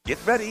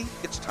Get ready,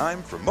 it's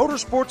time for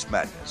Motorsports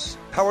Madness,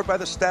 powered by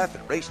the staff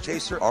at Race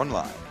Chaser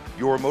Online.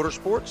 Your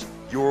motorsports,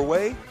 your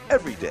way,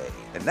 every day.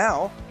 And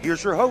now,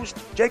 here's your host,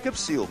 Jacob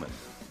Seelman.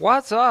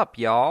 What's up,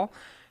 y'all?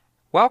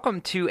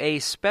 Welcome to a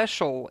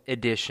special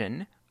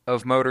edition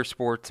of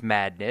Motorsports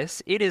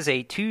Madness. It is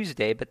a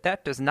Tuesday, but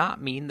that does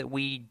not mean that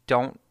we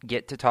don't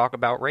get to talk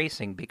about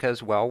racing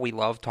because, well, we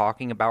love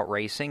talking about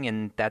racing,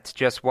 and that's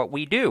just what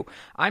we do.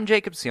 I'm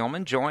Jacob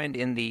Seelman, joined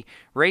in the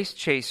Race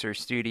Chaser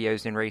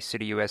studios in Race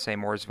City, USA,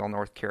 Mooresville,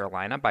 North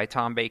Carolina, by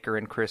Tom Baker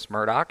and Chris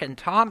Murdoch. And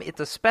Tom, it's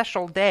a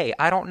special day.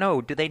 I don't know,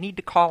 do they need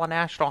to call a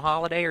national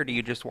holiday, or do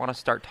you just want to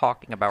start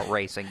talking about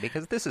racing?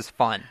 Because this is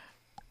fun.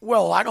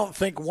 Well, I don't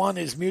think one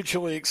is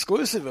mutually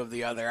exclusive of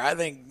the other. I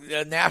think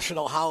a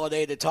national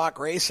holiday to talk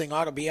racing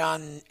ought to be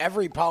on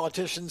every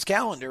politician's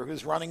calendar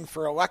who's running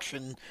for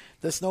election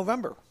this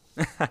November.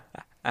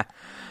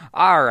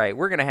 All right,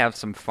 we're going to have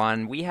some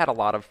fun. We had a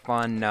lot of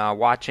fun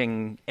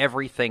watching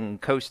everything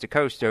coast to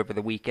coast over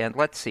the weekend.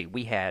 Let's see,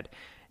 we had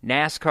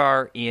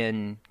NASCAR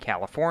in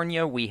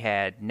California, we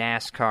had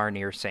NASCAR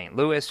near St.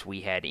 Louis,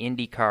 we had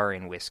IndyCar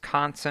in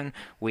Wisconsin,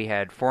 we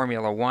had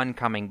Formula One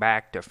coming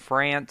back to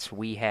France,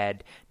 we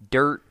had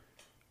dirt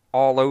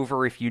all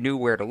over if you knew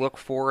where to look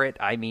for it.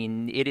 I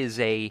mean, it is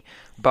a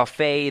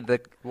buffet, the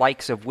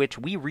likes of which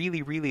we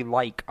really, really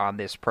like on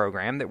this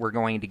program that we're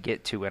going to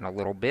get to in a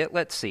little bit.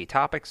 Let's see,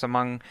 topics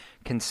among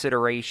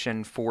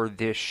consideration for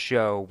this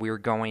show. We're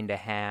going to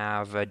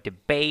have a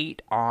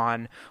debate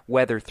on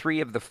whether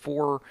 3 of the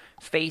 4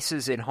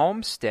 faces in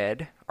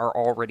Homestead are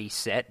already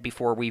set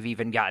before we've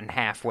even gotten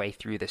halfway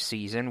through the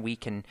season. We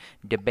can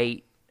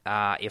debate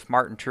if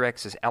Martin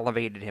Truex has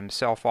elevated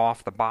himself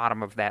off the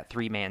bottom of that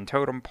 3-man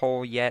totem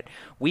pole yet.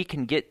 We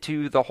can get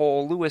to the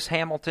whole Lewis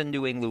Hamilton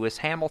doing Lewis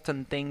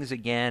Hamilton things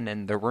again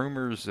and the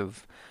rumors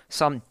of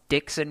some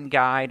Dixon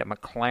guy to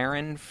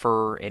McLaren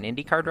for an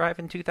IndyCar drive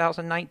in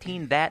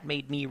 2019. That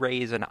made me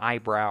raise an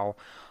eyebrow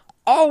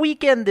all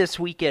weekend this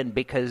weekend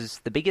because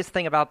the biggest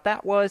thing about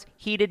that was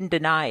he didn't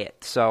deny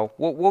it. So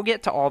we'll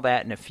get to all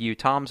that in a few.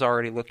 Tom's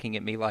already looking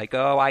at me like,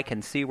 oh, I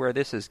can see where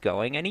this is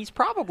going, and he's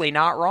probably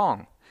not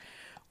wrong.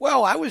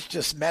 Well, I was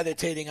just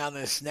meditating on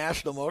this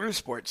National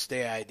Motorsports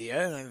Day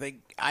idea, and I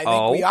think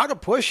we ought to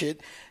push it.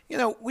 You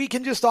know, we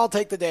can just all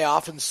take the day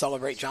off and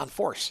celebrate John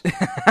Force.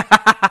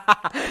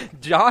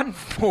 John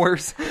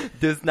Force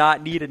does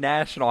not need a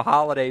national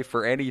holiday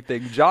for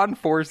anything. John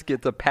Force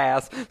gets a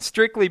pass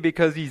strictly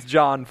because he's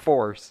John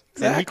Force.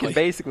 Exactly. And he can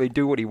basically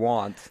do what he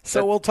wants.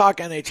 So we'll talk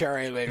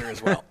NHRA later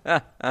as well.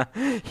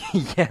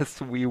 Yes,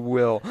 we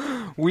will.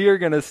 We are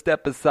going to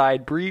step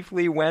aside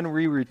briefly. When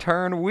we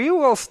return, we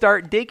will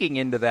start digging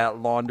into that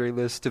laundry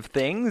list of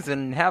things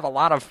and have a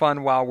lot of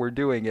fun while we're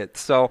doing it.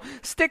 So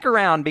stick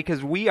around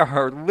because we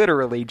are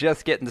literally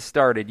just getting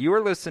started. You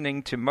are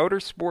listening to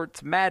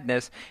Motorsports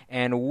Madness,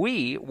 and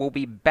we will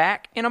be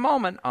back in a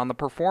moment on the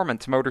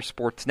Performance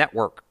Motorsports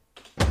Network.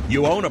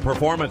 You own a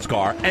performance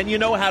car and you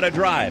know how to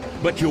drive,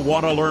 but you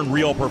want to learn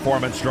real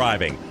performance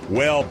driving.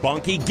 Well,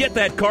 Bunky, get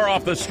that car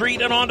off the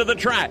street and onto the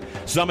track.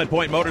 Summit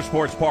Point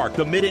Motorsports Park,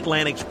 the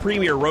Mid-Atlantic's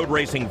premier road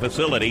racing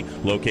facility,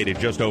 located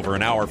just over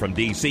an hour from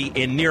D.C.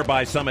 in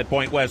nearby Summit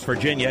Point, West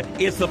Virginia,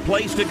 is the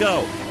place to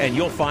go. And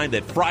you'll find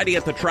that Friday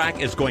at the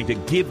Track is going to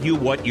give you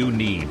what you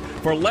need.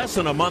 For less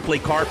than a monthly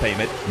car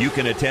payment, you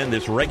can attend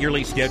this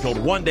regularly scheduled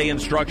one-day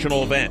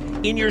instructional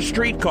event in your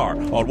street car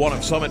on one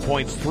of Summit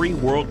Point's 3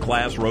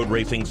 world-class road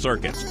racing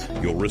circuits.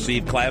 You'll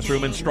receive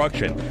classroom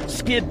instruction,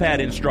 skid pad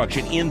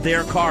instruction in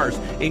their cars,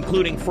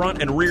 including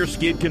front and rear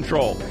skid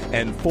control,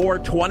 and 4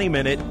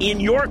 20-minute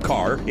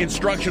in-your-car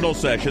instructional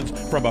sessions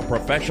from a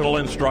professional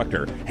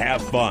instructor.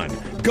 Have fun,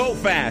 go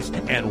fast,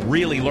 and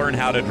really learn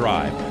how to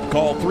drive.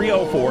 Call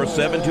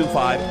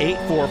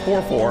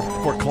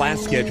 304-725-8444 for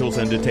class schedules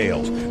and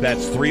details.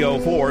 That's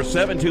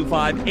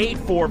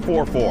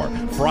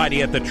 304-725-8444.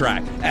 Friday at the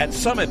Track at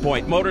Summit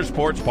Point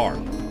Motorsports Park.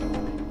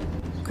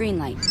 Green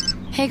light.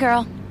 Hey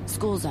girl,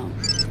 school zone.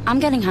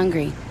 I'm getting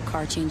hungry.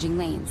 Car changing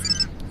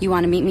lanes. You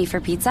want to meet me for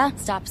pizza?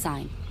 Stop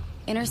sign.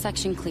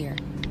 Intersection clear.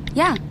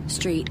 Yeah,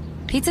 street.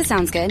 Pizza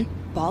sounds good.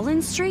 Ball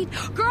in street?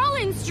 Girl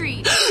in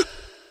street!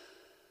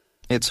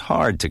 It's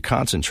hard to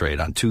concentrate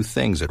on 2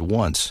 things at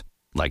once,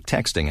 like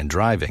texting and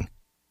driving.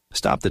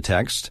 Stop the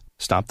text,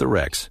 stop the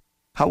wrecks.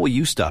 How will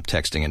you stop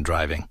texting and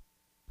driving?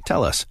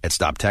 Tell us at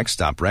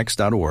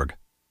stoptextstoprex.org.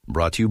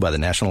 Brought to you by the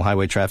National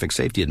Highway Traffic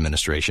Safety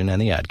Administration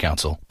and the Ad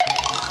Council.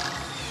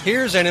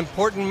 Here's an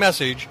important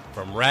message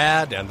from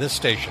RAD and this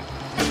station.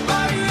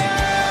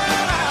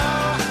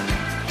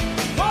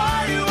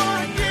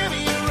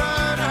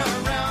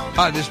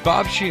 Hi, this is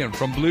Bob Sheehan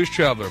from Blues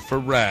Traveler for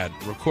RAD,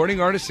 recording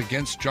artists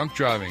against drunk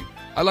driving.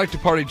 I like to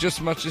party just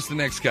as much as the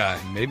next guy,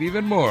 maybe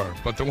even more.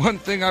 But the one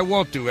thing I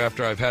won't do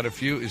after I've had a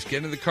few is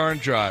get in the car and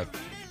drive.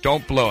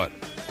 Don't blow it.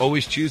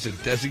 Always choose a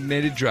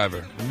designated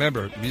driver.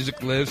 Remember,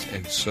 music lives,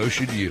 and so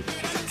should you.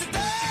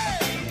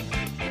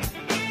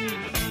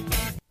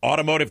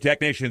 Automotive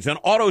technicians and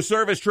auto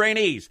service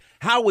trainees,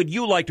 how would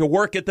you like to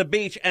work at the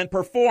beach and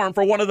perform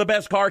for one of the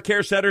best car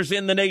care centers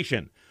in the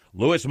nation?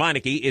 Louis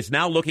Meineke is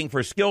now looking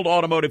for skilled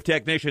automotive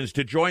technicians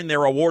to join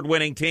their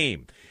award-winning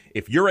team.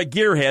 If you're a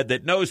gearhead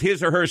that knows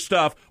his or her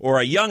stuff, or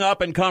a young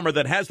up-and-comer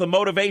that has the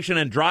motivation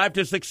and drive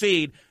to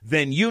succeed,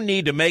 then you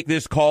need to make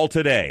this call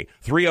today.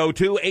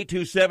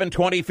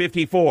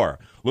 302-827-2054.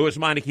 Louis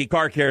Meineke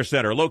Car Care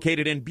Center,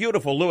 located in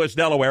beautiful Lewis,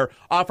 Delaware,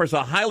 offers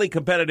a highly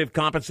competitive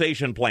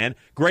compensation plan,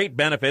 great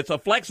benefits, a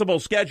flexible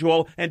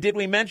schedule, and did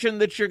we mention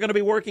that you're going to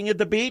be working at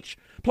the beach?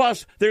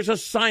 Plus, there's a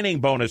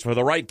signing bonus for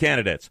the right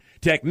candidates.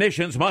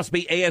 Technicians must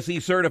be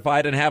ASE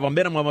certified and have a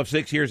minimum of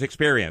 6 years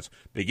experience.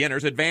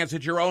 Beginners advance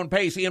at your own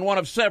pace in one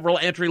of several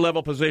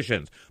entry-level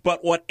positions.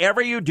 But whatever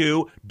you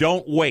do,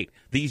 don't wait.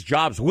 These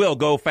jobs will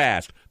go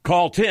fast.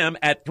 Call Tim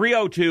at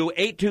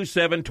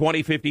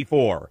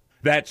 302-827-2054.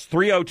 That's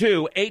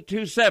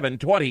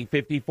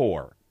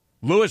 302-827-2054.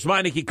 Louis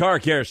Meineke Car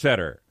Care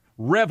Center.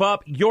 Rev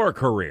up your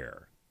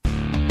career.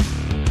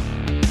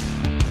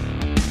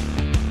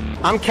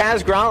 I'm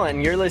Kaz Gralla,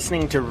 and you're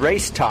listening to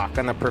Race Talk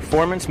on the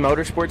Performance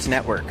Motorsports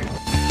Network.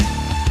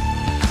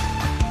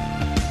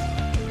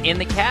 In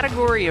the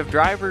category of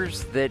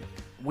drivers that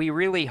we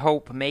really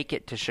hope make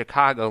it to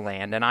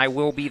Chicagoland, and I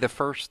will be the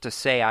first to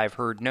say I've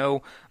heard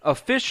no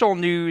official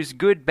news,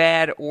 good,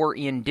 bad, or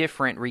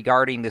indifferent,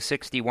 regarding the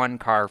 61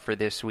 car for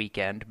this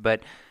weekend,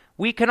 but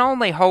we can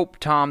only hope,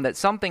 Tom, that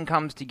something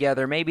comes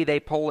together. Maybe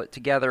they pull it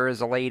together as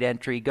a late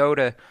entry, go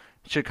to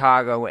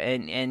Chicago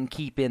and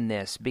keep in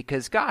this,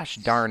 because gosh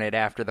darn it,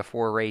 after the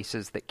 4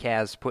 races that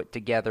Kaz put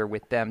together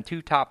with them,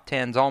 2 top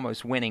 10s,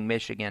 almost winning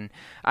Michigan,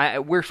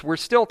 we're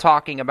still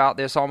talking about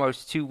this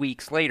almost 2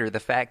 weeks later, the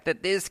fact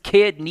that this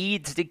kid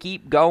needs to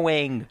keep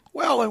going.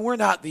 Well, and we're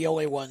not the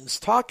only ones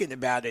talking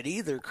about it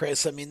either,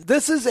 Chris. I mean,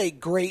 this is a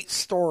great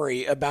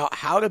story about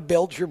how to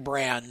build your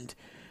brand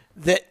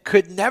that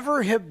could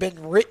never have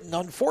been written.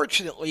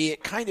 Unfortunately,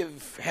 it kind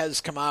of has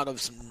come out of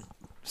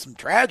some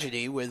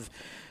tragedy with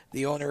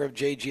the owner of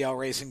JGL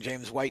Racing,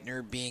 James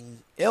Whitener,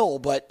 being ill.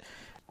 But,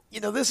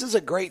 this is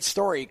a great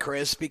story,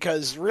 Chris,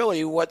 because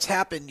really what's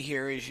happened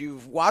here is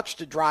you've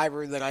watched a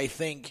driver that I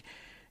think,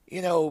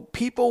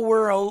 people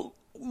were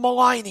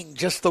maligning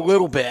just a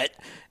little bit.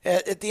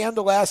 At the end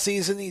of last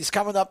season, he's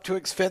coming up to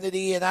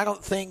Xfinity, and I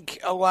don't think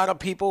a lot of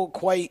people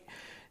quite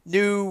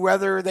knew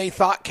whether they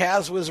thought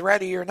Kaz was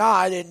ready or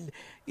not. And,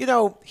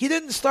 he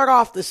didn't start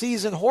off the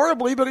season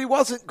horribly, but he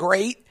wasn't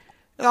great.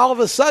 And all of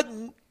a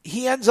sudden,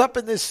 he ends up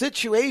in this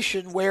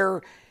situation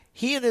where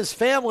he and his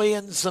family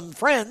and some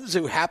friends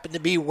who happen to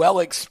be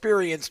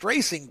well-experienced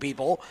racing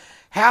people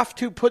have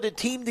to put a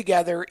team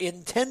together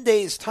in 10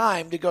 days'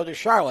 time to go to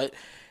Charlotte.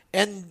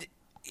 And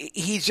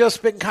he's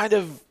just been kind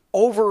of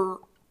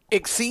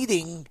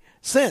over-exceeding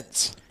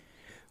since.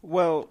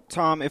 Well,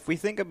 Tom, if we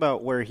think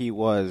about where he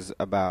was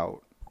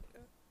about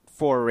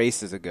 4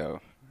 races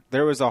ago,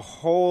 there was a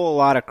whole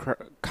lot of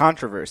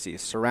controversy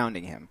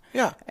surrounding him.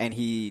 Yeah. And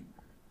he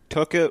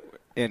took it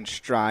in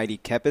stride. He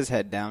kept his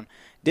head down,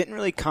 didn't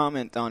really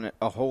comment on it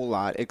a whole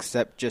lot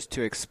except just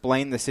to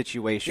explain the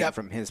situation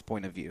from his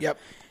point of view. Yep.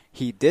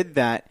 He did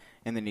that,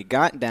 and then he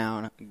got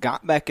down,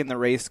 got back in the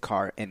race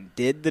car, and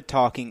did the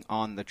talking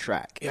on the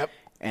track. Yep.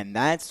 And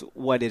that's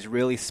what is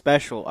really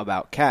special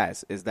about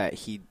Kaz, is that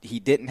he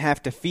didn't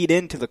have to feed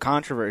into the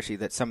controversy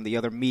that some of the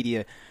other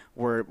media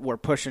were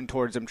pushing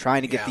towards him,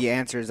 trying to get the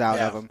answers out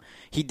of him.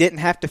 He didn't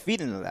have to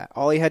feed into that.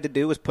 All he had to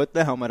do was put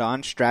the helmet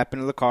on, strap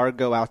into the car,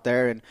 go out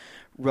there and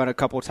run a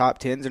couple top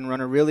 10s and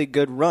run a really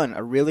good run,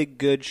 a really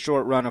good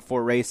short run of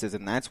 4 races.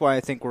 And that's why I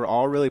think we're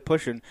all really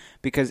pushing,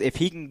 because if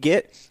he can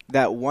get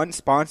that one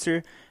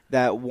sponsor,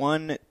 that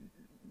one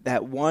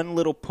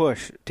little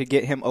push to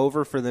get him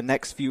over for the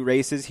next few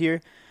races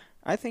here,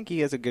 I think he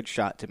has a good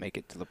shot to make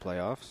it to the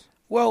playoffs.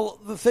 Well,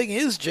 the thing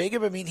is,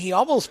 Jacob, I mean, he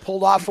almost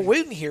pulled off a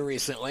win here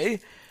recently.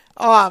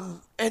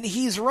 And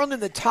he's run in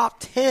the top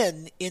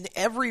 10 in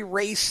every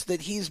race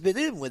that he's been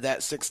in with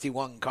that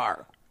 61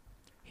 car.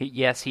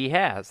 Yes, he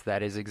has.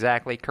 That is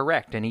exactly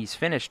correct. And he's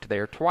finished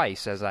there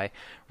twice, as I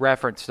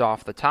referenced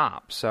off the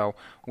top. So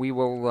we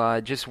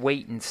will just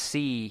wait and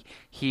see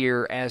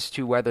here as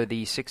to whether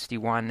the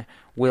 61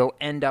 will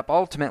end up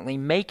ultimately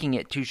making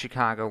it to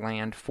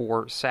Chicagoland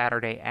for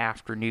Saturday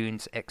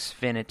afternoon's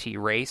Xfinity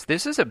race.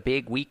 This is a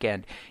big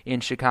weekend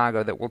in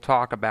Chicago that we'll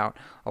talk about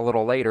a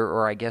little later,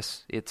 or I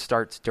guess it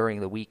starts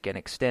during the week and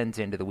extends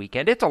into the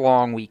weekend. It's a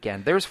long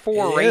weekend. There's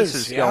 4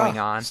 races going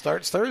on.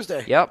 Starts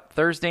Thursday. Yep,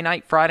 Thursday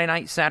night, Friday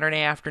night, Saturday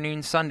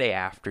afternoon, Sunday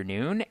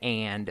afternoon.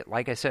 And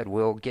like I said,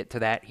 we'll get to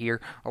that here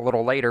a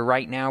little later.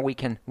 Right now, we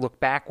can look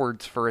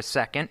backwards for a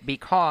second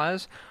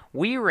because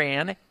we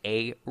ran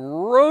a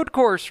road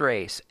course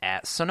race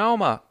at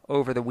Sonoma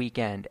over the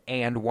weekend,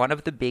 and one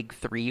of the big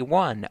 3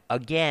 won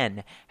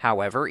again.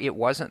 However, it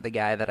wasn't the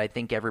guy that I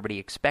think everybody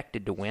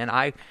expected to win.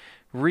 I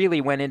really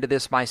went into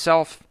this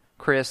myself,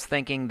 Chris,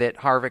 thinking that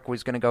Harvick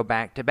was going to go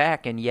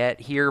back-to-back, and yet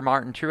here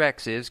Martin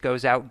Truex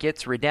goes out,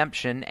 gets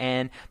redemption,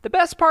 and the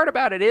best part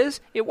about it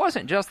is it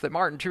wasn't just that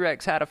Martin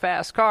Truex had a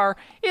fast car,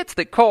 it's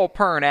that Cole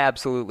Pearn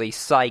absolutely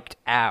psyched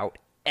out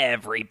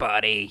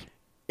everybody.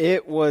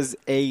 It was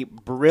a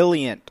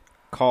brilliant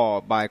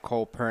call by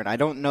Cole Pearn. I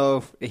don't know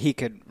if he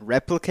could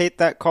replicate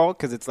that call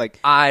because it's like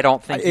I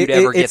don't think you'd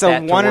ever get that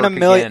to work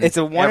again. It's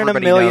a one in a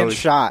million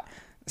shot.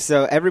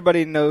 So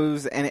everybody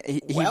knows, and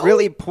he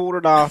really pulled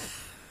it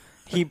off.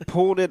 He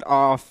pulled it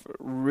off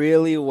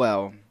really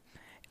well.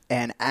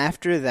 And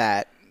after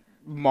that,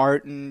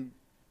 Martin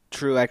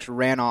Truex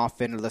ran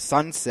off into the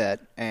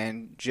sunset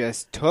and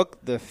just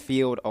took the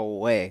field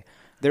away.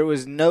 There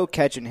was no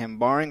catching him,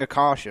 barring a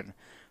caution,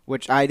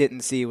 which I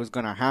didn't see was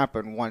going to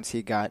happen once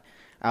he got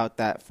out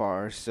that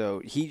far.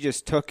 So he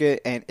just took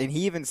it, and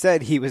he even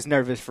said he was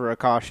nervous for a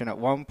caution at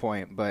one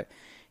point, but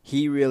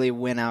he really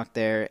went out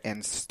there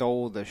and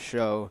stole the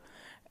show.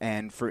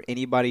 And for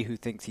anybody who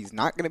thinks he's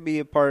not going to be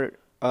a part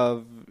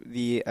of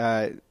the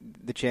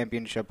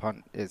championship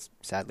hunt is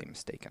sadly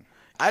mistaken.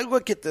 I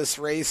look at this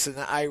race and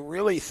I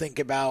really think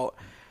about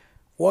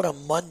what a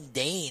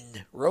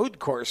mundane road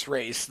course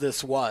race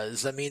this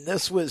was. I mean,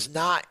 this was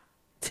not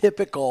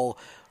typical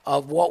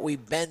of what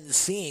we've been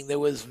seeing. There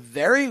was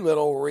very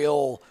little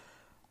real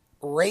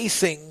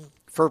racing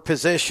for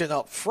position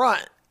up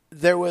front.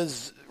 There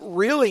was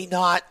really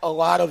not a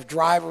lot of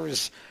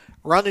drivers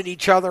running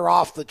each other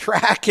off the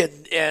track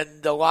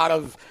and a lot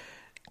of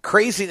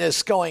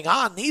craziness going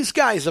on. These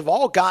guys have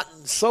all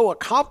gotten so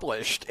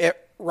accomplished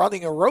at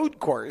running a road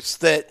course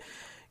that,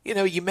 you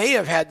know, you may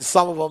have had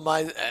some of them.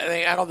 I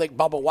don't think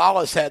Bubba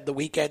Wallace had the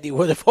weekend he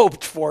would have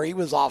hoped for. He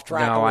was off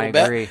track a little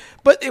bit. Agree.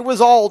 But it was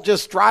all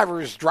just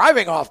drivers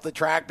driving off the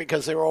track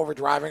because they were over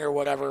driving or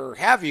whatever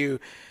have you,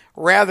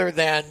 rather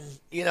than,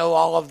 you know,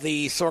 all of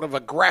the sort of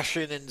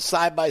aggression and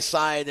side by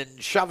side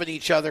and shoving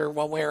each other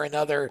one way or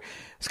another.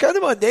 It's kind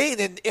of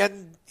mundane.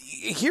 And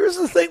here's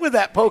the thing with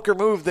that poker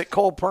move that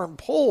Cole Pearn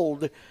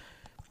pulled,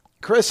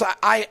 Chris.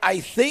 I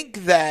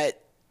think that,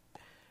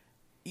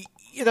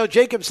 you know,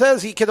 Jacob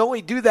says he can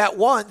only do that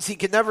once. He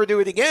can never do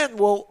it again.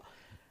 Well,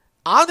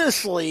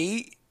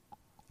 honestly,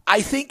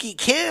 I think he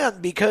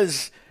can,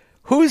 because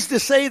who's to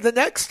say the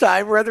next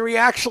time whether he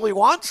actually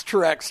wants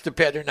Truex to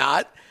pit or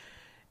not?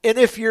 And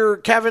if you're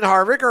Kevin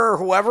Harvick or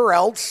whoever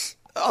else,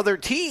 other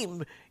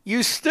team,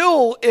 you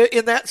still,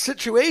 in that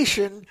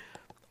situation,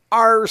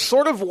 are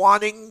sort of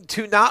wanting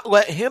to not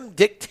let him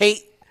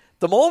dictate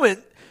the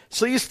moment,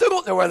 so you still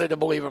don't know whether to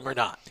believe him or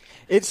not.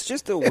 It's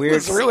just a weird.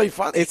 It's really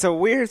funny. It's a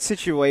weird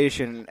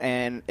situation,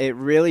 and it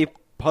really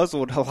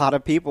puzzled a lot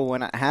of people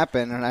when it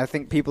happened. And I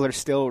think people are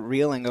still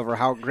reeling over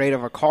how great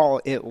of a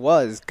call it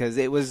was, because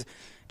it was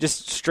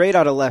just straight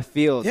out of left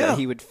field that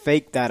he would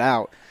fake that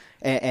out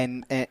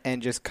and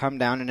just come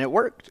down, and it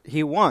worked.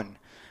 He won.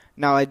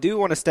 Now I do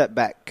want to step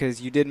back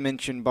because you did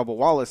mention Bubba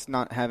Wallace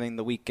not having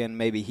the weekend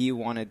maybe he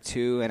wanted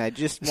to, and I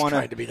just want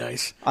trying to be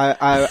nice.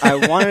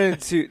 I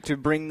wanted to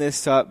bring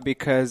this up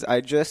because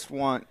I just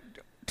want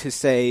to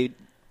say,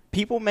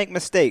 people make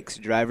mistakes.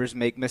 Drivers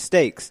make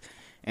mistakes.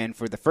 And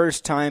for the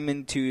first time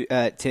in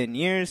 10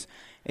 years,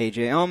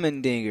 A.J.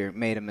 Allmendinger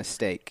made a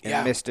mistake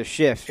and missed a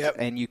shift. Yep.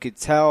 And you could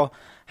tell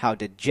how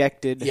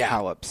dejected,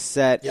 how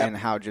upset, and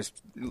how just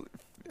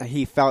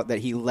he felt that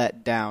he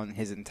let down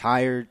his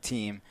entire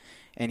team.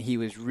 And he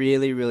was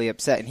really, really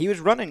upset. And he was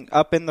running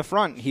up in the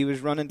front. He was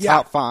running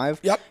top 5.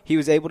 Yep. He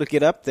was able to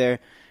get up there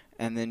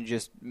and then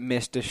just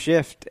missed a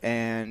shift.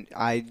 And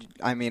I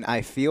mean,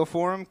 I feel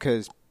for him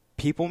because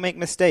people make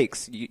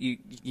mistakes.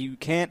 You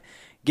can't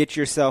get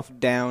yourself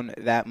down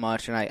that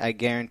much, and I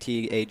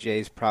guarantee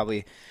AJ's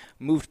probably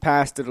moved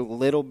past it a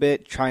little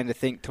bit, trying to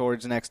think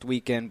towards next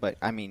weekend. But,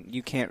 I mean,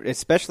 you can't,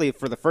 especially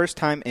for the first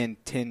time in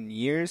 10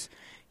 years,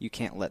 you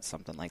can't let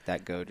something like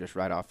that go just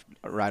right off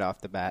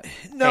the bat.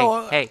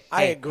 No, hey,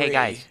 I agree.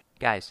 Hey,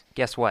 guys,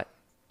 guess what?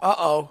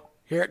 Uh-oh.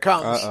 Here it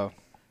comes. Uh-oh.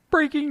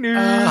 Breaking news.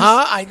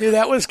 I knew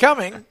that was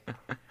coming.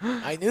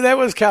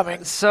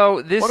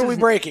 So this what are we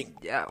breaking?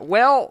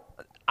 Well,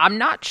 I'm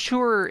not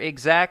sure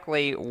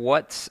exactly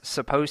what's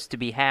supposed to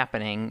be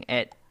happening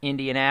at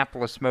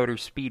Indianapolis Motor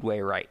Speedway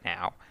right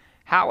now.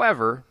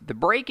 However, the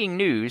breaking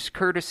news,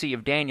 courtesy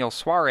of Daniel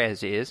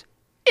Suarez, is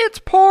it's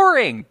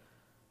pouring.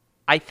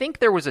 I think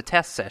there was a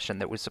test session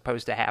that was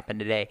supposed to happen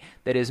today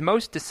that is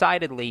most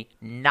decidedly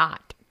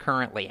not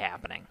currently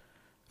happening.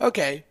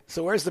 Okay,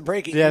 so where's the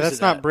breaking news? Yeah, that's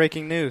not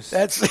breaking news.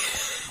 That's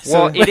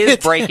well, it is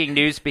breaking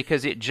news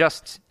because it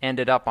just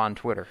ended up on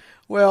Twitter.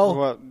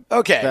 Well,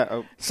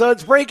 okay. So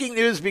it's breaking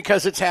news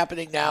because it's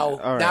happening now.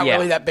 Right. Not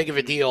really that big of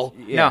a deal.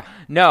 Yeah.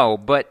 No,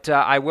 but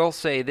I will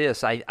say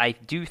this. I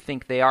do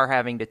think they are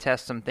having to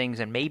test some things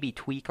and maybe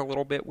tweak a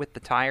little bit with the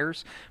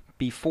tires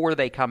before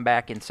they come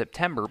back in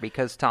September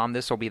because, Tom,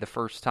 this will be the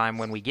first time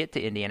when we get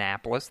to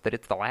Indianapolis that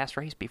it's the last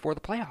race before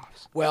the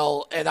playoffs.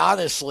 Well, and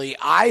honestly,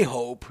 I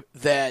hope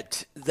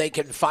that they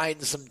can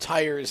find some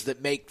tires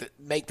that make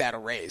that a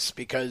race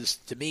because,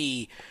 to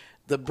me,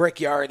 the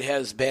Brickyard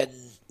has been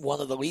one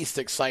of the least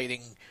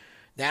exciting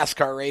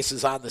NASCAR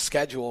races on the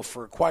schedule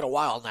for quite a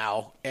while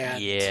now.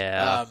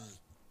 And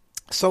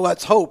so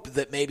let's hope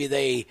that maybe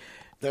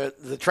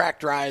the track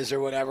dries or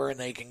whatever and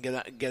they can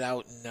get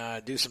out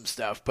and do some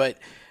stuff. But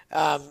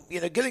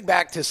getting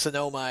back to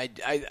Sonoma,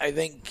 I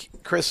think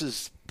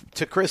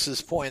to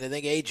Chris's point, I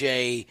think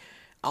A.J.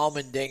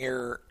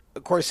 Allmendinger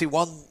of course, he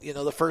won,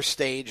 the first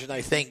stage, and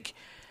I think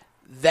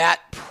that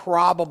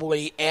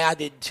probably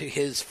added to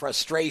his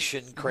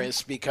frustration,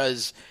 Chris,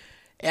 because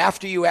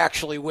after you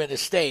actually win a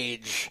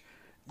stage,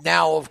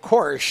 now, of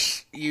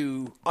course,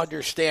 you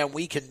understand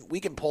we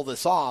can pull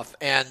this off.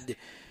 And,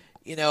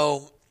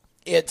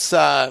 it's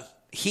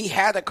he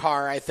had a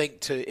car, I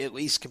think, to at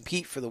least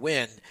compete for the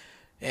win.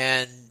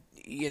 And,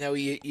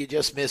 you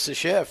just miss a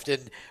shift.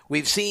 And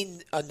we've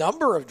seen a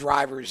number of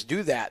drivers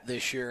do that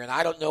this year. And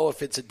I don't know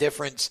if it's a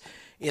difference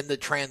in the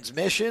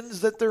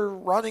transmissions that they're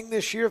running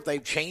this year, if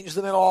they've changed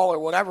them at all or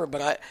whatever.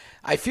 But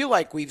I feel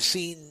like we've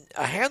seen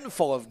a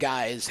handful of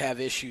guys have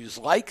issues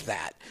like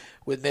that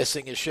with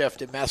missing a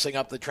shift and messing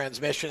up the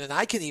transmission. And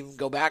I can even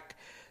go back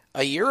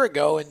a year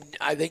ago, and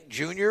I think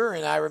Junior,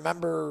 and I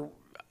remember,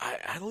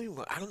 I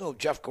don't know if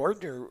Jeff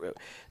Gordon, or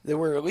there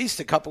were at least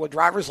a couple of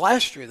drivers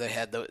last year that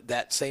had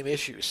that same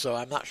issue. So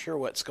I'm not sure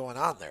what's going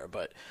on there,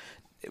 but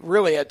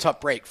really a tough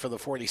break for the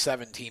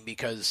 47 team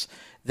because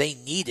they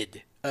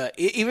needed,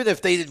 even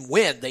if they didn't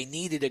win, they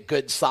needed a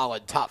good,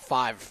 solid top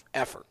 5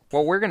 effort.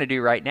 What we're going to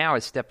do right now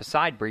is step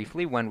aside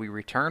briefly. When we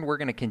return, we're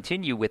going to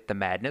continue with the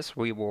madness.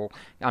 We will,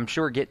 I'm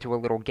sure, get to a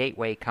little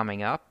gateway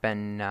coming up,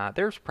 and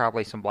there's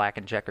probably some black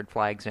and checkered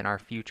flags in our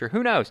future.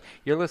 Who knows?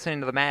 You're listening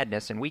to the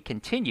madness, and we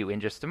continue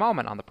in just a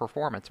moment on the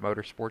Performance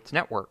Motorsports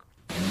Network.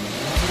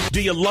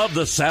 Do you love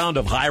the sound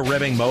of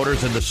high-revving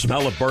motors and the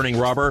smell of burning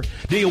rubber?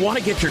 Do you want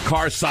to get your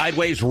car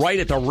sideways right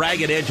at the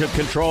ragged edge of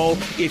control?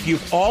 If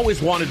you've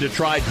always wanted to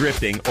try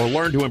drifting or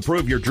learn to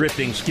improve your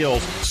drifting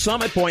skills,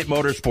 Summit Point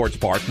Motorsports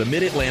Park, the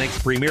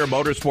Mid-Atlantic's premier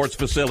motorsports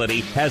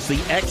facility, has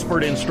the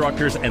expert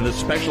instructors and the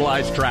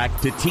specialized track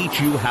to teach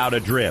you how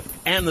to drift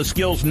and the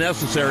skills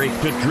necessary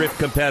to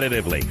drift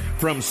competitively.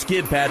 From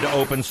skid pad to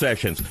open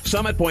sessions,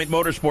 Summit Point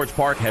Motorsports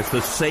Park has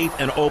the safe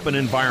and open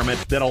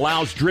environment that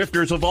allows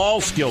drifters of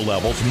all skill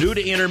levels, new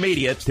to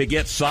intermediate, to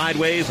get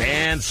sideways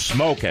and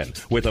smoking.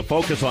 With a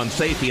focus on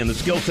safety and the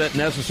skill set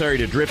necessary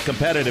to drift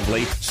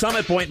competitively,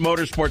 Summit Point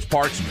Motorsports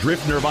Park's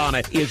Drift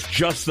Nirvana is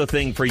just the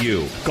thing for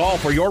you. Call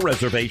for your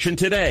reservation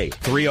today,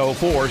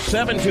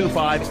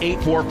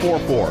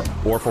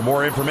 304-725-8444. Or for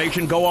more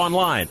information, go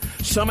online,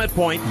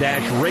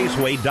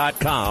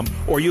 summitpoint-raceway.com,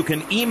 or you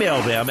can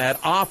email them at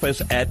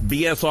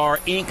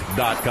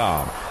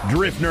office@bsrinc.com.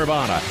 Drift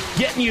Nirvana,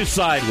 getting you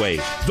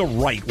sideways the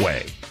right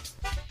way.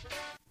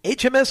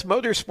 HMS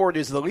Motorsport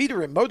is the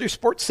leader in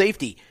motorsport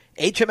safety.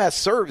 HMS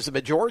serves the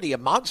majority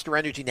of Monster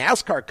Energy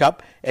NASCAR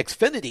Cup,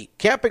 Xfinity,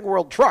 Camping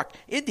World Truck,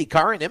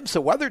 IndyCar, and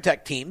IMSA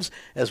WeatherTech teams,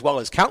 as well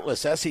as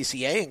countless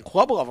SCCA and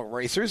club-level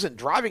racers and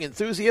driving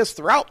enthusiasts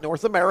throughout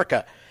North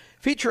America.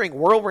 Featuring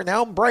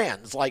world-renowned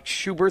brands like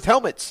Schuberth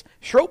helmets,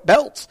 Schroep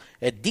belts,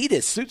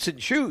 Adidas suits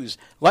and shoes,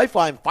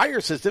 Lifeline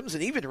fire systems,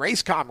 and even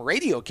Racecom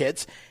radio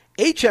kits,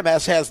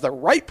 HMS has the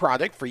right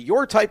product for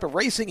your type of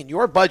racing and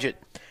your budget.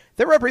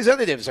 Their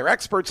representatives are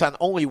experts on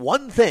only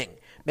one thing,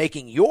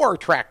 making your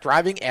track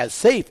driving as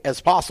safe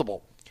as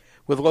possible.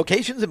 With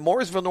locations in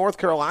Mooresville, North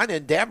Carolina,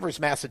 and Danvers,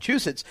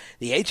 Massachusetts,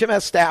 the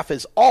HMS staff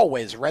is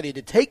always ready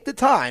to take the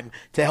time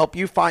to help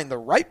you find the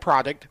right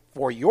product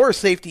for your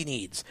safety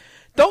needs.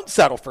 Don't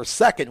settle for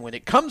second when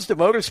it comes to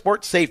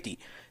motorsport safety.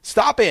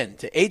 Stop in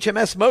to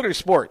HMS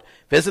Motorsport.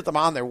 Visit them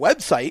on their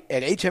website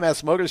at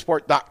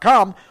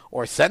hmsmotorsport.com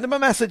or send them a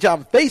message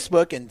on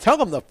Facebook and tell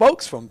them the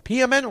folks from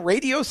PMN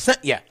Radio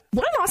sent you.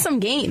 What an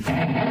awesome game.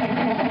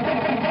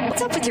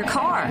 What's up with your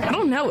car? I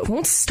don't know. It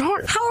won't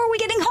start. How are we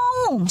getting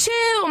home?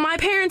 Chill. My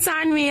parents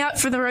signed me up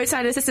for the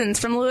roadside assistance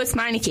from Lewis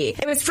Meineke.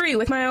 It was free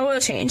with my oil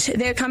change.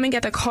 They'd come and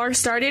get the car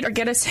started or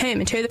get us home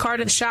and tow the car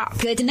to the shop.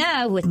 Good to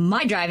know. With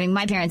my driving,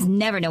 my parents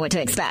never know what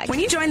to expect. When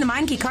you join the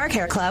Meineke Car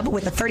Care Club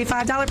with a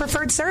 $35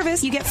 preferred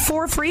service, you get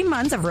 4 free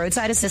months of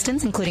roadside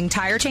assistance, including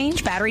tire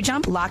change, battery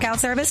jump, lockout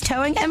service,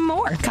 towing, and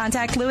more.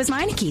 Contact Lewis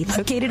Meineke,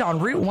 located on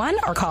Route 1,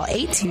 or call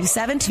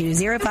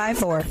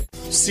 827-2054.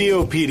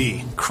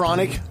 COPD,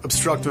 chronic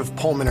obstructive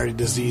pulmonary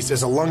disease,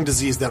 is a lung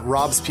disease that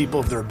robs people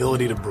of their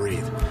ability to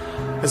breathe.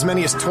 As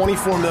many as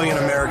 24 million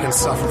Americans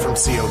suffer from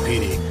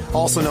COPD,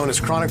 also known as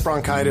chronic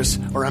bronchitis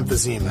or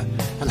emphysema,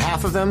 and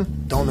half of them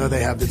don't know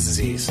they have the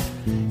disease.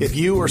 If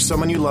you or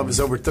someone you love is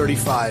over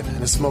 35 and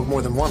has smoked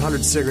more than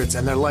 100 cigarettes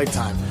in their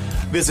lifetime,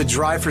 visit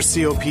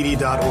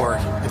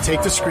driveforcopd.org and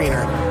take the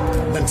screener,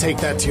 then take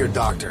that to your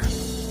doctor.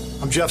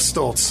 I'm Jeff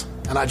Stoltz,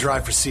 and I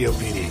drive for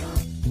COPD.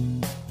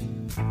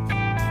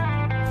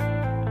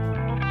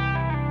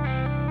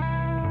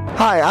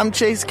 Hi, I'm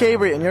Chase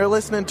Cabrey, and you're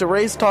listening to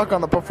Race Talk on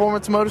the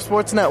Performance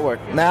Motorsports Network.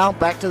 Now,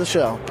 back to the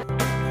show.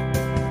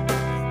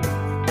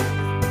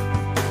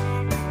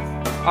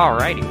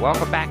 Alrighty,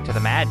 welcome back to the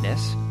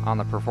madness on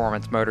the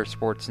Performance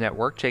Motorsports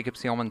Network. Jacob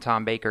Seelman,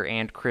 Tom Baker,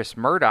 and Chris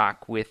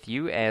Murdoch with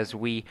you as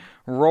we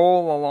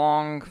roll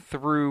along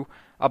through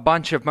a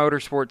bunch of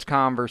motorsports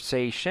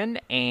conversation.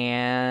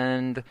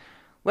 And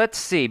let's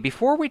see,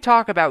 before we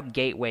talk about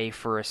Gateway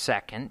for a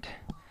second,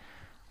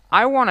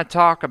 I want to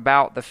talk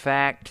about the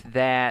fact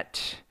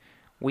that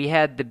we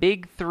had the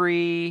big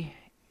three,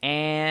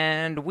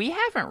 and we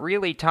haven't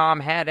really, Tom,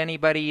 had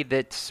anybody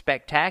that's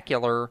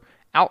spectacular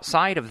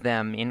outside of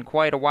them in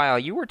quite a while.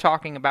 You were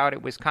talking about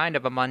it was kind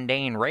of a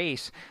mundane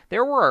race.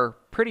 There were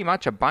pretty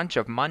much a bunch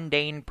of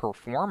mundane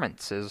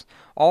performances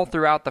all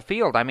throughout the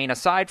field. I mean,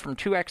 aside from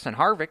Truex and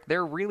Harvick,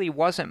 there really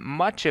wasn't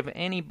much of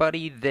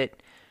anybody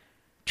that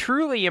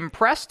truly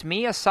impressed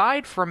me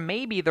aside from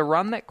maybe the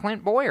run that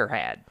Clint Bowyer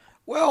had.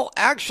 Well,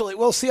 actually,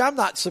 see, I'm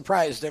not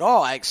surprised at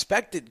all. I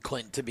expected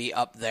Clint to be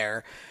up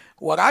there.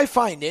 What I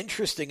find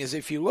interesting is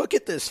if you look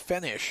at this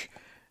finish,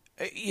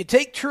 you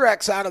take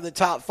Truex out of the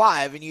top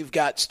 5, and you've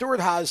got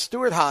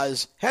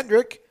Stewart-Haas,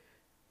 Hendrick,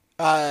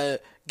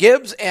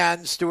 Gibbs,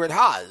 and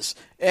Stewart-Haas.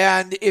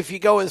 And if you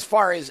go as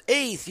far as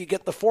 8th, you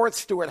get the 4th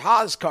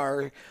Stewart-Haas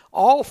car.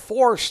 All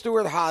 4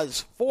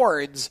 Stewart-Haas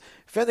Fords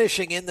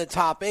finishing in the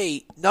top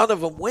 8, none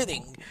of them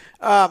winning.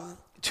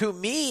 To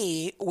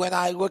me, when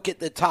I look at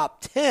the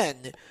top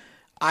 10,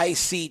 I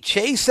see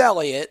Chase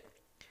Elliott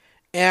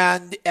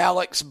and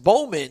Alex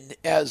Bowman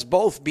as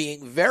both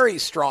being very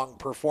strong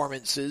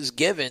performances,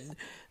 given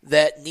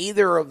that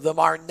neither of them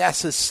are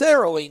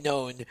necessarily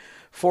known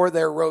for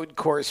their road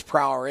course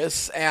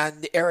prowess.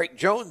 And Eric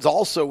Jones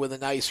also with a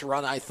nice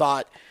run, I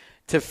thought,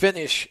 to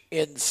finish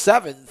in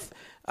 7th.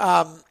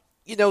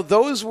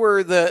 Those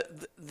were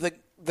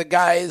the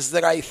guys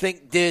that I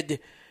think did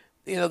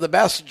the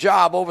best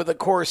job over the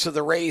course of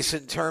the race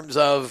in terms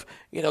of,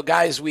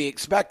 guys we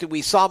expected.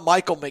 We saw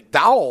Michael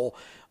McDowell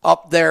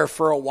up there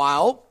for a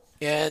while,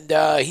 and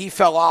he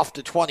fell off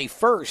to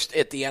 21st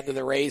at the end of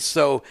the race.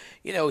 So,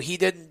 he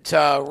didn't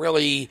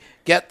really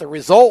get the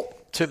result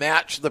to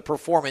match the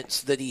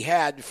performance that he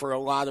had for a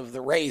lot of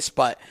the race.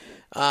 But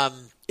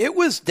it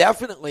was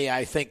definitely,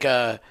 I think,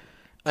 an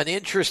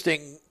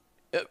interesting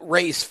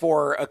race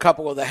for a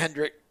couple of the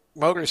Hendrick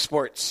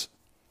Motorsports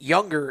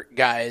younger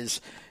guys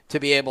to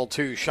be able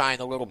to shine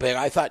a little bit.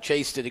 I thought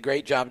Chase did a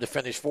great job to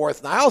finish 4th,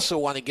 and I also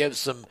want to give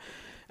some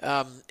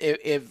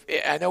if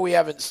I know we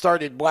haven't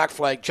started black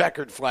flag,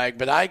 checkered flag,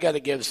 but I got to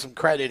give some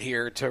credit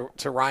here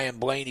to Ryan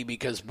Blaney,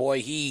 because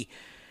boy, he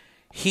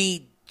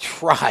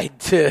tried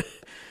to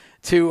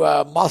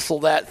muscle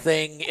that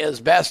thing as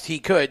best he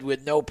could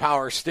with no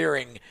power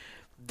steering.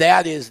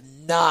 That is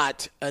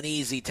not an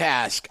easy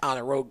task on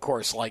a road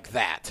course like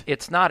that.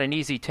 It's not an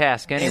easy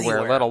task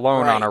anywhere. Let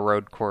alone on a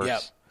road course.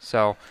 Yep.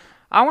 So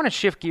I want to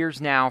shift gears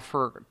now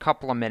for a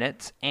couple of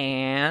minutes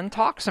and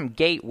talk some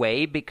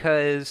Gateway,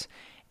 because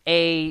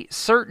a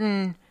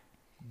certain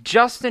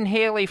Justin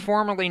Haley,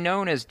 formerly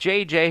known as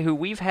JJ, who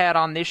we've had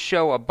on this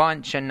show a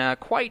bunch and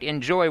quite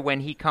enjoy when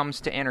he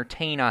comes to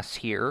entertain us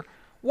here,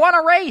 won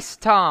a race,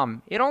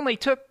 Tom. It only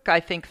took,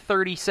 I think,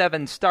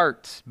 37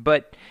 starts,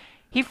 but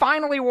he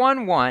finally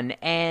won one,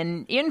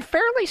 and in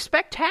fairly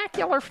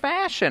spectacular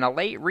fashion. A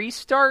late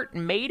restart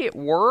made it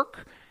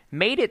work,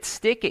 made it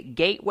stick at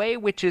Gateway,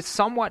 which is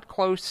somewhat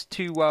close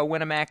to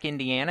Winamac,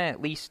 Indiana. At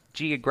least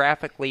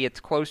geographically, it's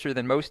closer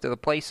than most of the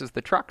places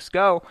the trucks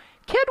go.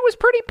 Kid was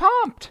pretty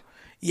pumped.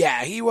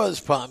 Yeah, he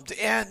was pumped,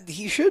 and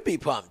he should be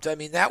pumped. I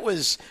mean, that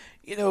was,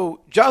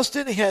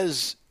 Justin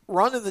has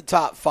run in the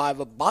top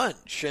 5 a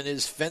bunch and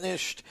has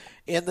finished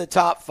in the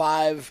top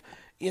 5.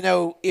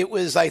 It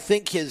was, I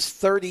think, his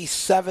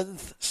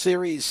 37th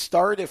series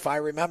start, if I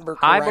remember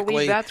correctly. I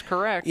believe that's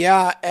correct.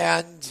 Yeah,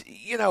 and,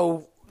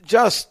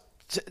 just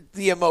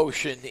the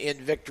emotion in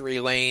victory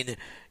lane,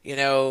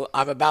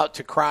 I'm about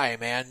to cry,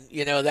 man.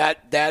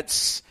 That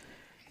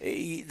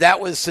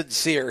was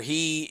sincere.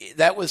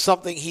 That was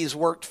something he's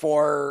worked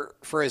for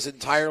his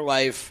entire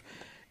life.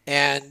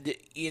 And,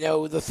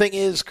 the thing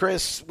is,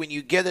 Chris, when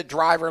you get a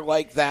driver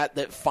like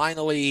that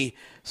finally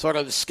sort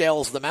of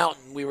scales the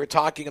mountain, we were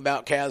talking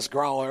about Kaz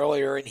Grala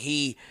earlier, and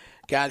he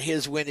got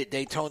his win at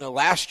Daytona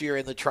last year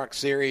in the Truck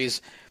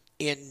Series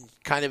in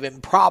kind of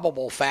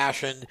improbable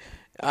fashion.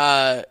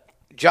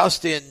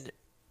 Justin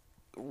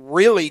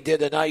really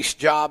did a nice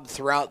job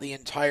throughout the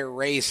entire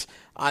race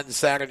on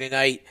Saturday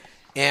night.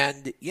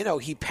 And,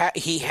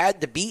 he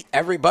had to beat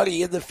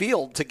everybody in the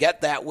field to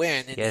get that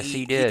win. And yes,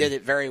 he did. He did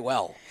it very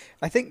well.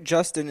 I think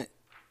Justin,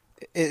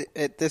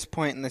 at this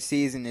point in the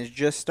season, is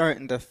just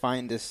starting to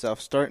find himself,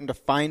 starting to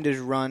find his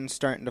run,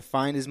 starting to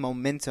find his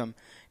momentum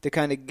to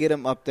kind of get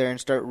him up there and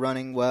start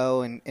running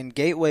well. And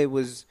Gateway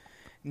was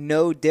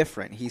no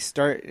different. He's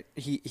starting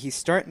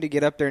to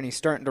get up there and he's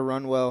starting to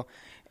run well.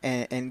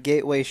 And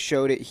Gateway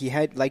showed it. He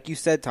had, like you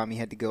said, Tom, he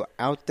had to go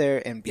out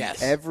there and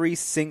beat every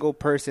single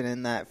person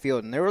in that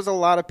field. And there was a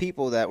lot of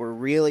people that were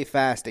really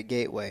fast at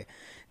Gateway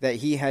that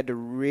he had to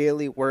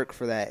really work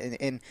for that.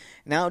 And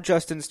now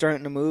Justin's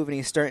starting to move, and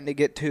he's starting to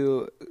get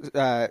to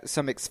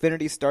some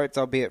Xfinity starts,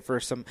 albeit for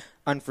some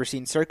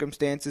unforeseen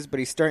circumstances, but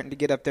he's starting to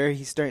get up there.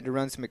 He's starting to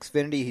run some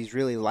Xfinity. He's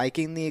really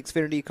liking the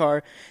Xfinity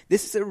car.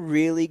 This is a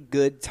really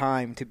good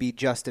time to be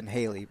Justin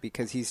Haley,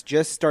 because he's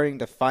just starting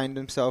to find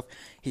himself.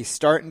 He's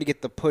starting to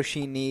get the push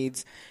he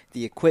needs,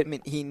 the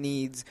equipment he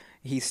needs.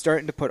 He's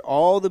starting to put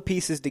all the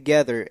pieces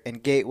together,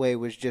 and Gateway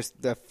was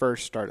just the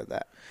first start of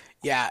that.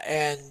 Yeah,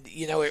 and,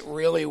 it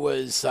really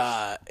was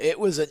it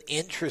was an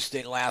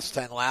interesting last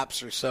 10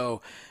 laps or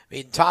so. I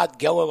mean, Todd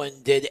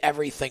Gilliland did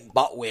everything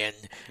but win,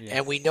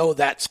 and we know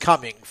that's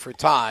coming for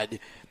Todd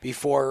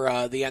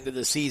before the end of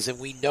the season.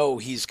 We know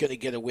he's going to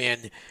get a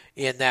win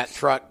in that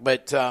truck,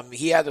 but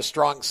he had a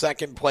strong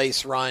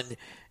second-place run,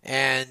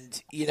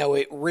 and,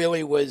 it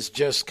really was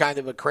just kind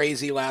of a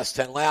crazy last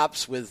 10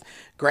 laps with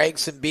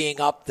Gragson being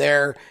up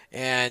there,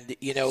 and,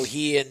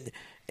 he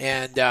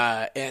and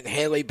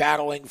Haley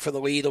battling for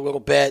the lead a little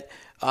bit.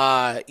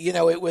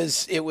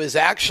 It was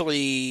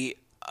actually,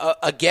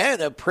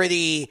 again, a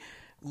pretty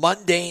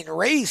mundane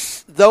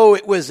race, though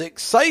it was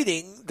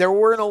exciting. There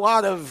weren't a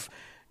lot of,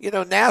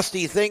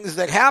 nasty things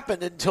that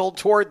happened until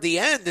toward the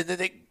end, and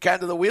then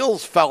the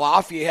wheels fell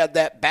off. You had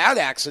that bad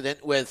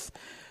accident with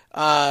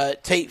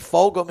Tate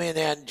Fogelman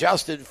and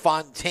Justin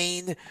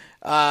Fontaine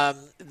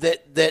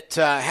that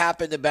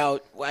happened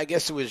about, I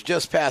guess it was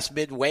just past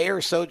midway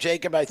or so,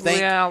 Jacob, I think.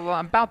 Yeah, well,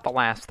 about the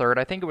last third.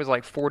 I think it was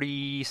like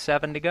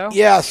 47 to go.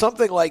 Yeah,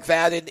 something like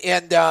that.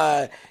 And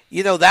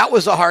that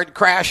was a hard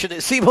crash, and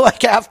it seemed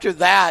like after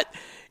that,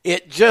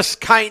 it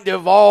just kind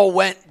of all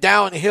went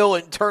downhill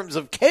in terms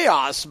of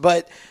chaos,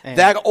 but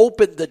that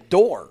opened the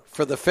door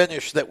for the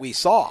finish that we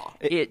saw.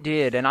 It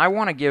did, and I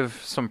want to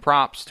give some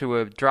props to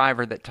a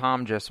driver that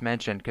Tom just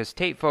mentioned, because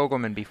Tate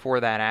Fogelman, before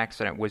that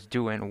accident, was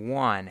doing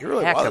one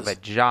heck of a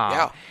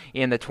job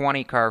in the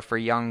 20 car for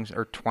Young's,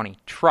 or 20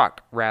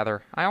 truck,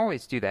 rather. I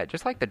always do that,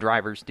 just like the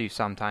drivers do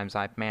sometimes.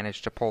 I've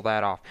managed to pull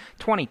that off.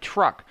 20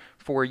 truck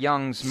for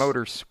Young's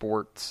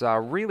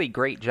Motorsports. Really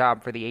great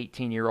job for the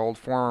 18-year-old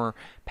former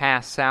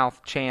Pass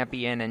South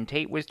champion, and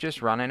Tate was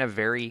just running a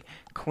very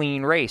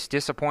clean race.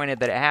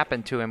 Disappointed that it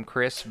happened to him,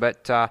 Chris,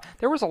 but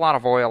there was a lot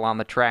of oil on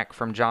the track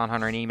from John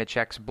Hunter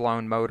Nemechek's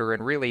blown motor,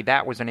 and really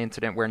that was an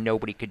incident where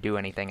nobody could do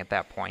anything at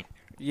that point.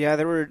 Yeah,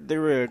 there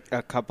were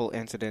a couple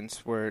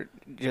incidents where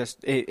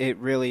just it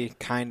really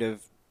kind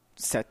of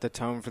set the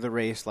tone for the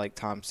race. Like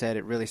Tom said,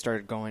 it really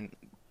started going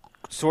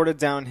sort of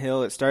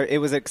downhill. It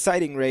was an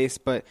exciting race,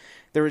 but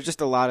there was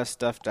just a lot of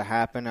stuff to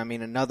happen. I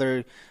mean,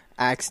 another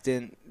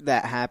accident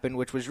that happened,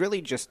 which was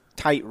really just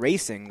tight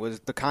racing,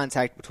 was the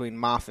contact between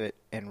Moffitt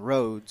and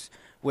Rhodes,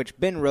 which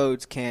Ben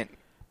Rhodes can't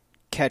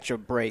catch a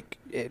break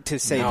to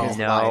save his life.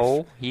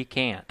 No, he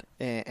can't.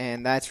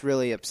 And that's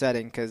really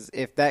upsetting, because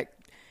if that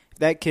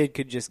kid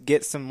could just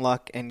get some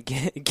luck and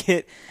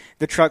get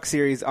the Truck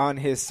Series on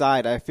his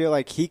side, I feel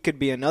like he could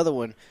be another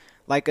one,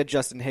 like a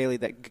Justin Haley,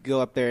 that could go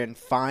up there and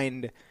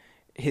find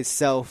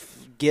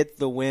himself, get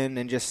the win,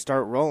 and just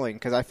start rolling.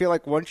 Because I feel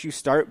like once you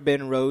start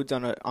Ben Rhodes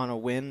on a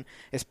win,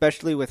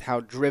 especially with how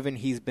driven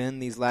he's been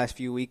these last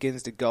few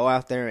weekends to go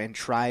out there and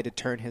try to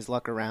turn his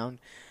luck around,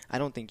 I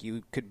don't think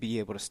you could be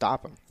able to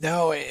stop him.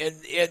 No, and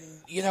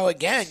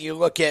again, you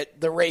look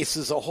at the race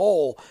as a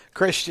whole,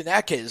 Christian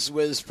Eckes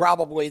was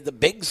probably the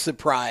big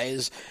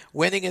surprise,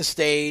 winning a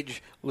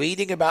stage,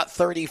 leading about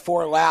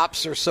 34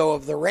 laps or so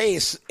of the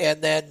race,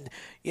 and then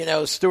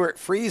Stuart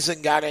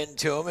Friesen got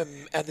into him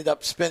and ended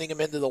up spinning him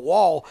into the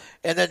wall.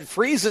 And then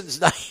Friesen's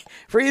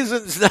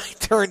night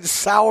turned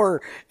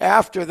sour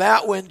after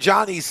that when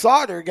Johnny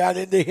Sauter got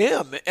into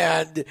him.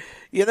 And,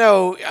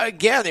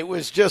 again, it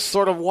was just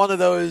sort of one of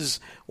those,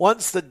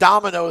 once the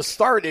dominoes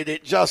started,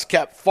 it just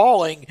kept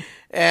falling.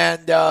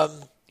 And,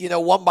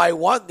 one by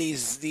one,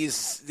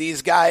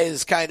 these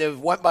guys kind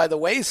of went by the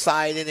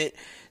wayside, and it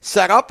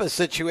set up a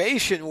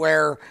situation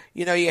where,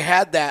 you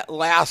had that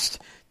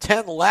last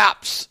 10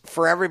 laps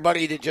for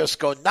everybody to just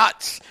go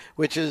nuts,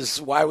 which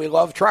is why we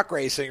love truck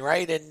racing,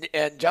 right?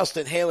 And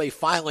Justin Haley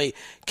finally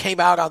came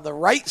out on the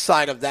right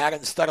side of that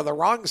instead of the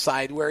wrong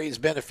side where he's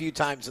been a few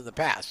times in the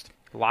past.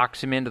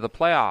 Locks him into the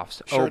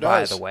playoffs, sure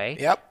by does. the way.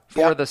 Yep.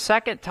 For the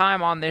second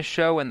time on this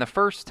show, and the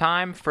first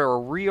time for a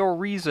real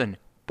reason.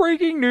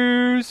 Breaking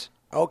news!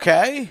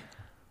 Okay.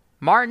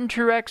 Martin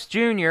Truex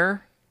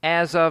Jr.,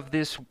 as of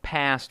this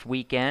past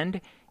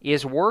weekend,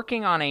 is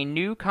working on a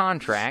new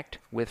contract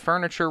with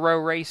Furniture Row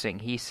Racing.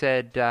 He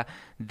said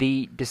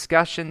the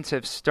discussions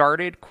have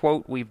started,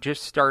 quote, "We've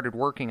just started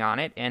working on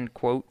it," end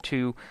quote,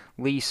 to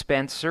Lee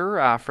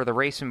Spencer for the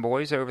Racing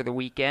Boys over the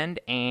weekend.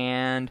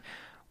 And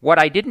what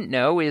I didn't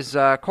know is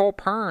Cole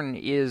Pern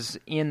is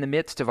in the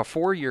midst of a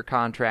 4-year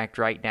contract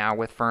right now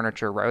with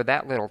Furniture Row.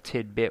 That little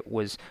tidbit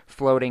was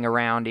floating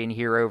around in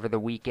here over the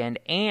weekend.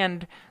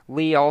 And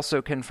Lee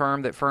also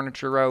confirmed that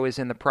Furniture Row is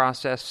in the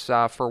process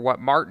for what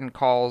Martin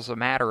calls a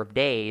matter of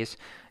days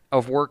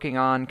of working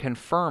on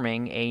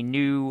confirming a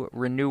new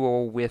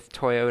renewal with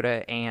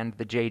Toyota and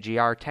the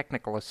JGR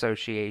Technical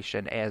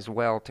Association as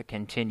well to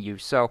continue.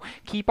 So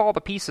keep all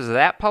the pieces of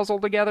that puzzle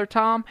together,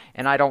 Tom,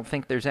 and I don't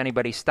think there's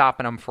anybody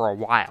stopping them for a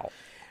while.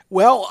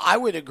 Well, I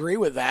would agree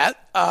with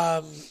that.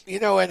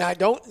 And I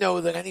don't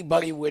know that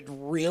anybody would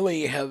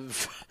really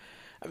have...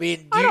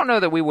 I don't know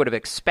that we would have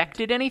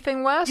expected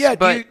anything less. Yeah,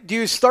 but do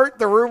you start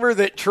the rumor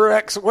that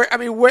Truex?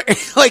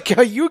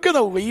 Are you going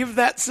to leave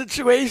that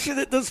situation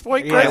at this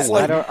point, Chris?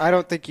 Yeah, I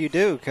don't think you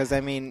do, because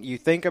you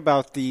think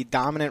about the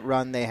dominant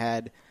run they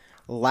had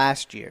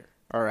last year.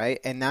 All right,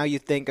 and now you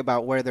think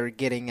about where they're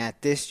getting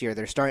at this year.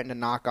 They're starting to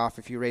knock off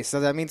a few races.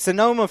 So, I mean,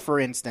 Sonoma, for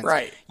instance,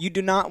 right. You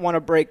do not want to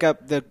break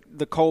up the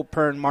Cole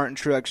Pern, Martin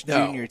Truex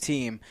Jr.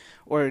 team,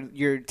 or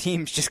your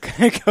team's just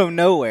going to go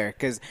nowhere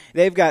because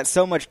they've got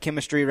so much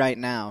chemistry right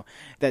now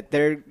that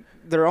they're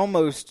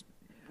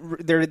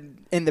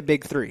in the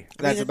big three.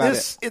 That's about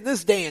it. In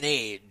this day and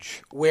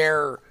age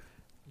where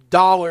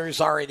dollars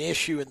are an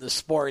issue in the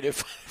sport,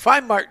 if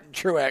I'm Martin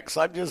Truex,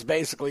 I'm just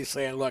basically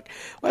saying, look,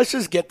 let's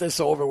just get this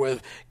over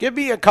with. Give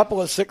me a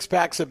couple of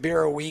 6-packs of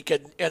beer a week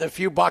and a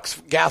few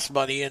bucks gas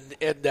money, and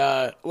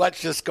let's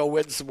just go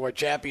win some more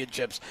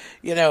championships.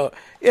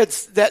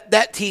 It's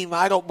that team.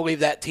 I don't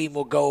believe that team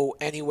will go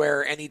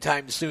anywhere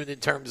anytime soon in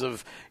terms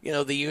of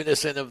the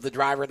unison of the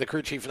driver and the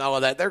crew chief and all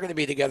of that. They're going to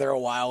be together a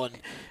while, and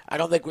I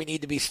don't think we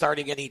need to be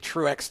starting any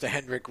Truex to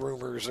Hendrick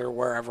rumors or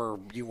wherever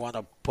you want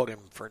to put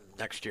him for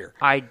next year.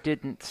 I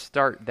didn't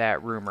start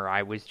that rumor.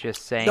 I was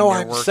just saying. No,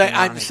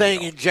 I'm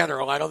saying in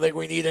general. I don't think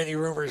we need any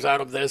rumors out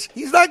of this.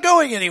 He's not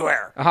going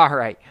anywhere. All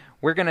right.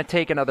 We're going to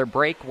take another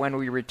break. When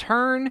we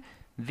return,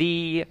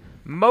 the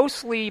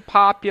mostly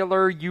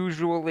popular,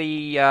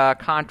 usually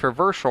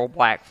controversial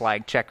Black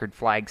Flag, Checkered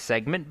Flag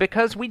segment,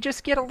 because we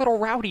just get a little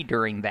rowdy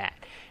during that.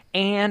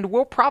 And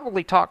we'll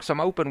probably talk some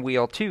open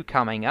wheel, too,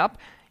 coming up.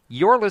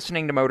 You're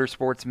listening to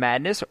Motorsports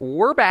Madness.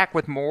 We're back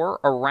with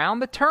more Around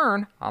the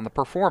Turn on the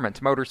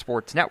Performance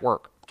Motorsports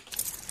Network.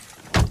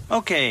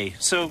 Okay,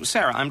 so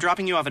Sarah, I'm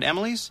dropping you off at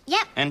Emily's?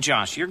 Yep. And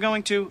Josh, you're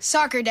going to?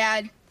 Soccer,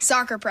 Dad.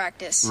 Soccer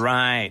practice.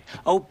 Right.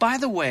 Oh, by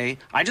the way,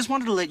 I just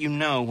wanted to let you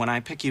know when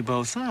I pick you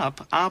both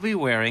up, I'll be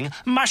wearing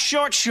my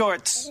short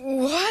shorts.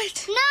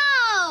 What?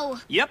 No!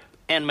 Yep,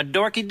 and my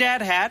dorky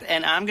dad hat,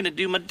 and I'm going to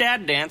do my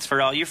dad dance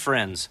for all your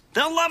friends.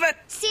 They'll love it!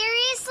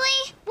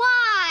 Seriously?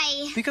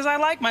 Why? Because I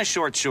like my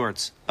short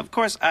shorts. Of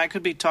course, I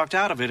could be talked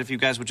out of it if you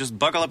guys would just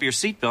buckle up your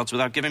seatbelts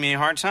without giving me a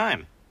hard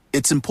time.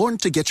 It's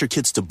important to get your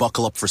kids to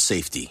buckle up for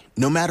safety,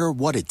 no matter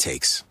what it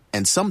takes.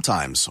 And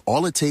sometimes,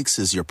 all it takes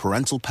is your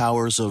parental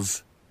powers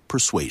of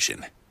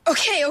persuasion.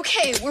 Okay,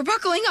 we're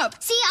buckling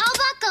up. See, all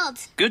buckled.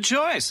 Good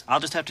choice. I'll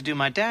just have to do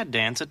my dad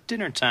dance at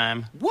dinner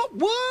time. What?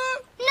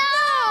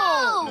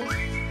 No!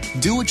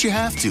 Do what you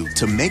have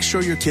to make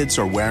sure your kids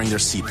are wearing their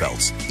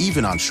seatbelts,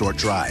 even on short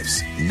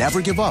drives.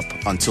 Never give up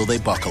until they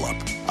buckle up.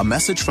 A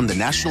message from the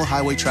National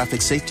Highway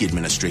Traffic Safety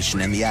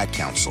Administration and the Ad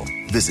Council.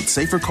 Visit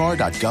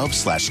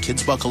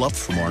safercar.gov/kidsbuckleup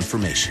for more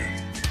information.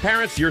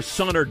 Parents, your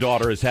son or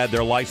daughter has had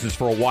their license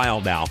for a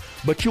while now,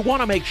 but you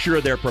want to make sure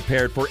they're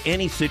prepared for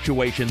any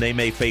situation they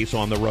may face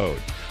on the road.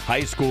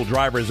 High school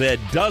driver's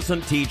ed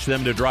doesn't teach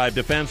them to drive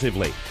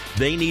defensively.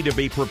 They need to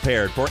be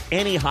prepared for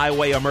any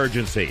highway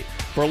emergency.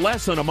 For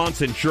less than a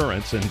month's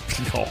insurance, and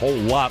a whole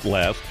lot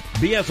less,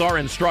 BSR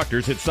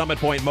instructors at Summit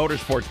Point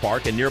Motorsports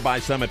Park in nearby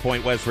Summit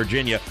Point, West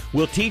Virginia,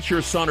 will teach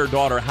your son or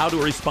daughter how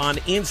to respond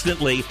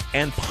instantly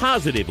and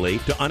positively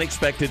to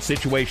unexpected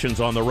situations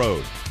on the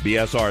road.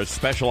 BSR's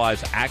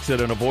specialized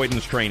accident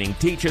avoidance training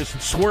teaches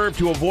swerve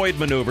to avoid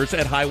maneuvers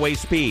at highway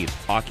speed,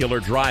 ocular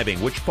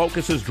driving, which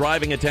focuses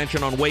driving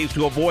attention on ways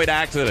to avoid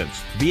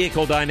accidents,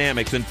 vehicle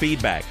dynamics and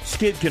feedback,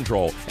 skid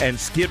control and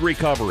skid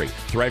recovery,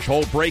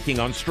 threshold braking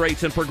on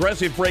straights and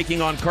progressive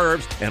braking on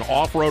curves, and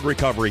off-road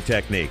recovery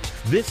techniques.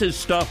 This is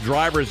stuff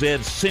driver's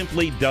ed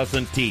simply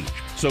doesn't teach.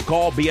 So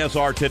call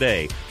BSR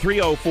today,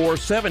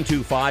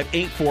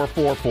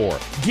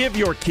 304-725-8444. Give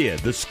your kid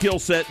the skill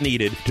set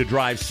needed to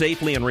drive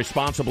safely and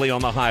responsibly on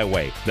the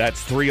highway.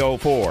 That's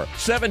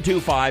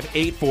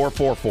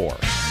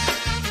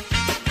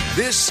 304-725-8444.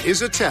 This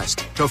is a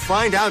test to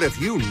find out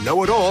if you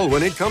know it all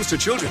when it comes to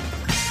children.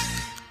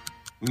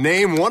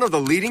 Name one of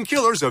the leading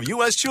killers of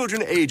U.S.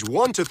 children age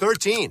 1 to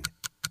 13.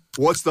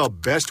 What's the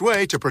best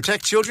way to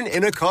protect children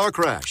in a car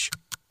crash?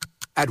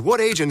 At what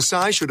age and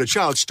size should a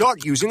child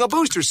start using a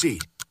booster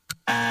seat?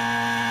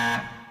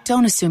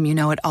 Don't assume you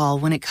know it all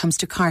when it comes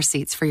to car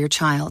seats for your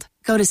child.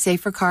 Go to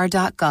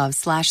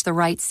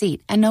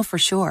safercar.gov/the-right-seat and know for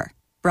sure.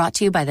 Brought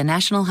to you by the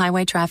National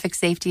Highway Traffic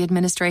Safety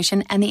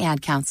Administration and the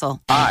Ad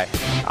Council. Hi,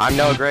 I'm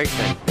Noah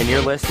Gregson, and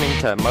you're listening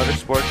to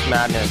Motorsports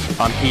Madness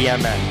on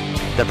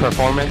PMN, the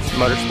Performance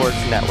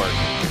Motorsports Network.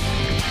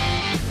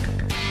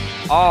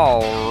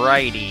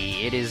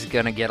 Alrighty, it is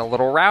going to get a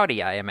little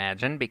rowdy, I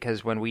imagine,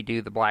 because when we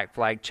do the Black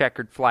Flag,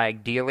 Checkered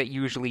Flag deal, it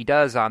usually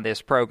does on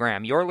this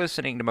program. You're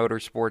listening to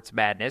Motorsports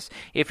Madness.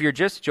 If you're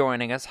just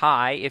joining us,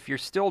 hi. If you're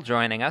still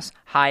joining us,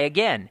 hi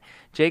again.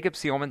 Jacob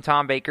Seelman,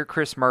 Tom Baker,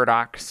 Chris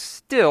Murdoch,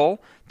 still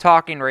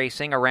talking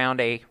racing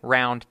around a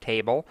round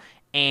table.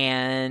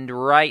 And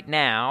right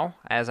now,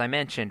 as I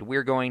mentioned,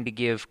 we're going to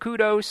give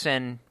kudos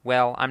and,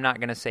 well, I'm not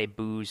going to say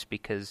booze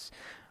because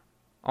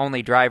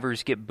only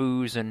drivers get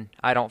booze, and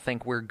I don't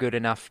think we're good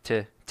enough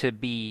to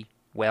be,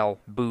 well,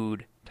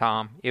 booed,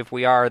 Tom. If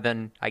we are,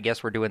 then I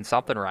guess we're doing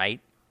something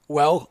right.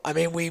 Well, I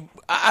mean,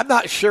 I'm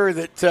not sure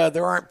that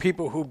there aren't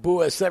people who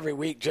boo us every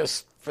week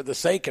just for the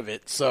sake of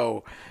it.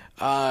 So,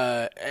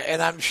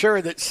 and I'm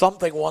sure that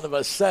something one of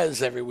us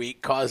says every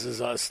week causes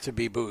us to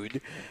be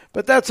booed.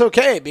 But that's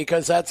okay,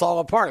 because that's all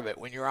a part of it.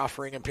 When you're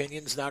offering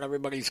opinions, not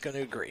everybody's going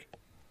to agree.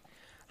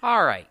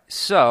 All right,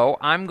 so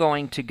I'm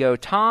going to go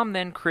Tom,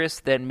 then Chris,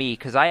 then me,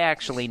 because I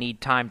actually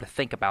need time to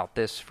think about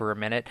this for a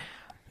minute.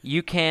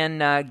 You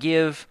can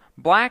give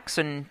blacks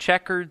and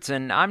checkers,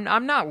 and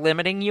I'm not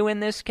limiting you in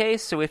this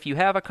case, so if you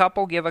have a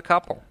couple, give a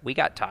couple. We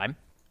got time.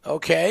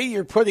 Okay,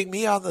 you're putting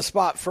me on the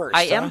spot first.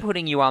 I am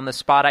putting you on the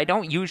spot. I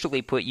don't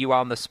usually put you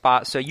on the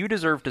spot, so you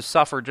deserve to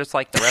suffer just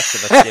like the rest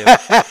of us do.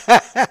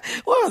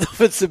 Well, I don't know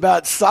if it's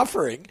about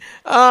suffering.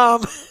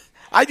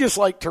 I just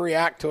like to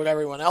react to what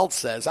everyone else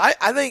says. I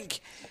think...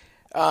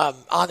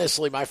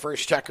 honestly, my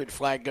first checkered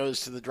flag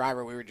goes to the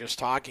driver we were just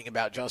talking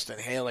about, Justin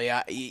Haley.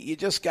 You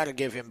just got to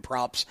give him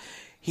props.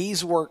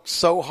 He's worked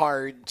so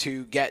hard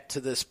to get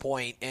to this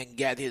point and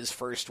get his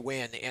first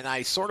win, and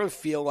I sort of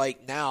feel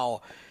like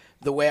now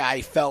the way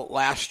I felt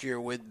last year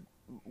when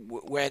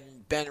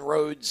Ben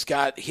Rhodes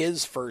got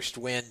his first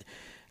win,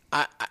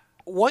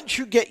 once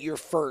you get your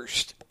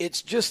first,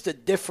 it's just a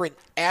different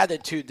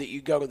attitude that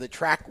you go to the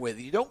track with.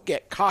 You don't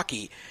get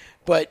cocky.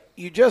 But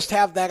you just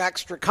have that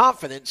extra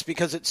confidence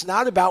because it's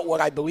not about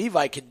what I believe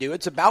I can do.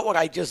 It's about what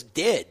I just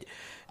did.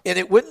 And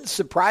it wouldn't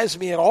surprise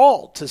me at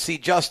all to see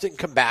Justin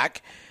come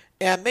back,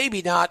 and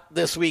maybe not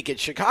this week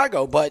at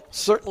Chicago, but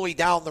certainly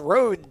down the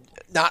road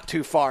not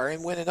too far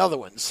and win another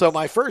one. So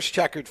my first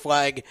checkered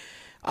flag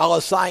I'll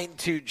assign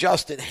to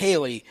Justin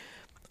Haley.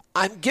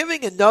 I'm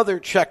giving another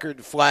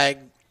checkered flag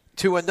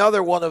to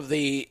another one of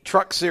the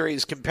Truck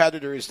Series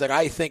competitors that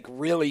I think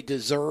really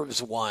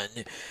deserves one.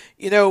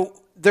 You know,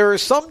 there are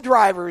some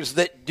drivers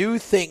that do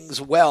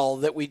things well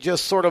that we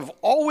just sort of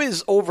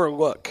always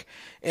overlook.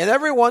 And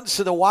every once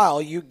in a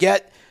while you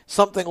get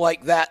something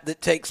like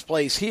that takes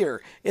place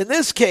here. In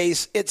this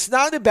case, it's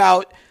not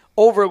about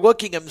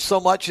overlooking him so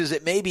much as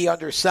it may be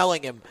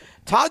underselling him.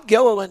 Todd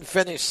Gilliland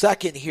finished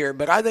second here,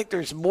 but I think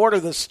there's more to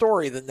the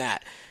story than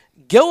that.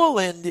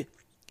 Gilliland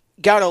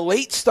got a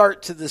late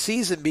start to the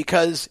season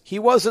because he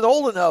wasn't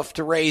old enough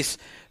to race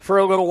for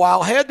a little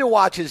while, had to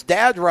watch his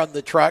dad run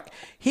the truck.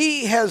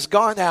 He has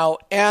gone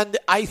out and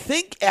I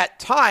think at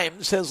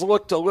times has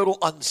looked a little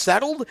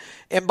unsettled.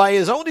 And by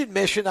his own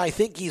admission, I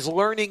think he's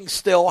learning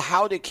still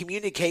how to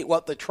communicate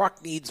what the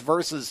truck needs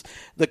versus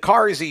the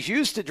cars he's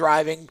used to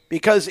driving,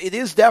 because it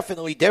is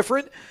definitely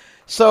different.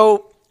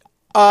 So,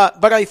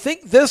 but I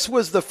think this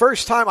was the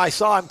first time I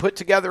saw him put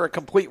together a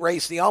complete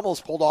race. He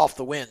almost pulled off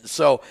the win.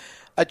 So,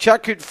 a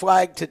checkered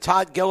flag to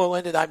Todd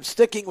Gilliland, and I'm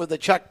sticking with the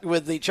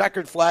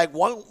checkered flag.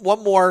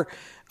 One more,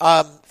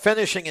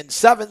 finishing in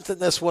seventh in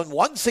this one.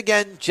 Once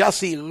again,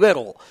 Jesse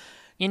Little.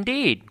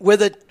 Indeed.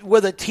 With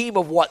a team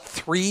of what,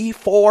 3,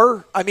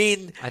 4? I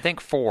mean, I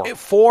think 4.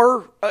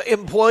 4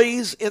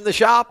 employees in the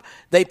shop.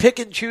 They pick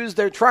and choose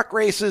their truck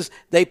races.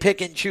 They pick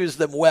and choose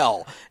them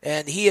well.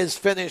 And he has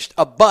finished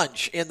a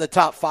bunch in the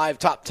top 5,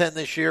 top 10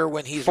 this year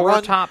when he's 4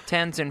 run. top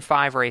 10s in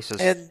 5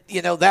 races. And,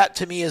 you know, that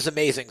to me is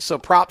amazing. So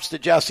props to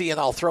Jesse, and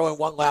I'll throw in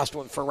one last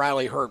one for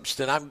Riley Herbst.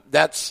 And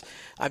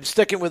I'm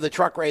sticking with the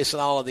truck race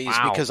in all of these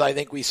because I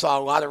think we saw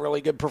a lot of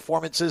really good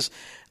performances.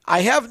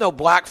 I have no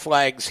black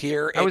flags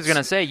here. I was going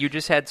to say, you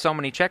just had so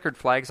many checkered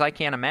flags, I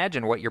can't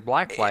imagine what your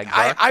black flags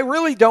are. I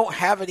really don't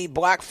have any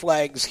black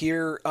flags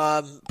here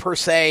per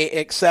se,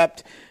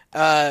 except,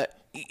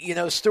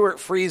 Stuart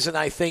Friesen,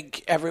 I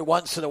think, every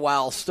once in a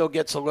while still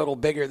gets a little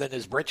bigger than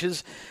his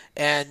britches.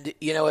 And,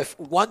 if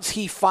once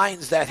he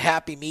finds that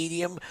happy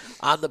medium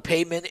on the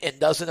pavement and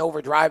doesn't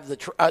overdrive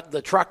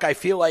the truck, I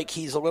feel like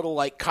he's a little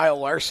like Kyle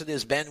Larson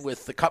has been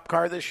with the Cup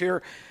car this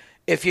year.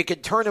 If you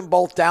could turn them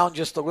both down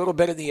just a little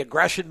bit of the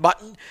aggression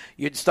button,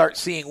 you'd start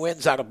seeing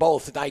wins out of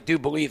both, and I do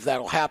believe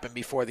that'll happen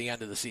before the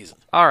end of the season.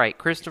 All right,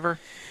 Christopher?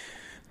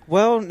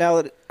 Well,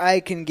 now that I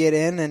can get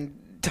in, and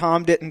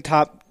Tom didn't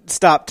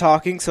stop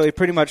talking, so he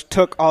pretty much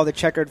took all the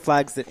checkered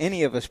flags that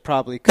any of us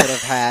probably could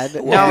have had.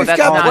 No, that's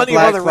not plenty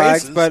of other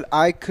flags, races. But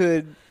I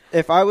could,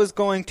 if I was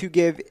going to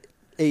give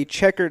a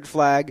checkered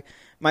flag,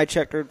 my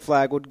checkered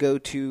flag would go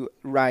to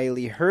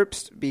Riley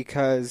Herbst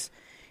because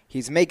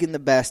he's making the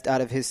best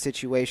out of his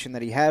situation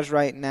that he has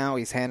right now.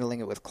 He's handling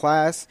it with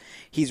class.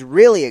 He's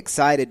really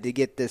excited to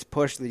get this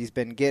push that he's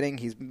been getting.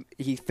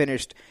 He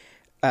finished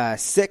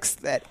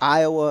 6th at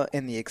Iowa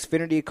in the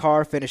Xfinity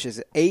car, finishes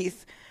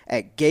 8th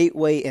at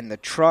Gateway in the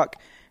truck,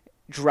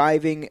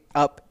 driving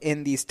up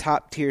in these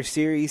top-tier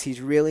series. He's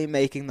really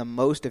making the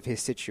most of his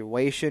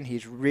situation.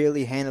 He's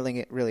really handling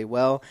it really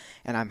well,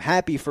 and I'm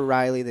happy for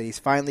Riley that he's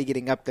finally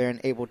getting up there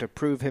and able to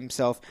prove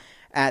himself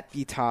at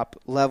the top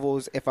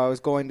levels. If I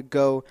was going to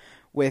go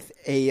with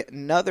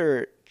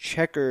another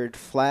checkered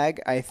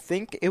flag, I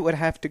think it would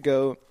have to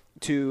go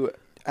to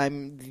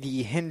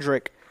the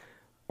Hendrick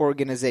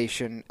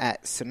organization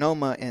at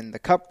Sonoma in the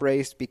Cup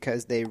race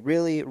because they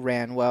really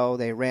ran well.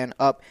 They ran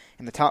up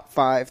in the top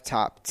 5,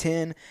 top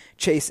 10.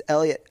 Chase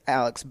Elliott,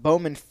 Alex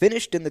Bowman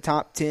finished in the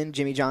top 10.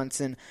 Jimmy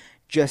Johnson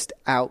just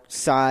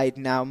outside.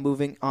 Now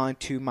moving on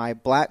to my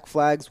black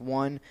flags.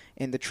 One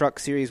in the truck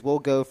series will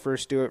go for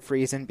Stuart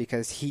Friesen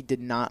because he did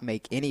not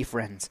make any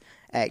friends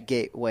at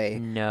Gateway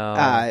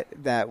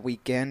that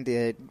weekend,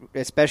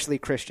 especially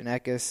Christian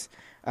Eckes.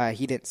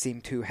 He didn't seem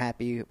too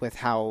happy with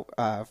how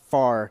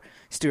far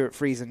Stuart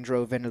Friesen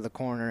drove into the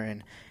corner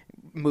and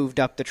moved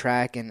up the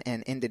track and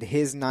ended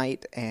his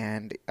night,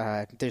 and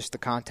there's the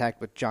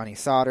contact with Johnny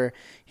Sauter.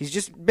 He's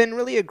just been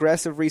really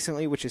aggressive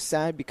recently, which is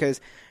sad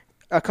because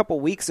a couple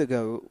weeks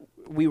ago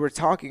we were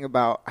talking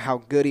about how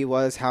good he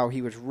was, how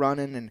he was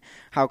running, and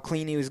how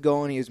clean he was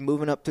going. He was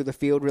moving up through the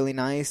field really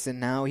nice, and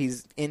now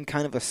he's in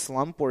kind of a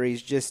slump where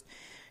he's just,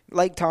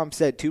 like Tom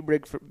said, too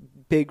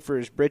big for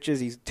his britches.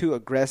 He's too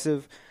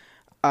aggressive.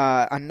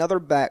 Another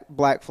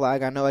black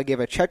flag. I know I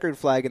gave a checkered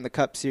flag in the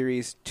Cup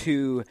Series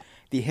to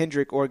the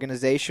Hendrick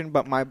organization,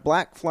 but my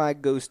black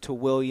flag goes to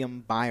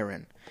William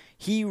Byron.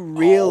 He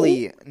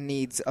really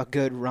needs a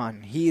good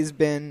run. He has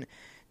been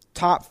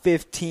top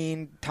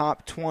 15,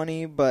 top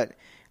 20, but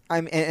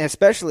and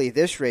especially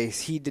this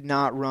race, he did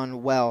not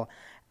run well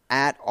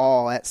at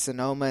all at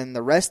Sonoma, and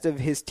the rest of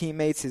his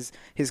teammates,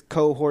 his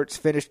cohorts,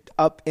 finished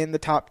up in the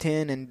top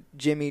 10, and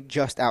Jimmy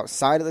just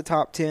outside of the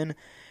top 10.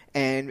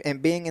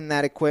 And being in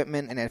that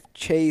equipment, and if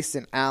Chase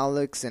and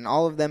Alex and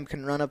all of them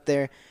can run up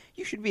there,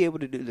 you should be able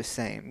to do the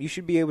same. You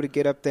should be able to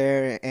get up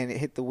there and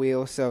hit the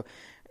wheel. So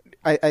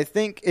I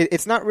think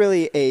it's not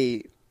really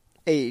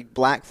a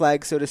black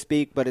flag, so to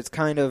speak, but it's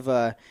kind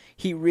of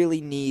he really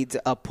needs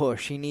a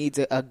push. He needs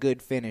a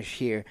good finish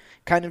here.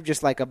 Kind of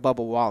just like a Bubba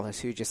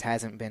Wallace who just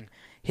hasn't been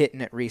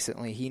hitting it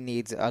recently. He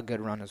needs a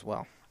good run as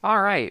well.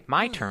 All right,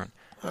 my turn.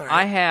 Right.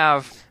 I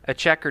have a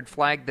checkered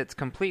flag that's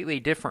completely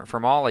different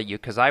from all of you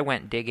because I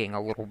went digging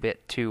a little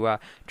bit to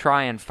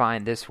try and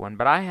find this one.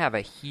 But I have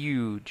a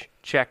huge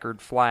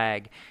checkered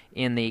flag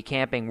in the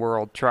Camping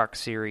World Truck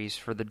Series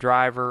for the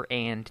driver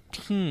and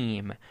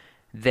team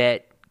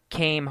that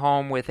came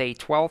home with a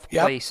 12th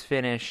place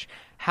finish.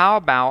 How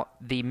about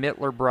the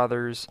Mittler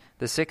brothers,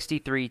 the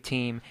 63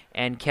 team,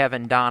 and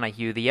Kevin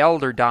Donahue? The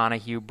elder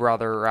Donahue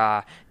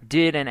brother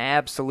did an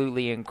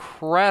absolutely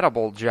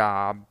incredible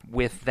job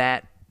with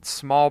that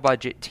small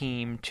budget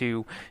team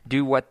to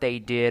do what they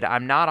did.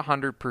 I'm not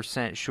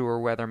 100% sure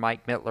whether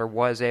Mike Mittler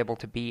was able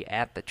to be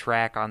at the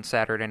track on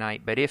Saturday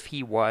night, but if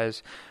he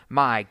was,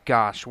 my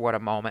gosh, what a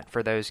moment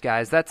for those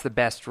guys. That's the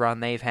best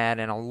run they've had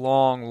in a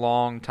long,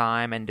 long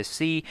time, and to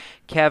see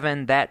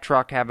Kevin, that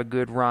truck, have a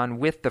good run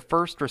with the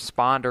first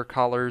responder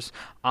colors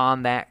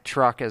on that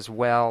truck as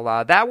well,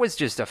 that was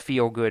just a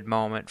feel-good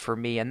moment for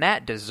me, and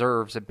that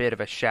deserves a bit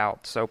of a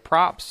shout. So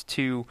props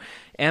to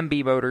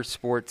MB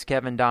Motorsports,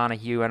 Kevin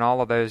Donahue, and all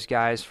of those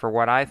guys for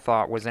what I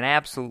thought was an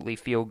absolutely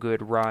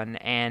feel-good run,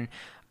 and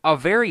a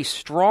very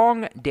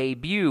strong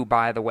debut,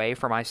 by the way,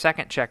 for my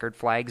second checkered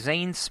flag.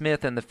 Zane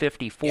Smith in the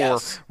 54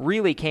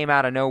 really came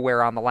out of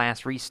nowhere on the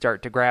last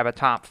restart to grab a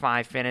top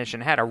 5 finish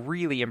and had a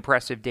really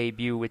impressive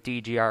debut with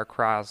DGR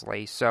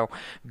Crosley. So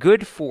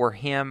good for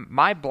him.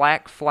 My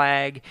black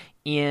flag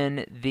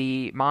in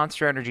the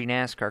Monster Energy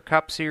NASCAR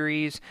Cup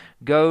Series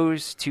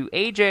goes to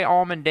AJ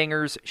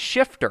Allmendinger's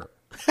shifter.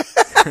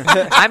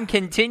 I'm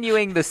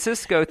continuing the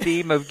Cisco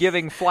theme of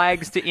giving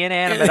flags to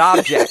inanimate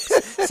objects.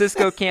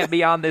 Cisco can't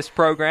be on this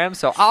program,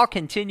 so I'll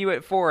continue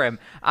it for him.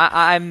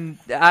 I'm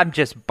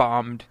just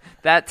bummed.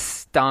 That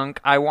stunk.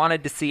 I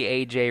wanted to see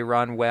AJ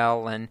run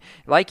well, and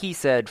like he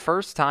said,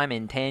 first time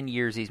in 10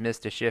 years he's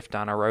missed a shift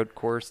on a road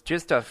course.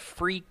 Just a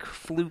freak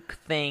fluke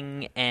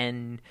thing,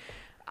 and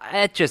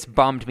it just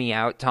bummed me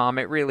out, Tom.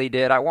 It really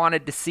did. I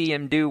wanted to see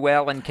him do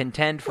well and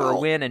contend for a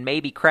win and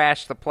maybe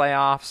crash the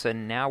playoffs,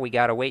 and now we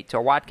got to wait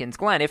till Watkins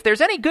Glen. If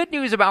there's any good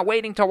news about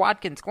waiting till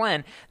Watkins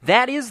Glen,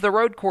 that is the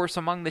road course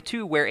among the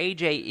two where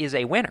AJ is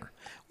a winner.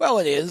 Well,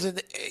 it is,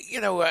 and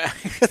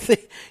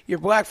you're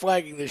black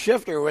flagging the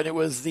shifter when it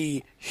was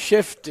the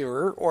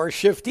shifter or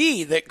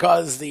shiftee that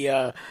caused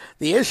the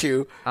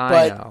issue.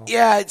 I know.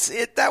 Yeah,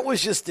 that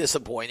was just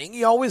disappointing.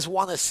 You always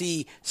want to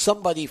see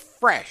somebody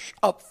fresh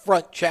up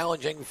front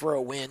challenging for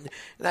a win,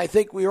 and I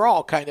think we were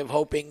all kind of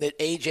hoping that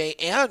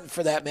AJ and,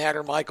 for that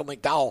matter, Michael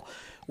McDowell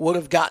would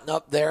have gotten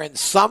up there and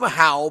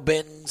somehow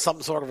been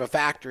some sort of a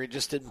factor. It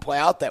just didn't play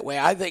out that way.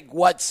 I think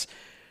what's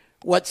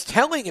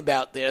telling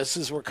about this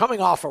is we're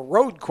coming off a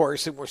road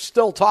course and we're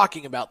still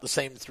talking about the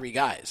same three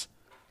guys.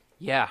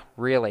 Yeah,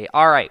 really.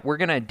 All right, we're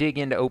going to dig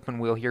into open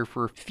wheel here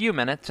for a few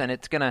minutes, and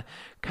it's going to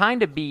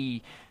kind of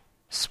be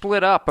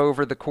split up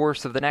over the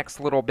course of the next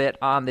little bit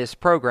on this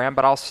program,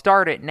 but I'll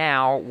start it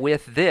now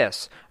with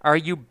this. Are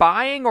you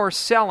buying or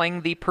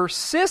selling the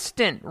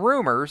persistent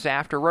rumors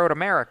after Road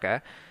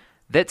America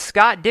that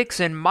Scott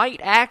Dixon might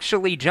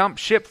actually jump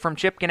ship from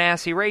Chip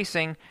Ganassi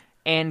Racing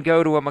and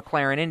go to a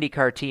McLaren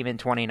IndyCar team in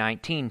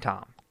 2019,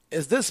 Tom?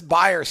 Is this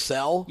buy or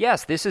sell?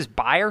 Yes, this is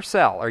buy or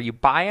sell. Are you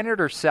buying it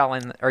or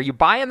selling? Are you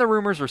buying the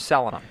rumors or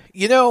selling them?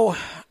 You know,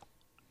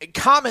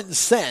 common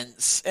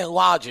sense and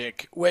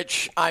logic,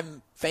 which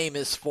I'm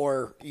famous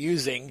for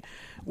using,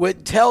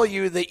 would tell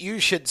you that you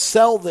should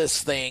sell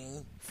this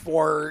thing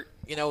for,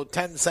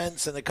 10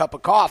 cents and a cup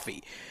of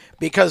coffee.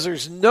 Because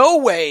there's no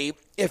way,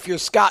 if you're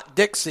Scott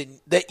Dixon,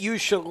 that you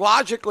should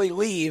logically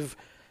leave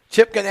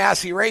Chip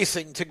Ganassi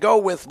Racing to go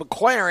with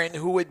McLaren,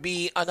 who would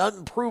be an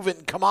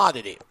unproven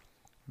commodity.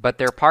 But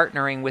they're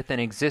partnering with an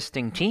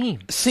existing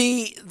team.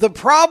 See, the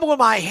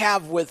problem I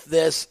have with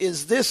this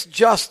is this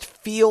just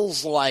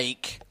feels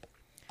like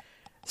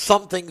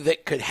something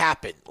that could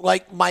happen.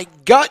 Like, my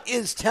gut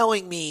is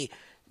telling me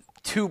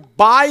to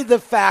buy the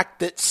fact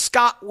that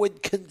Scott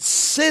would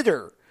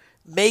consider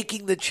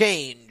making the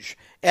change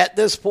at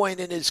this point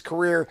in his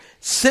career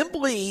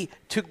simply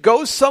to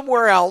go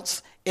somewhere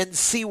else and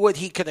see what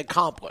he can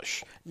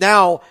accomplish.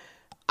 Now,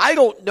 I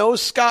don't know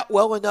Scott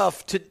well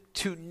enough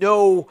to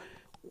know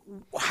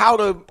how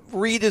to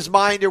read his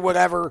mind or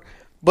whatever,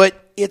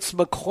 but it's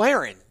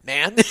McLaren,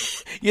 man.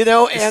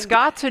 And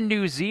Scott's a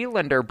New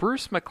Zealander.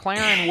 Bruce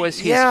McLaren was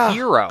his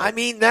hero. I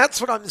mean, that's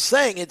what I'm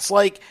saying. It's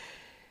like,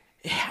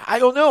 I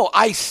don't know.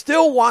 I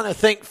still want to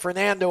think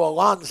Fernando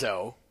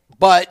Alonso,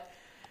 but,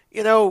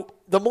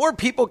 the more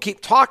people keep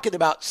talking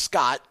about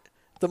Scott,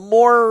 the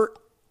more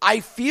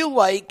I feel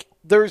like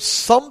there's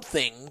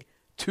something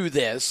to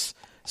this.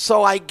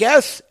 So I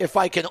guess if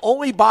I can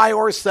only buy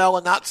or sell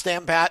and not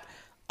stand pat,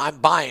 I'm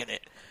buying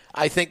it.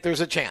 I think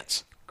there's a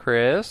chance.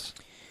 Chris?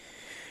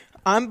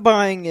 I'm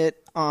buying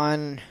it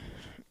on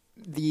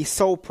the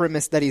sole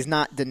premise that he's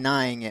not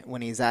denying it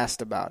when he's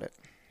asked about it.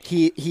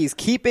 He's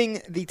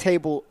keeping the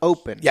table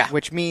open,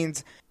 which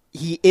means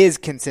he is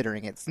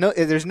considering it.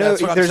 There's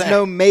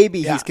no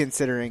maybe he's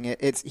considering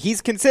it.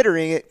 He's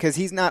considering it because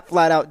he's not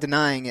flat out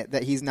denying it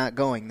that he's not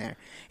going there.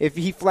 If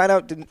he flat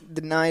out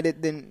denied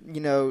it, then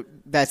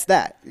that's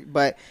that.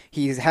 But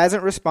he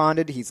hasn't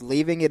responded. He's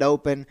leaving it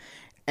open,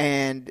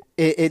 and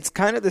it's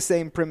kind of the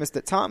same premise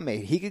that Tom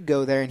made. He could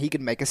go there and he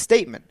could make a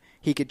statement.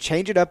 He could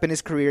change it up in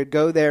his career,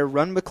 go there,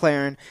 run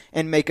McLaren,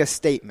 and make a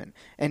statement,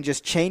 and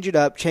just change it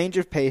up, change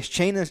of pace,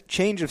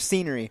 change of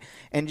scenery,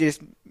 and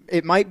just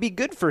it might be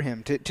good for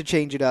him to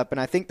change it up. And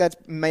I think that's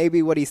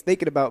maybe what he's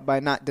thinking about by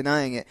not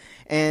denying it.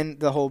 And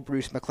the whole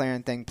Bruce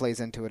McLaren thing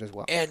plays into it as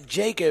well. And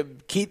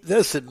Jacob, keep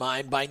this in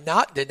mind, by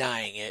not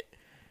denying it,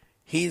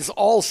 he's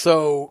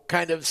also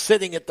kind of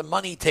sitting at the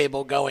money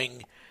table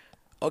going,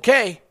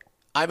 okay,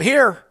 I'm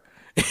here.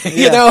 This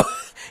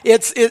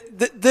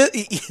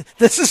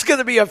is going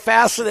to be a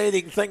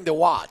fascinating thing to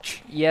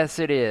watch. Yes,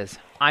 it is.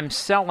 I'm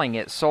selling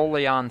it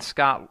solely on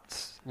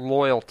Scott's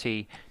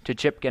loyalty to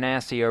Chip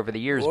Ganassi over the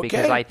years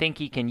because I think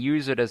he can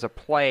use it as a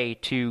play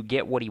to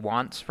get what he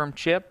wants from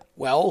Chip.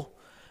 Well,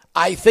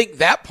 I think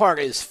that part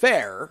is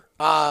fair.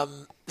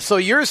 So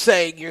you're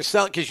saying you're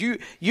selling because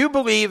you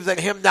believe that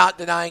him not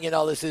denying it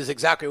all this is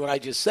exactly what I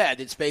just said.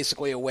 It's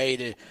basically a way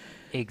to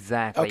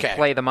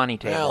play the money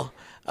table.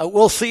 Well,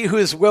 we'll see who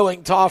is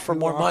willing to offer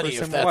more money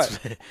if that's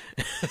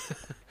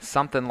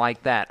something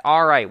like that.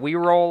 All right, we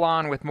roll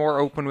on with more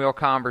open wheel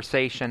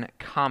conversation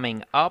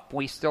coming up.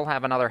 We still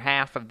have another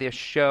half of this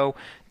show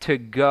to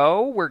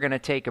go. We're going to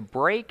take a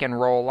break and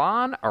roll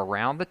on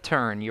around the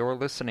turn. You're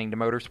listening to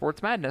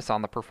Motorsports Madness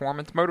on the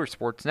Performance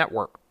Motorsports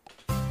Network.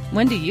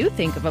 When do you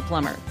think of a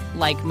plumber?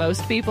 Like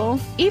most people,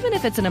 even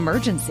if it's an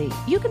emergency,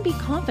 you can be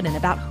confident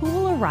about who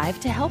will arrive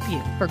to help you.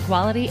 For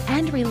quality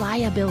and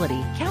reliability,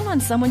 count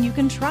on someone you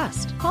can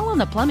trust. Call on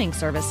the plumbing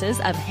services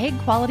of Hague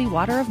Quality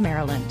Water of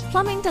Maryland.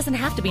 Plumbing doesn't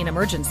have to be an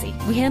emergency.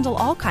 We handle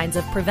all kinds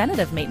of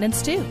preventative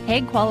maintenance too.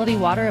 Hague Quality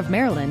Water of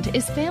Maryland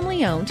is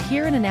family-owned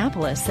here in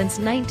Annapolis since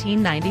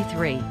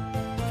 1993.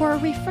 For a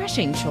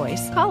refreshing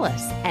choice, call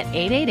us at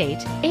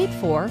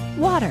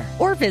 888-84-WATER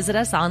or visit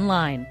us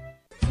online.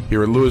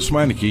 Here at Lewis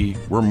Meineke,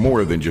 we're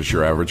more than just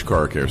your average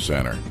car care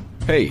center.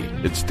 Hey,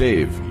 it's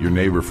Dave, your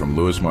neighbor from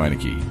Lewis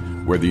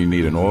Meineke. Whether you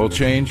need an oil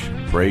change,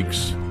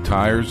 brakes,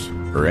 tires,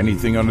 or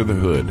anything under the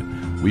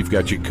hood, we've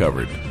got you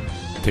covered.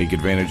 Take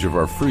advantage of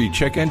our free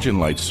check engine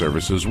light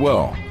service as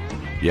well.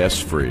 Yes,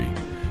 free.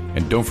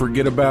 And don't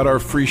forget about our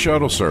free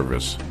shuttle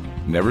service.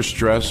 Never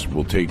stress,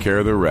 we'll take care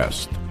of the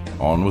rest.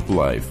 On with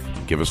life.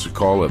 Give us a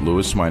call at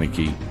Lewis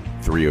Meineke,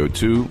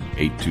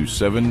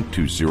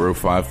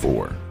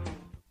 302-827-2054.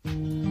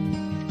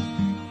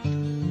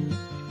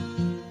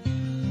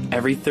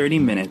 Every 30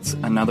 minutes,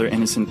 another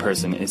innocent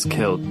person is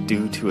killed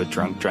due to a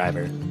drunk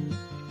driver.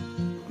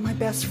 My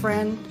best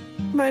friend.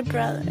 My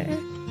brother.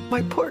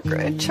 My poor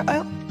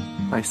grandchild.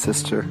 My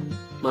sister.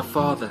 My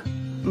father.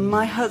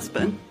 My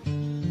husband.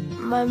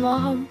 My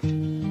mom.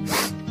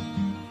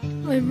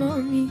 My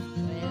mommy.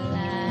 Well,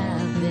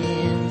 I've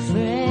been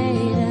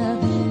afraid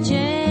of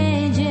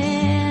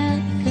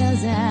changing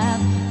 'cause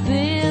I've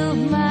built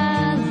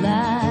my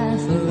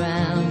life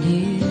around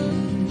you.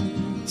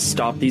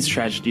 Stop these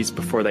tragedies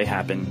before they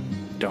happen.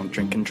 Don't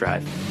drink and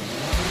drive.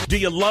 Do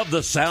you love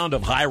the sound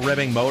of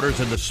high-revving motors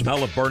and the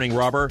smell of burning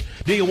rubber?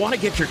 Do you want to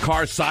get your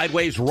car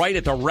sideways right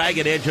at the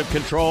ragged edge of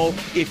control?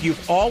 If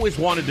you've always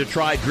wanted to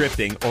try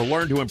drifting or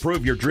learn to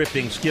improve your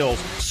drifting skills,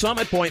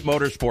 Summit Point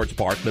Motorsports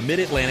Park, the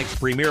Mid-Atlantic's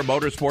premier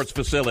motorsports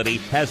facility,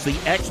 has the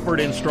expert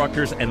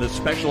instructors and the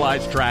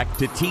specialized track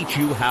to teach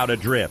you how to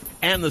drift.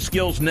 and the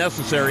skills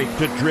necessary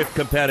to drift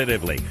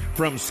competitively.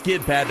 From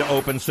skid pad to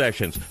open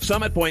sessions,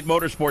 Summit Point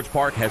Motorsports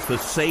Park has the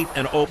safe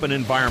and open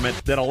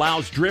environment that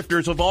allows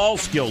drifters of all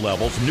skill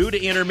levels, new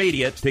to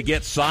intermediate, to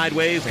get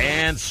sideways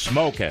and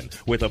smoking.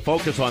 With a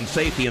focus on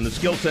safety and the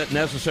skill set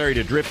necessary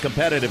to drift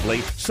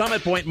competitively,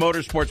 Summit Point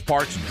Motorsports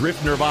Park's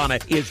Drift Nirvana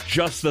is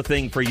just the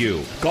thing for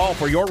you. Call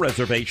for your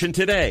reservation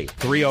today,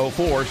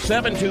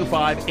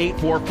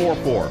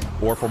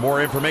 304-725-8444. Or for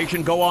more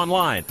information, go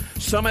online,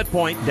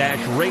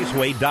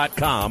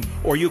 summitpoint-raceway.com,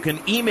 or you can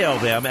email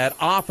them at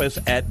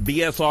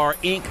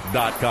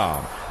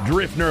office@bsrinc.com.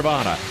 Drift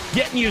Nirvana,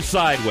 getting you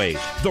sideways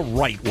the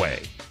right way.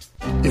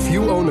 If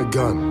you own a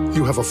gun,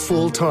 you have a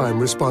full-time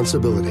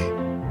responsibility.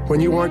 When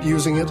you aren't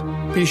using it,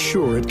 be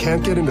sure it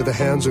can't get into the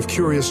hands of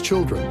curious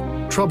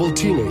children, troubled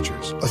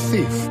teenagers, a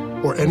thief,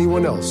 or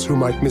anyone else who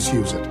might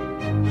misuse it.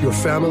 Your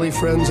family,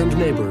 friends, and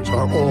neighbors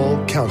are all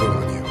counting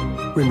on you.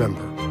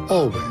 Remember,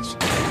 always,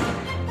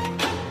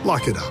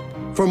 lock it up.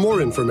 For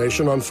more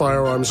information on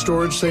firearm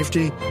storage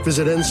safety,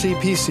 visit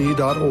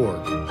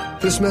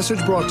ncpc.org. This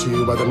message brought to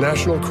you by the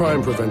National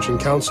Crime Prevention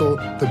Council,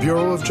 the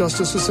Bureau of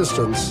Justice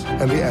Assistance,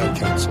 and the Ad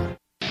Council.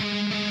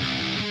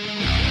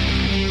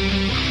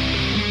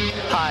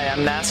 Hi, I'm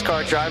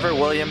NASCAR driver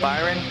William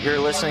Byron. You're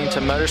listening to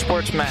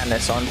Motorsports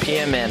Madness on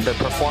PMN, the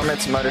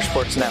Performance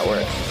Motorsports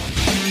Network.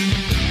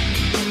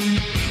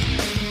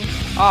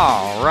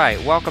 All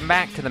right, welcome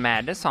back to the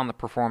Madness on the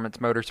Performance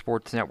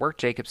Motorsports Network.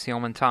 Jacob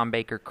Seelman, Tom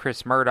Baker,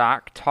 Chris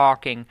Murdoch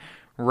talking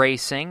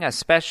racing, a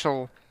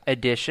special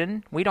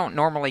edition. We don't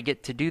normally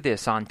get to do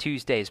this on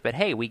Tuesdays, but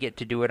hey, we get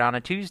to do it on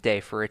a Tuesday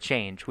for a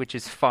change, which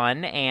is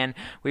fun. And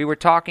we were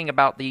talking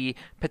about the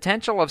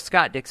potential of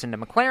Scott Dixon to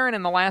McLaren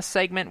in the last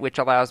segment, which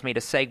allows me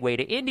to segue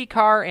to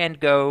IndyCar and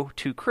go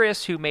to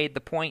Chris, who made the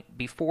point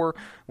before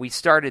we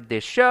started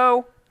this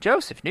show.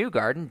 Joseph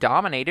Newgarden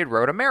dominated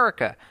Road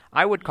America.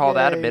 I would call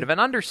that a bit of an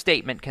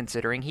understatement,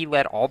 considering he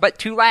led all but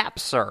 2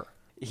 laps, sir.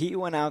 He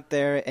went out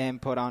there and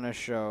put on a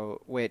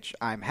show, which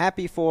I'm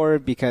happy for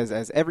because,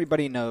 as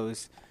everybody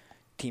knows,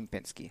 Team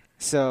Penske.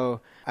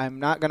 So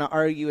I'm not going to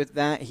argue with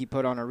that. He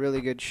put on a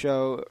really good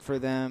show for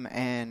them,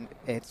 and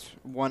it's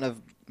one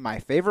of my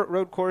favorite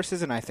road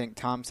courses, and I think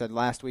Tom said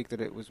last week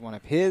that it was one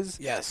of his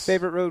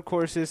favorite road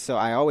courses, so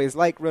I always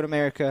like Road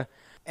America.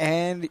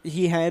 And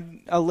he had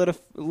a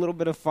little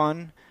bit of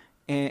fun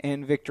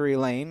in Victory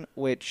Lane,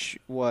 which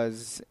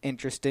was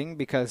interesting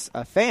because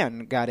a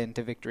fan got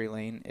into Victory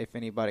Lane, if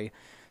anybody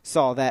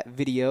saw that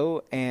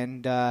video,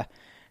 and I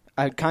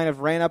kind of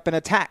ran up and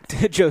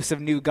attacked Joseph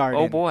Newgarden.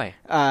 Oh, boy.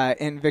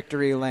 In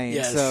Victory Lane.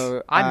 Yes.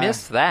 So I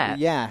missed that.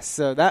 Yeah,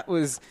 so that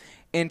was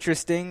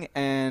interesting,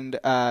 and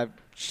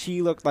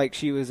she looked like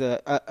she was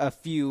a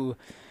few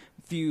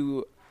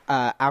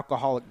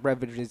alcoholic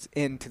beverages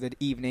into the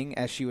evening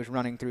as she was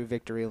running through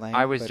Victory Lane.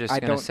 I was just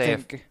going to say a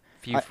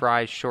few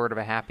fries short of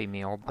a Happy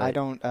Meal. But I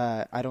don't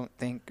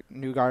think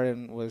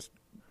Newgarden was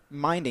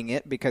minding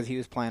it because he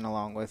was playing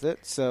along with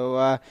it.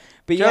 So,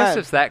 but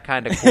Joseph's that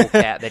kind of cool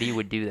cat that he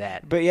would do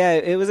that. But yeah,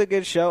 it was a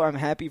good show. I'm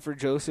happy for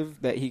Joseph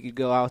that he could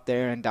go out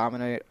there and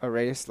dominate a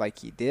race like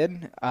he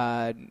did.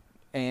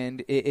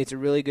 And it's a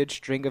really good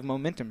string of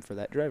momentum for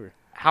that driver.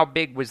 How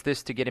big was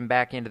this to get him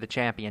back into the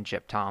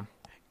championship, Tom?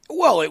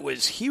 Well, it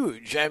was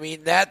huge. I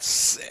mean,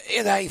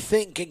 and I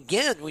think,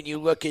 again, when you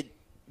look at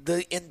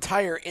the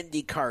entire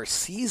IndyCar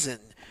season,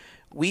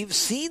 we've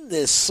seen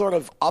this sort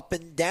of up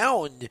and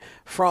down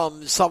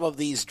from some of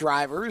these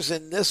drivers,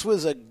 and this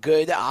was a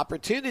good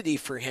opportunity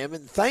for him.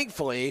 And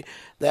thankfully,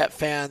 that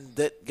fan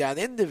that got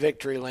into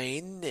Victory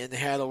Lane and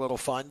had a little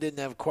fun didn't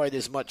have quite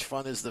as much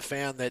fun as the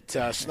fan that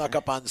snuck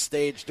up on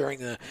stage during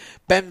the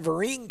Ben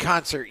Vereen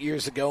concert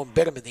years ago and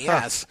bit him in the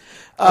ass.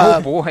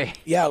 Oh, boy.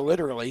 Yeah,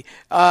 literally.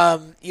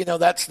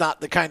 That's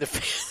not the kind of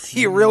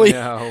fan you really...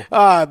 No.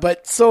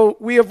 But so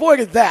we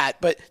avoided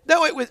that. But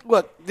no, it was...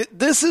 Look,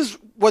 this is...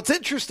 What's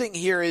interesting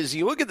here is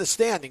you look at the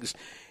standings,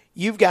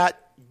 you've got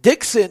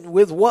Dixon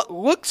with what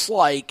looks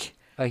like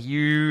a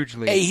huge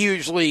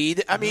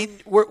lead. I mean,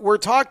 we're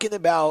talking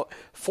about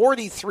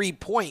 43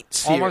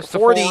 points here. Almost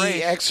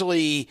 40,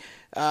 actually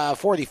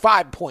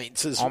 45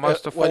 points is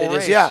almost a full what it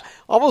race. is. Yeah,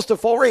 almost a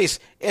full race.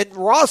 And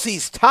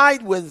Rossi's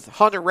tied with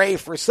Hunter-Reay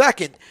for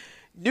second.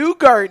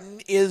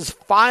 Newgarden is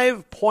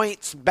 5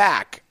 points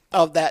back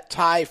of that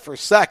tie for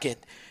second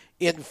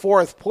in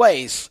fourth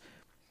place.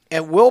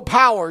 And Will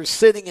Power's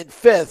sitting in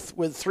fifth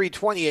with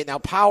 328. Now,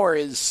 Power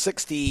is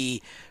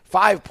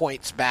 65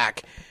 points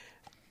back.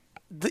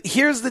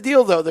 Here's the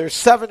deal, though. There's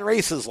 7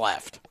 races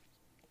left.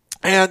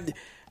 And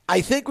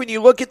I think when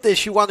you look at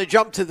this, you want to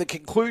jump to the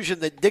conclusion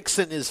that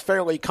Dixon is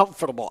fairly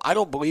comfortable. I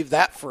don't believe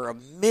that for a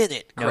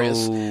minute,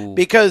 Chris. No.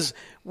 Because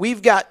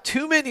we've got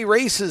too many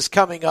races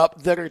coming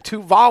up that are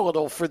too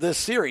volatile for this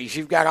series.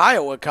 You've got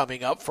Iowa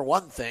coming up, for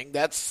one thing.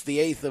 That's the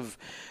 8th of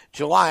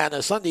July on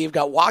a Sunday. You've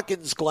got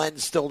Watkins Glen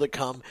still to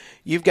come.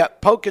 You've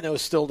got Pocono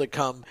still to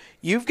come.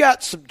 You've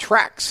got some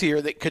tracks here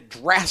that could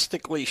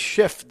drastically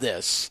shift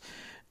this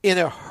in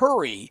a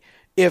hurry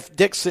if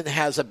Dixon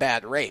has a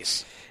bad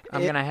race.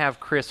 I'm going to have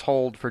Chris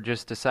hold for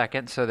just a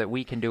second so that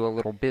we can do a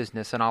little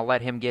business, and I'll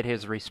let him get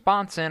his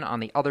response in on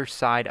the other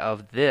side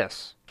of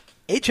this.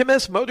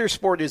 HMS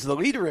Motorsport is the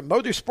leader in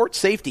motorsport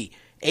safety.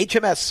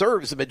 HMS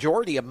serves the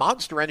majority of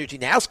Monster Energy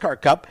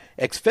NASCAR Cup,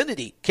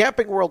 Xfinity,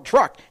 Camping World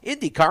Truck,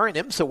 IndyCar, and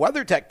IMSA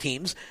WeatherTech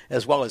teams,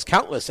 as well as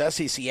countless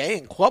SCCA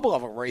and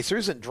club-level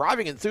racers and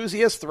driving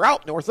enthusiasts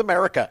throughout North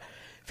America.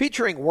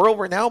 Featuring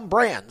world-renowned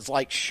brands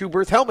like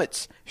Schubert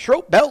helmets,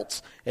 Schroep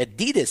belts,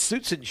 Adidas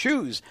suits and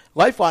shoes,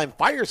 Lifeline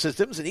fire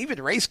systems, and even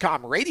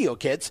Racecom radio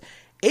kits,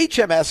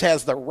 HMS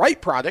has the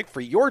right product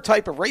for your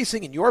type of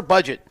racing and your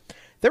budget.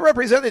 Their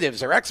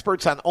representatives are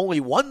experts on only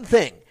one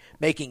thing,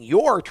 making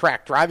your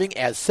track driving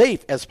as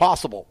safe as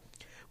possible.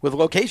 With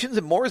locations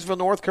in Mooresville,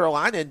 North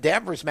Carolina, and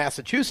Danvers,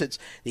 Massachusetts,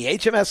 the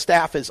HMS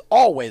staff is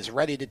always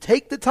ready to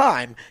take the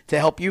time to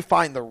help you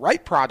find the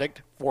right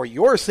product for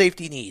your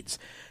safety needs.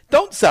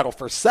 Don't settle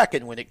for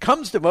second when it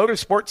comes to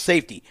motorsport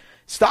safety.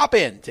 Stop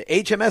in to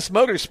HMS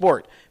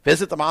Motorsport.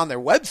 Visit them on their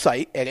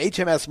website at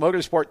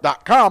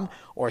hmsmotorsport.com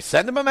or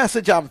send them a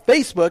message on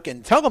Facebook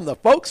and tell them the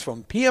folks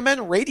from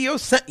PMN Radio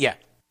sent you.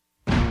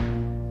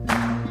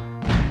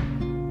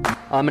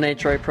 I'm an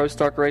NHRA Pro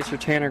Stock Racer,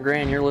 Tanner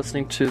Gray, and you're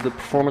listening to the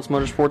Performance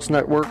Motorsports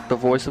Network, the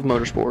voice of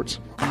motorsports.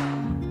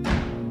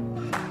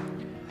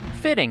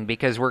 Fitting,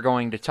 because we're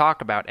going to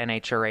talk about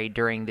NHRA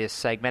during this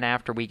segment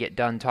after we get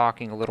done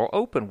talking a little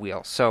open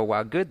wheel.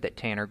 So good that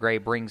Tanner Gray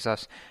brings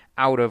us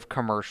out of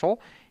commercial.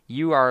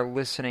 You are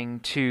listening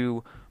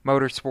to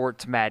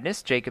Motorsports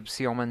Madness. Jacob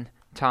Seelman,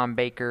 Tom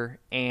Baker,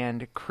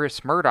 and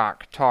Chris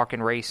Murdoch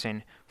talking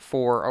racing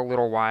for a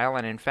little while.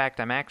 And in fact,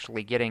 I'm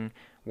actually getting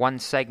one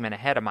segment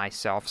ahead of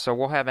myself, so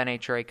we'll have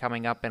NHRA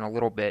coming up in a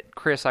little bit.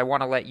 Chris, I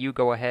want to let you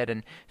go ahead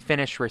and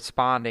finish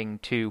responding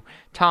to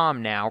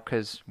Tom now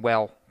because,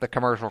 well, the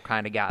commercial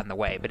kind of got in the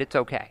way, but it's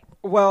okay.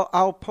 Well,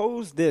 I'll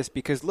pose this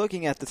because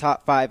looking at the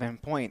top 5 in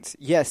points,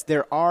 yes,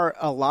 there are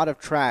a lot of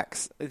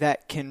tracks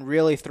that can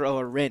really throw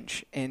a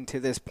wrench into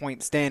this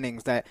point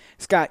standings that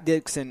Scott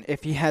Dixon,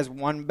 if he has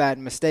one bad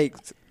mistake,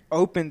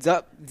 opens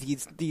up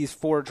these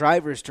 4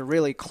 drivers to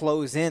really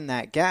close in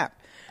that gap.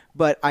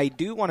 But I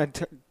do want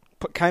to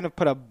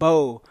put a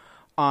bow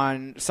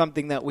on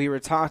something that we were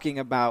talking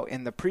about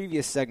in the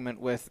previous segment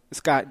with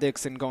Scott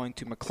Dixon going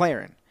to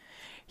McLaren.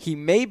 He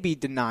may be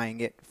denying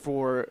it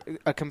for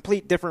a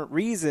complete different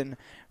reason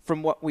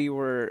from what we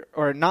were,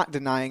 or not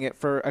denying it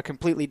for a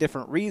completely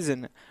different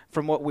reason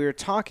from what we were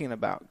talking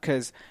about.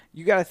 Because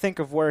you got to think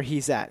of where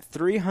he's at.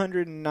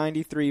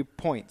 393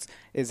 points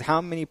is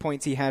how many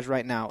points he has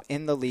right now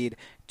in the lead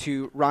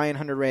to Ryan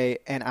Hunter-Reay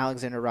and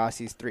Alexander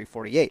Rossi's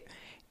 348.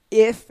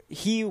 If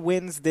he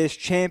wins this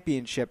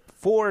championship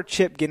for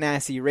Chip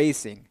Ganassi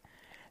Racing,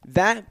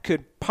 that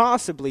could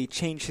possibly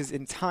change his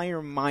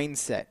entire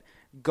mindset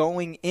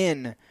going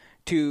in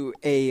to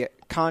a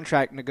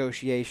contract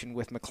negotiation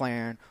with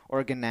McLaren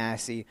or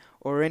Ganassi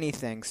or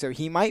anything. So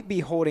he might be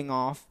holding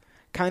off,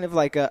 kind of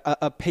like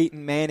a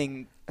Peyton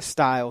Manning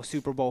style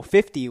Super Bowl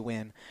 50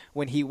 win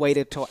when he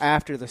waited till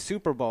after the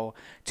Super Bowl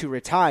to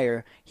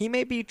retire. He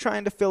may be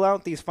trying to fill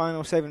out these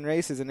final 7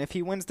 races, and if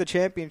he wins the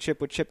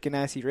championship with Chip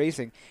Ganassi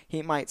Racing,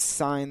 he might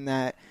sign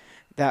that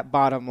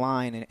bottom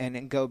line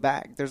and go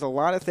back. There's a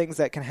lot of things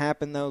that can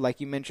happen, though. Like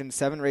you mentioned,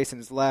 7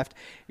 races left.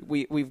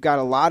 We've got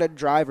a lot of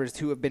drivers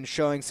who have been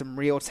showing some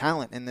real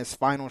talent in this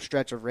final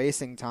stretch of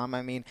racing, Tom.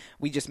 I mean,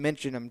 we just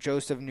mentioned them,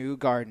 Joseph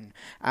Newgarden,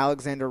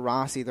 Alexander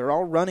Rossi. They're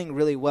all running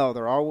really well.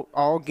 They're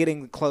all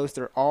getting close.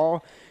 They're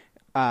all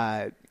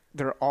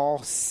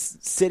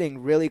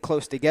sitting really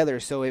close together,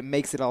 so it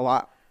makes it a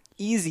lot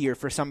easier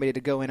for somebody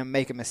to go in and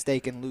make a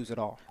mistake and lose it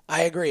all.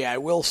 I agree. I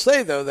will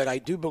say, though, that I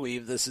do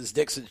believe this is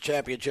Dixon's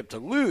championship to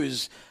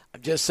lose.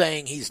 I'm just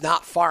saying he's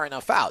not far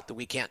enough out that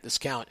we can't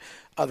discount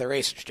other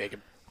racers,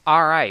 Jacob.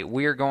 All right,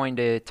 we're going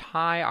to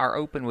tie our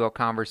open wheel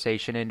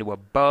conversation into a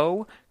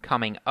bow.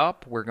 Coming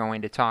up, we're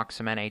going to talk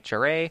some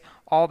NHRA,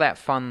 all that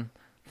fun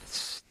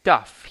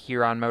stuff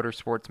here on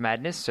Motorsports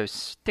Madness, so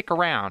stick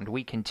around.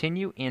 We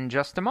continue in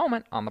just a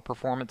moment on the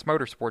Performance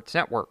Motorsports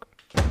Network.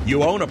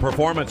 You own a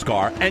performance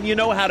car and you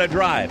know how to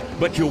drive,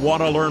 but you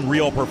want to learn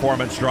real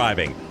performance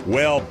driving.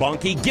 Well,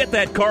 Bunky, get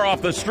that car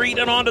off the street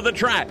and onto the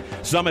track.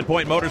 Summit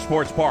Point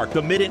Motorsports Park,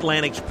 the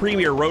Mid-Atlantic's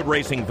premier road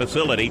racing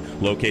facility,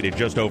 located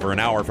just over an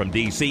hour from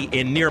D.C.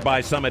 in nearby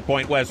Summit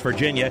Point, West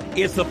Virginia,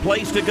 is the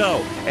place to go.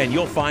 And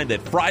you'll find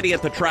that Friday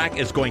at the track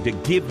is going to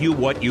give you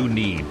what you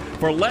need.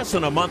 For less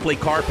than a monthly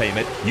car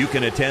payment, you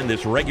can attend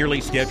this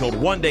regularly scheduled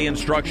one-day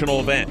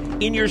instructional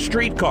event in your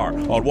street car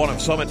on one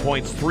of Summit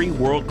Point's 3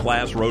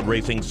 world-class road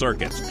racing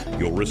circuits.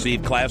 You'll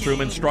receive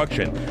classroom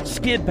instruction,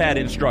 skid pad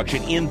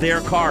instruction in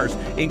their cars,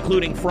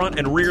 including front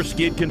and rear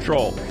skid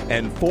control,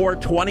 and 4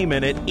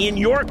 20-minute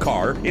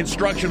in-your-car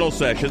instructional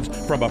sessions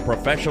from a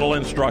professional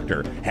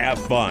instructor. Have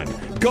fun,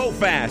 go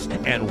fast,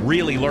 and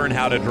really learn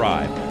how to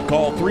drive.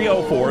 Call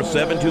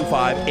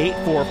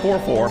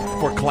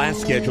 304-725-8444 for class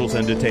schedules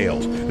and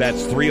details.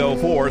 That's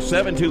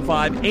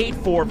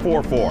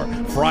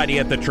 304-725-8444. Friday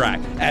at the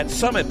track at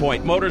Summit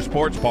Point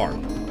Motorsports Park.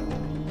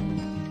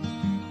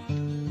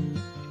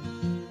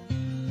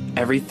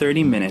 Every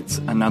 30 minutes,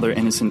 another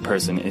innocent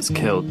person is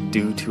killed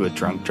due to a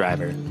drunk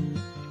driver.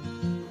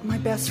 My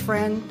best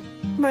friend.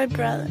 My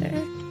brother.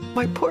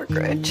 My poor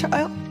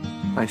grandchild.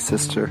 My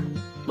sister.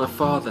 My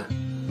father.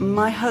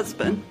 My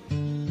husband.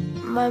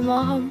 My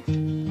mom.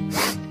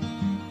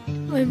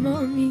 My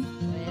mommy.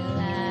 Well,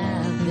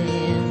 I've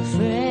been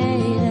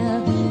afraid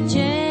of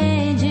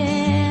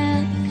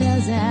changing,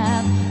 'cause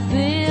I've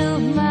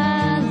built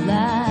my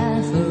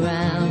life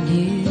around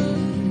you.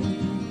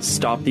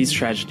 Stop these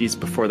tragedies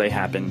before they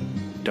happen.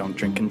 Don't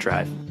drink and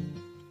drive.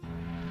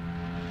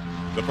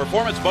 The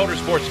Performance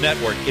Motorsports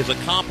Network is a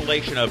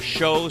compilation of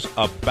shows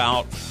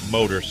about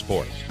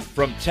motorsports.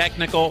 From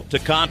technical to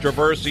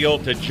controversial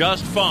to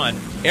just fun,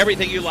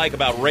 everything you like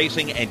about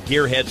racing and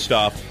gearhead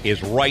stuff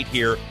is right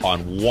here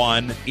on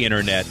one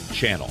internet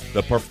channel.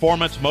 The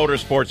Performance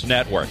Motorsports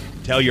Network.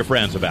 Tell your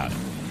friends about it.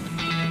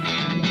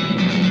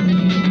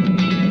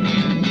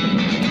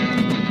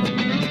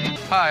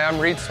 Hi, I'm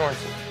Reed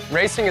Sorensen.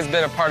 Racing has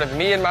been a part of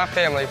me and my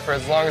family for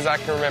as long as I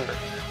can remember.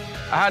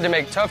 I had to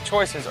make tough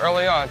choices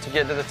early on to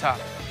get to the top.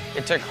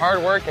 It took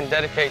hard work and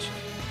dedication.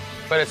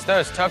 But it's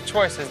those tough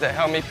choices that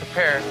help me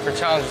prepare for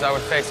challenges I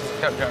would face as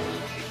a cup driver.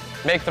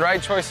 Make the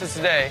right choices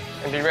today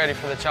and be ready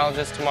for the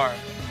challenges tomorrow.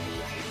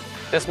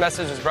 This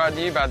message is brought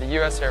to you by the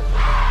U.S. Air Force.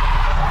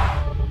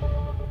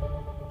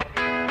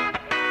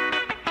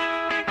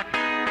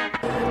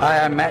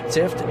 Hi, I'm Matt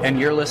Tift, and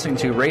you're listening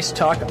to Race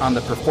Talk on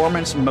the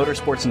Performance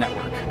Motorsports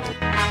Network.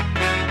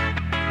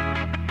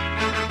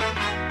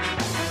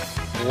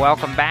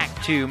 Welcome back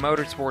to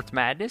Motorsports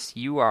Madness.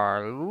 You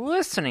are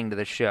listening to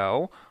the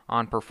show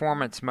on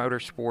Performance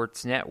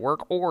Motorsports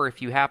Network, or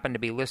if you happen to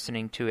be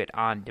listening to it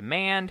on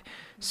demand,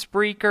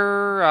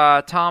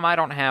 Spreaker. Tom, I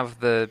don't have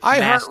the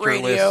master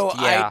list. iHeartRadio,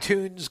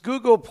 iTunes,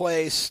 Google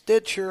Play,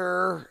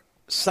 Stitcher,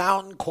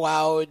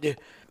 SoundCloud.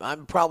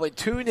 I'm probably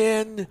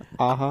TuneIn,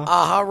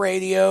 Aha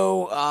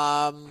Radio.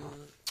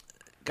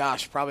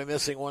 Probably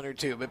missing one or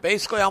two. But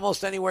basically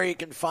almost anywhere you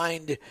can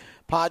find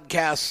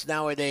podcasts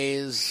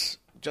nowadays.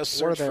 Just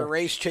search for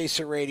Race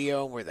Chaser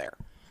Radio, and we're there.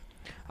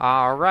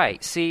 All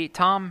right. See,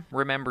 Tom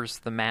remembers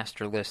the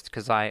master list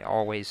because I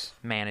always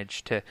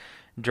manage to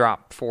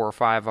drop 4 or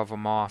 5 of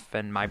them off,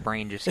 and my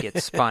brain just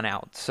gets spun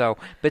out. So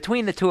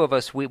between the two of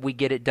us, we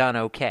get it done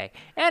okay.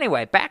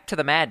 Anyway, back to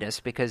the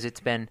madness, because it's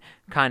been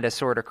kind of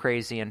sort of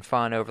crazy and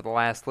fun over the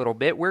last little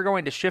bit. We're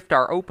going to shift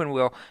our open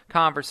wheel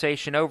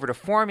conversation over to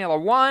Formula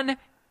One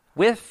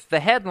with the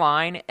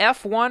headline,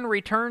 F1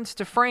 returns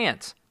to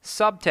France.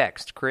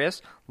 Subtext,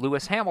 Chris,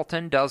 Lewis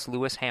Hamilton does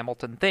Lewis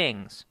Hamilton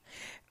things.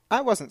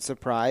 I wasn't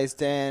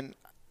surprised, and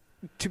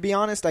to be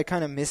honest, I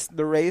kind of missed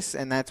the race,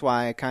 and that's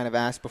why I kind of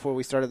asked before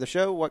we started the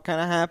show what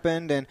kind of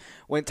happened. And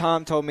when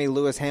Tom told me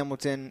Lewis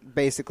Hamilton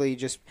basically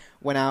just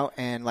went out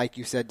and, like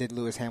you said, did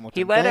Lewis Hamilton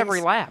He led things, every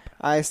lap.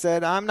 I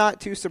said, I'm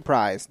not too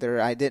surprised.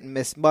 I didn't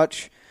miss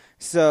much,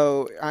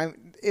 so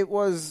it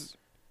was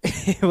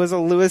a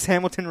Lewis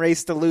Hamilton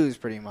race to lose,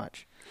 pretty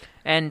much.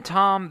 And,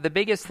 Tom, the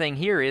biggest thing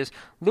here is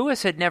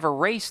Lewis had never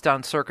raced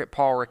on Circuit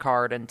Paul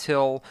Ricard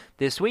until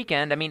this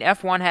weekend. I mean,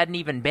 F1 hadn't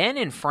even been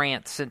in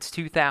France since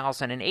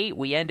 2008.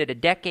 We ended a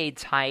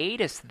decade's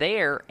hiatus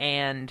there,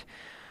 and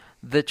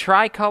the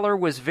tricolor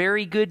was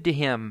very good to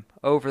him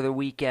over the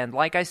weekend.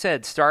 Like I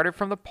said, started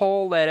from the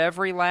pole, led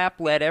every lap,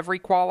 led every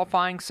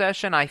qualifying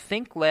session, I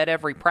think led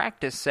every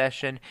practice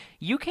session.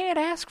 You can't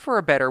ask for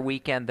a better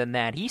weekend than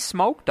that. He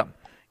smoked them.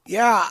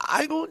 Yeah,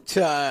 I don't...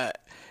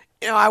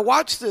 I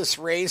watched this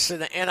race,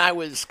 and I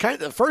was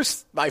kind of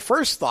my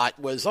first thought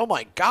was, oh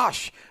my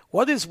gosh,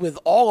 what is with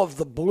all of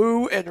the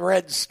blue and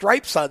red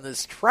stripes on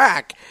this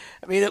track?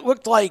 I mean, it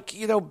looked like,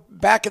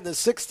 back in the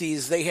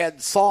 60s, they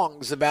had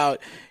songs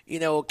about,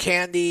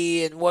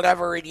 candy and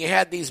whatever, and you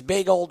had these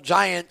big old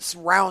giants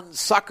round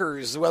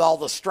suckers with all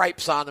the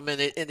stripes on them, and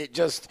it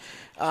just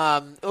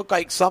looked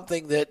like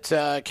something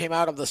that came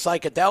out of the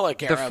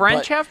psychedelic era. The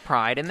French have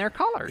pride in their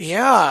colors.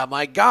 Yeah,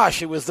 my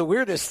gosh, it was the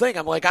weirdest thing.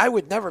 I'm like, I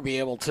would never be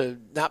able to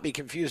not be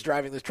confused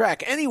driving this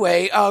track.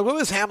 Anyway,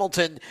 Lewis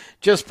Hamilton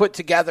just put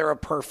together a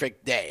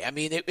perfect day. I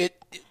mean,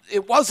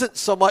 it wasn't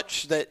so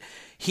much that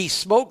he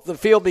smoked the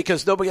field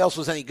because nobody else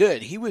was any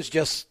good. He was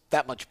just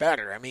that much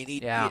better. I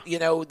mean,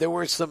 there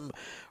were some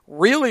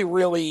really,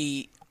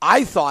 really,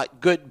 I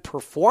thought, good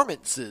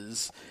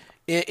performances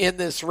in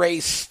this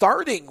race,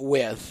 starting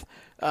with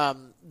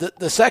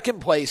the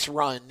second place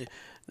run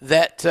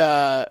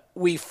that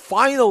we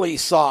finally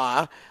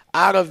saw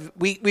out of.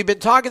 We've been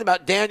talking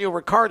about Daniel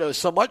Ricciardo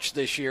so much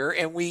this year,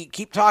 and we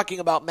keep talking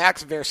about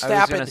Max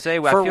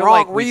Verstappen for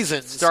wrong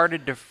reasons.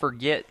 Started to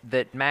forget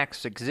that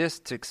Max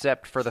exists,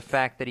 except for the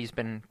fact that he's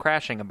been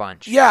crashing a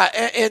bunch. Yeah,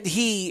 and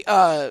he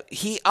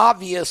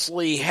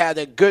obviously had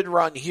a good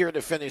run here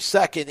to finish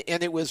second,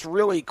 and it was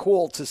really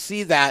cool to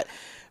see that.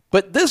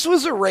 But this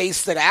was a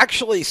race that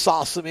actually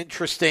saw some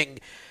interesting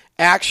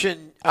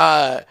action.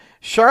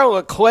 Charles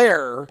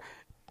Leclerc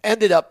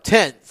ended up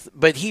 10th,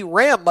 but he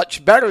ran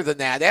much better than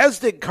that, as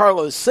did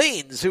Carlos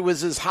Sainz, who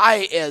was as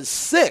high as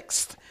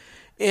 6th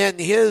in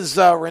his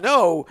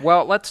Renault.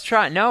 Well, let's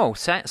try. No,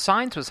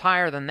 Sainz was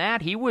higher than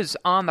that. He was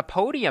on the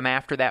podium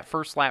after that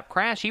first lap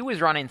crash. He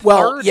was running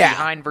third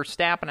behind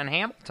Verstappen and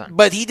Hamilton.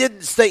 But he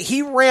didn't stay.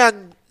 He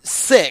ran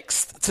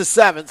 6th to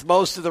 7th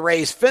most of the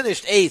race,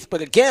 finished 8th.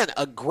 But again,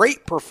 a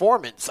great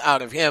performance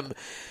out of him.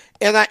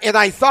 And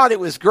I thought it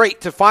was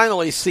great to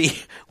finally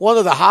see one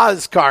of the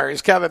Haas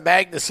cars, Kevin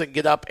Magnussen,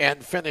 get up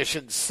and finish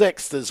in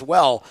 6th as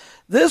well.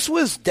 This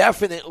was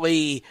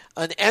definitely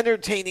an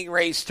entertaining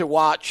race to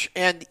watch.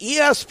 And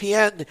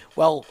ESPN,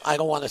 well, I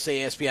don't want to say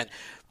ESPN,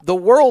 the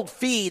World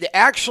Feed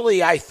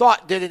actually, I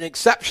thought, did an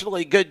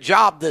exceptionally good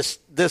job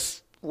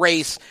this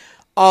race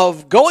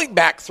of going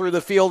back through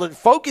the field and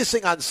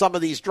focusing on some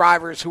of these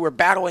drivers who were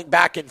battling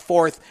back and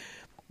forth.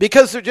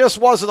 Because there just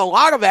wasn't a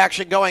lot of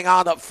action going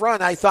on up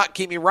front. I thought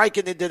Kimi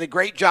Räikkönen did a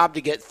great job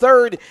to get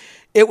third.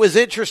 It was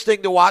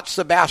interesting to watch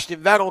Sebastian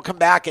Vettel come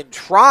back and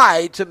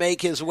try to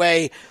make his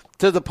way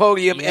to the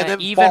podium and then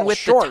even fall with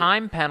short. The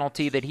time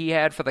penalty that he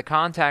had for the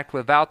contact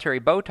with Valtteri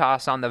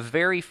Bottas on the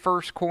very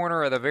first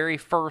corner of the very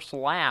first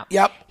lap.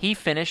 Yep. He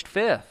finished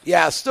 5th.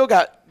 Yeah, still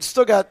got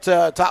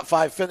top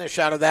 5 finish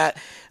out of that.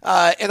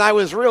 And I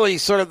was really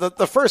sort of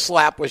the first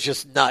lap was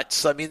just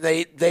nuts. I mean,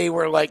 they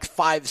were like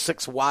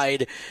 5-6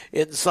 wide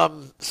in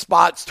some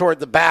spots toward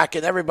the back,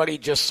 and everybody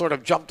just sort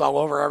of jumped all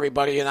over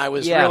everybody. And I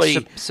was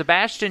really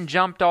Sebastian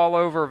jumped all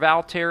over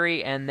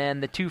Valtteri, and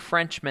then the two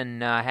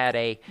Frenchmen had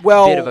a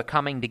bit of a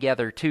coming together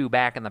too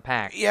back in the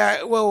pack.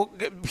 Yeah, well,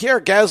 Pierre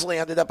Gasly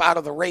ended up out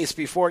of the race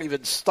before it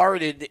even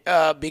started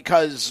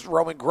because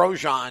Romain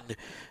Grosjean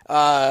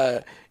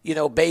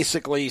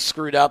basically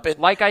screwed up. And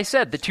like I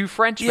said, the two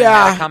Frenchmen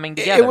had coming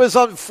together. It was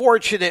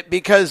unfortunate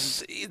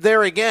because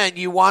there again,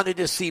 you wanted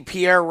to see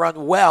Pierre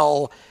run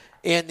well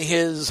in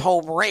his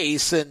home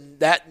race, and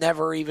that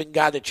never even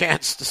got a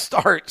chance to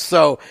start.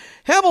 So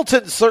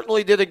Hamilton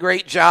certainly did a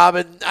great job,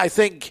 and I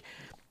think,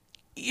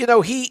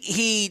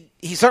 he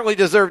certainly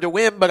deserved to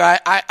win, but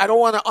I don't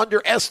want to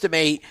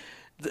underestimate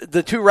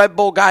the two Red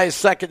Bull guys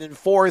 2nd and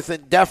 4th,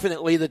 and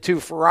definitely the two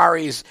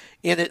Ferraris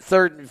in at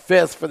 3rd and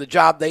 5th for the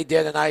job they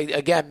did. And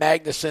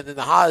Magnussen and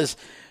the Haas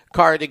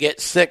car to get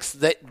 6th,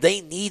 that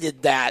they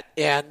needed that.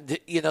 And,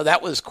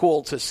 that was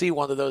cool to see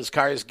one of those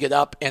cars get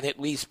up and at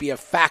least be a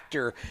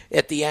factor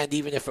at the end,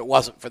 even if it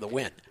wasn't for the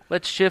win.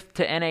 Let's shift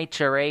to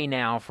NHRA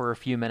now for a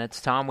few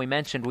minutes, Tom. We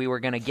mentioned we were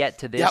going to get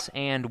to this,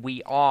 and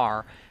we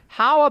are.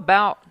 How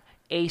about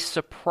a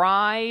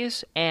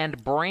surprise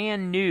and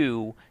brand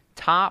new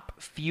Top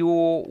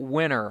Fuel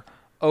winner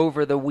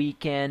over the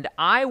weekend?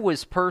 I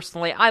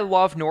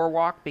love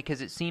Norwalk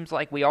because it seems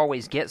like we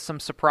always get some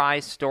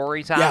surprise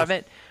stories out of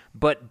it.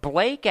 But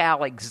Blake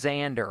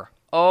Alexander,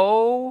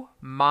 oh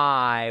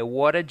my,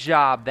 what a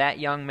job that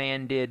young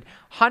man did.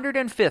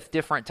 105th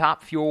different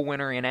Top Fuel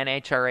winner in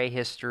NHRA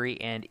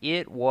history, and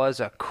it was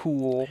a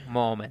cool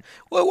moment.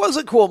 Well, it was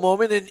a cool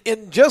moment, and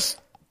in just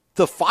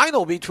the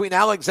final between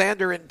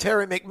Alexander and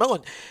Terry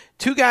McMillan,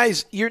 two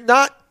guys you're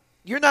not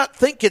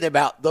thinking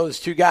about those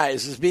two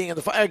guys as being in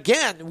the final.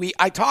 Again,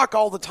 I talk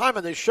all the time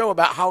on this show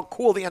about how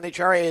cool the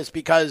NHRA is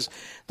because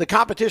the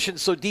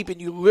competition's so deep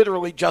and you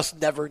literally just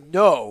never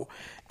know.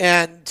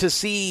 And to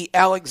see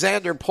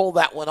Alexander pull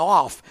that one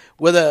off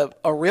with a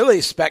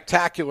really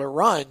spectacular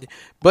run.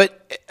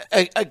 But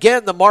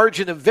again, the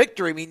margin of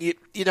victory, I mean,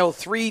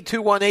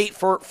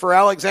 3.218 for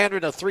Alexander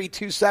and a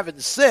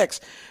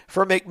 3.276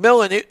 for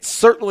McMillan. It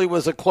certainly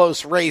was a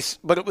close race,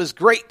 but it was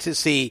great to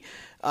see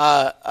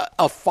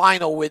a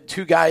final with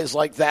two guys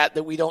like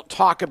that we don't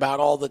talk about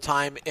all the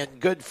time, and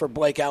good for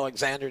Blake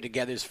Alexander to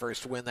get his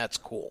first win. That's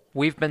cool.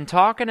 We've been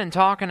talking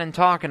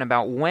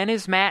about when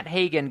is Matt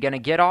Hagan going to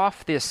get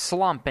off this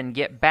slump and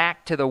get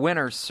back to the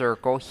winner's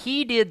circle.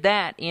 He did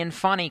that in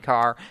Funny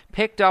Car,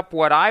 picked up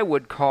what I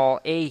would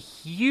call a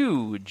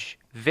huge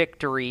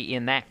victory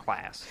in that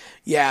class.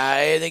 Yeah,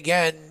 and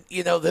again,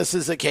 this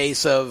is a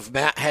case of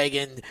Matt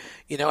Hagan,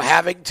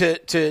 having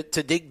to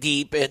dig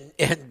deep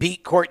and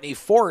beat Courtney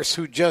Force,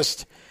 who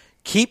just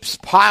keeps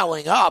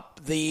piling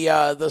up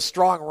the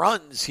strong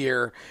runs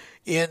here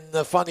in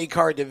the Funny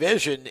Car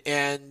division.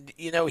 And,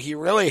 he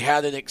really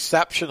had an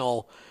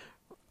exceptional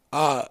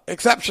run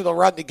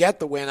to get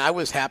the win. I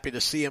was happy to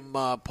see him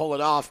pull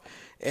it off.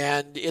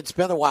 And it's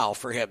been a while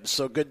for him,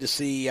 so good to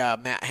see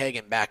Matt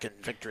Hagan back in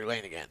victory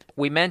lane again.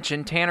 We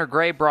mentioned Tanner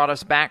Gray brought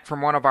us back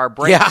from one of our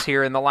breaks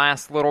here in the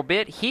last little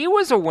bit. He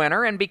was a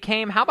winner and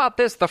became, how about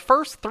this, the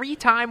first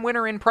 3-time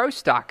winner in Pro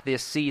Stock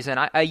this season.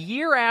 A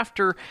year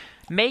after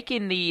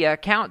making the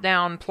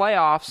countdown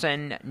playoffs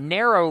and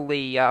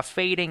narrowly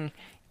fading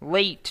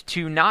late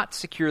to not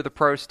secure the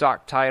Pro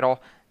Stock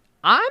title,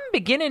 I'm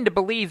beginning to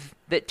believe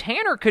that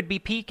Tanner could be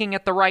peaking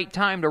at the right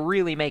time to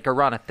really make a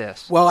run at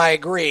this. Well, I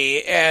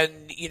agree. And,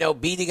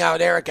 beating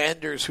out Erica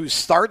Enders, who's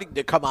starting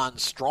to come on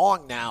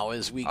strong now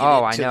as we get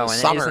into the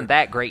summer. And isn't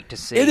that great to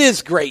see? It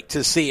is great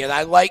to see. And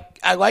I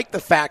like the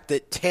fact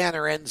that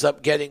Tanner ends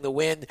up getting the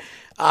win.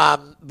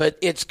 But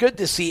it's good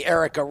to see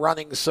Erica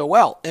running so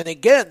well. And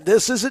again,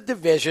 this is a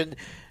division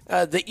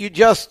that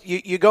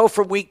you go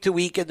from week to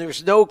week and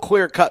there's no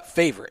clear-cut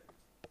favorite.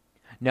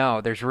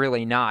 No, there's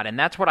really not. And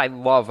that's what I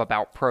love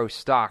about Pro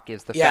Stock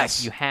is the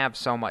fact you have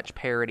so much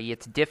parity.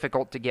 It's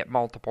difficult to get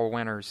multiple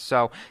winners.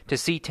 So to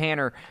see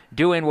Tanner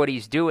doing what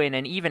he's doing,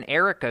 and even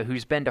Erica,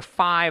 who's been to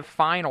 5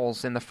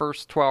 finals in the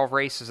first 12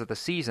 races of the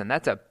season,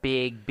 that's a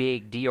big,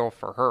 big deal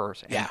for her.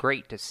 And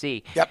great to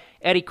see. Yep.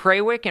 Eddie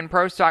Krawick in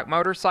Pro Stock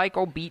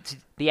Motorcycle beats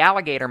the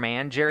Alligator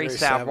Man, Jerry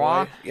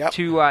Savoy,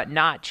 to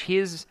notch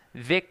his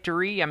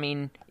victory. I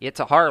mean, it's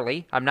a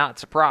Harley. I'm not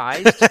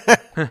surprised.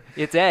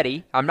 It's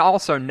Eddie. I'm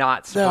also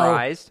not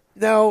surprised.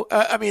 No,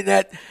 I mean,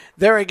 that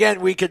there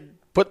again, we could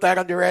put that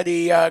under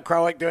Eddie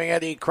Krawick doing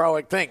Eddie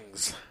Krawick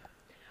things.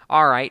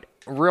 All right.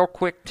 Real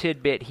quick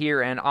tidbit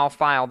here, and I'll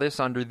file this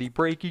under the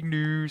breaking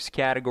news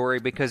category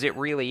because it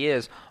really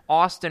is.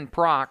 Austin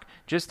Prock,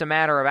 just a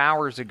matter of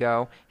hours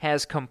ago,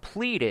 has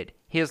completed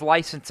his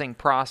licensing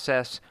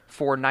process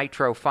for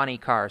Nitro Funny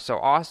Car. So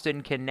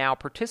Austin can now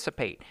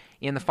participate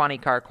in the Funny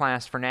Car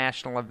class for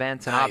national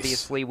events. And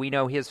obviously we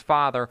know his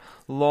father,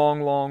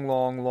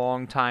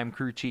 long time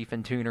crew chief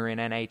and tuner in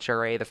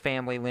NHRA. The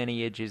family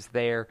lineage is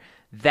there.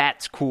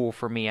 That's cool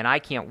for me, and I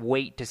can't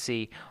wait to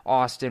see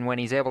Austin when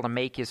he's able to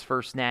make his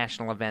first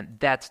national event.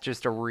 That's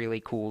just a really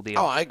cool deal.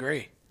 Oh, I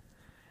agree.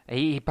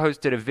 He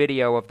posted a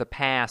video of the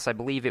pass. I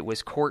believe it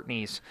was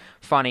Courtney's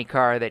funny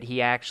car that he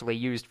actually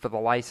used for the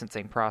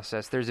licensing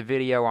process. There's a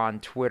video on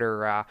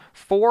Twitter.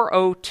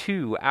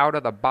 4:02 out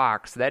of the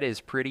box. That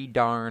is pretty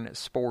darn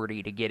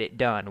sporty to get it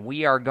done.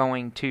 We are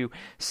going to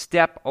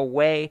step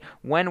away.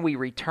 When we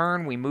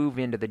return, we move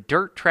into the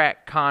dirt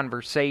track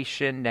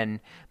conversation, and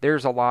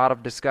there's a lot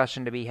of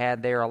discussion to be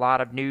had there, a lot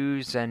of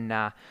news, and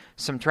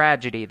some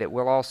tragedy that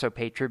we'll also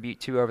pay tribute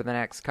to over the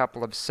next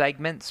couple of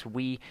segments.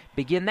 We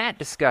begin that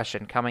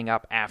discussion coming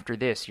up after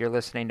this. You're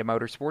listening to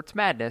Motorsports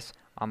Madness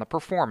on the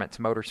Performance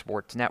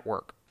Motorsports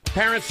Network.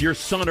 Parents, your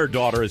son or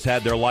daughter has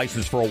had their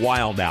license for a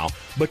while now,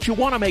 but you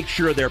want to make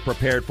sure they're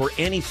prepared for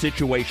any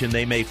situation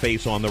they may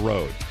face on the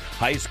road.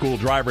 High school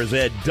driver's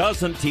ed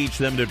doesn't teach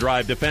them to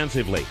drive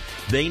defensively.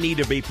 They need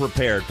to be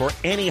prepared for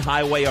any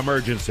highway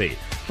emergency.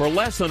 For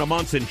less than a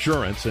month's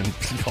insurance, and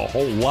a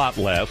whole lot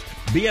less,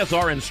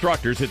 BSR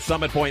instructors at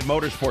Summit Point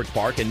Motorsports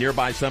Park in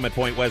nearby Summit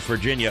Point, West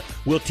Virginia,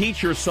 will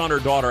teach your son or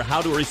daughter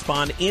how to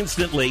respond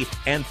instantly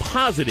and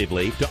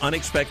positively to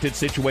unexpected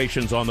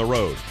situations on the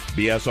road.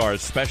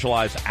 BSR's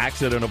specialized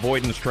accident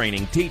avoidance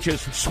training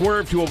teaches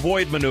swerve to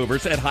avoid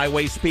maneuvers at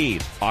highway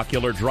speed,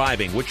 ocular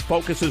driving, which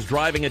focuses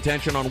driving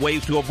attention on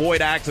ways to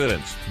avoid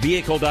accidents,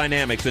 vehicle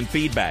dynamics and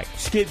feedback,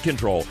 skid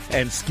control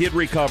and skid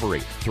recovery,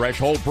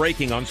 threshold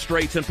braking on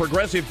straights and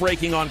progressive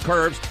braking on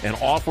curves, and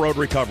off-road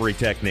recovery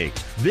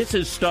techniques. This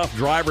is stuff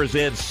driver's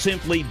ed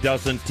simply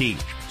doesn't teach.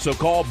 So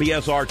call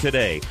BSR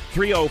today,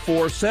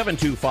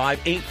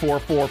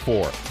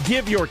 304-725-8444.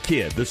 Give your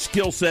kid the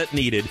skill set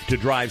needed to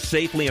drive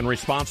safely and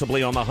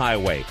responsibly on the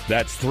highway.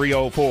 That's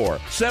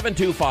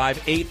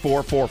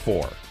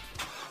 304-725-8444.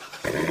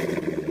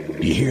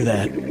 You hear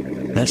that?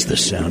 That's the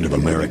sound of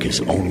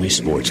America's only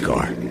sports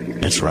car.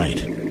 That's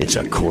right, it's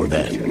a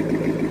Corvette.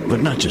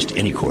 But not just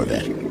any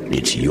Corvette.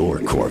 It's your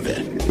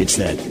Corvette. It's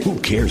that who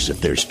cares if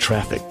there's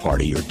traffic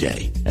part of your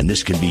day. And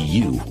this can be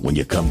you when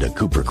you come to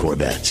Cooper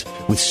Corvettes.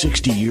 With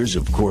 60 years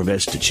of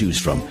Corvettes to choose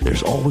from,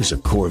 there's always a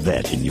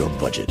Corvette in your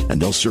budget.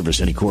 And they'll service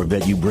any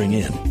Corvette you bring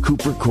in.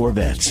 Cooper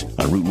Corvettes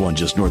on Route 1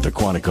 just north of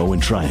Quantico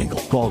and Triangle.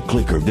 Call,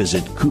 click, or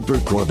visit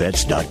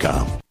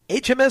CooperCorvettes.com.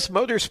 HMS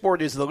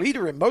Motorsport is the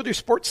leader in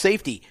motorsport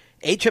safety.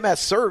 HMS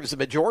serves the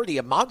majority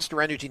of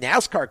Monster Energy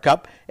NASCAR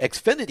Cup,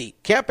 Xfinity,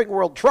 Camping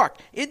World Truck,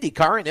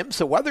 IndyCar, and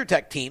IMSA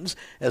WeatherTech teams,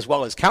 as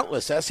well as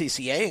countless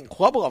SCCA and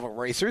club-level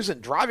racers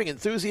and driving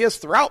enthusiasts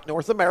throughout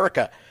North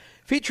America.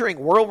 Featuring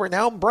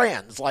world-renowned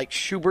brands like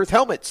Schubert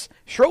helmets,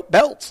 Schroep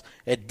belts,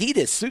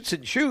 Adidas suits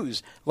and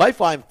shoes,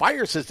 Lifeline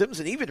fire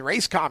systems, and even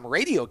Racecom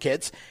radio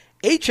kits,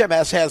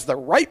 HMS has the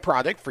right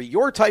product for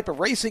your type of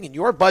racing and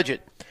your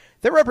budget.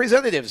 Their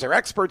representatives are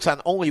experts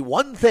on only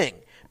one thing,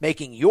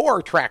 making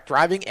your track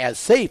driving as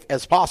safe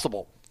as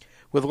possible.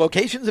 With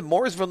locations in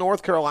Mooresville,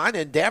 North Carolina,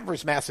 and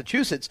Danvers,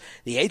 Massachusetts,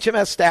 the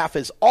HMS staff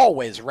is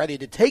always ready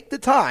to take the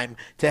time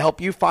to help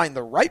you find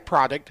the right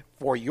product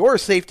for your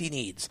safety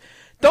needs.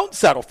 Don't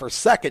settle for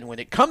second when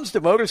it comes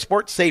to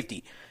motorsport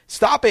safety.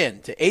 Stop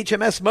in to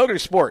HMS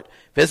Motorsport.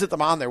 Visit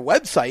them on their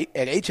website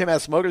at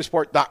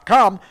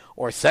hmsmotorsport.com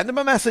or send them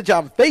a message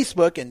on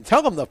Facebook and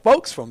tell them the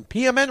folks from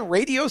PMN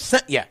Radio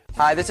sent you.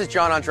 Hi, this is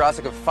John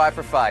Ondrasik of Five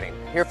for Fighting,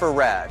 here for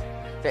RAD,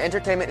 the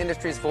entertainment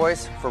industry's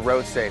voice for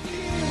road safety.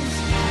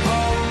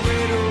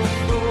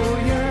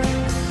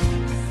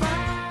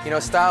 You know,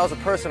 style is a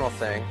personal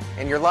thing,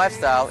 and your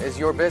lifestyle is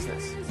your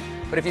business.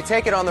 But if you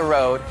take it on the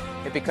road,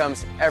 it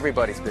becomes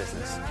everybody's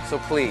business. So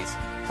please,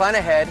 plan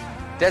ahead,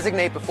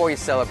 designate before you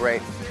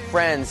celebrate.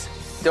 Friends,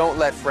 don't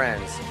let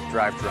friends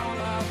drive drunk.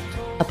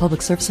 A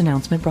public service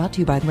announcement brought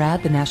to you by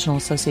RAD, the National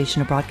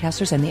Association of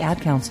Broadcasters, and the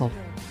Ad Council.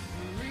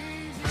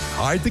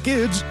 Hide the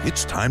kids.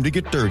 It's time to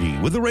get dirty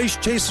with the Race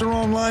Chaser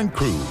Online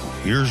crew.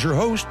 Here's your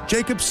host,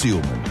 Jacob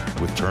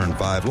Seelman, with Turn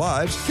 5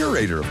 Live's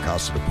curator of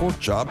Casa de Pork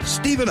Chop,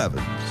 Stephen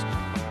Evans.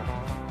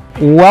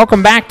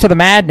 Welcome back to the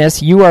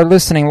Madness. You are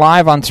listening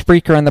live on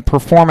Spreaker and the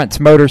Performance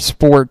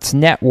Motorsports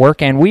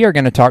Network, and we are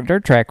going to talk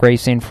dirt track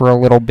racing for a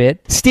little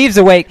bit. Steve's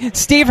awake.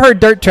 Steve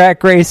heard dirt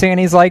track racing, and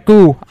he's like,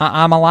 ooh,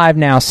 I'm alive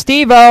now.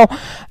 Steve-O,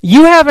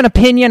 you have an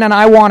opinion, and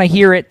I want to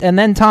hear it, and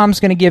then Tom's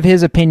going to give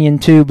his opinion,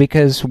 too,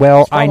 because,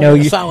 well, I know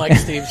you... sound like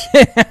Steve's.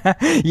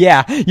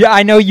 Yeah,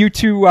 I know you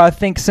two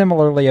think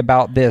similarly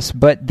about this,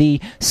 but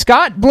the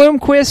Scott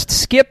Bloomquist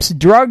skips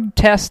drug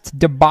test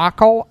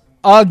debacle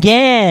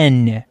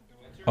again.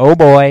 Oh,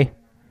 boy.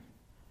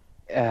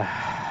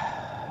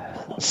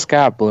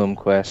 Scott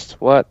Bloomquist.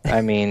 What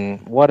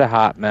a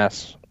hot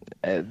mess.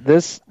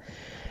 This,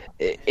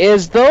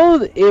 as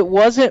though it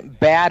wasn't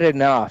bad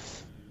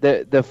enough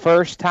the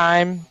first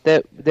time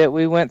that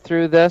we went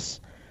through this,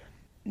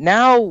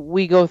 now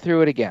we go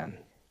through it again.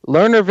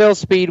 Lernerville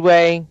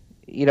Speedway,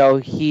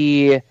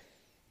 he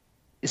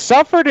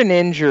suffered an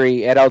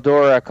injury at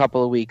Eldora a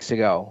couple of weeks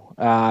ago.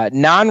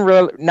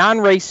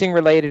 Non-racing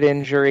related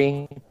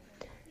injury.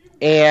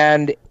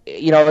 And,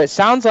 it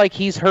sounds like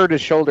he's hurt his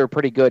shoulder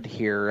pretty good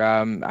here.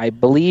 I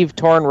believe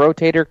torn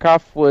rotator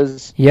cuff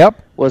was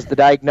the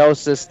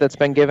diagnosis that's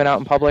been given out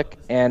in public.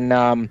 And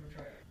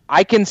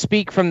I can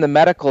speak from the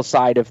medical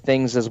side of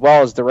things as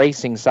well as the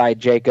racing side,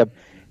 Jacob.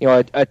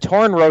 A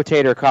torn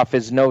rotator cuff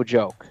is no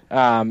joke,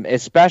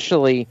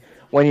 especially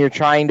when you're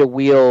trying to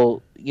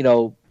wheel,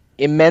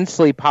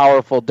 immensely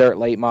powerful dirt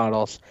late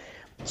models.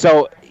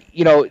 So,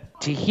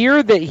 to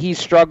hear that he's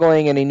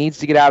struggling and he needs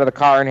to get out of the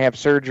car and have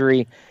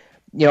surgery,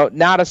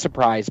 not a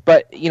surprise.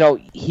 But,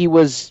 he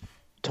was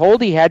told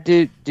he had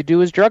to do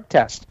his drug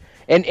test.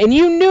 And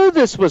you knew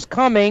this was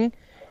coming.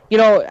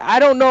 I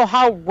don't know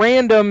how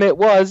random it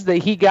was that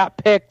he got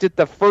picked at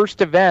the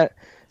first event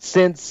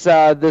since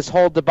this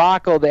whole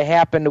debacle that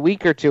happened a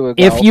week or two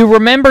ago. If you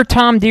remember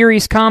Tom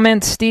Deary's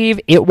comments, Steve,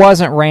 it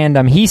wasn't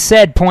random. He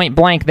said point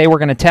blank they were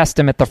going to test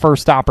him at the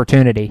first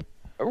opportunity.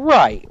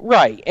 Right.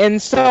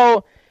 And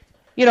so,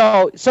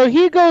 so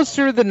he goes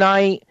through the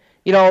night.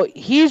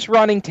 He's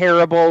running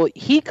terrible.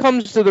 He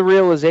comes to the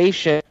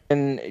realization,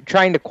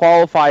 trying to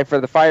qualify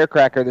for the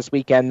Firecracker this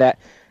weekend, that,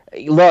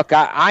 look,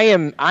 I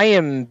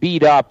am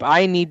beat up.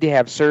 I need to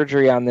have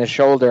surgery on this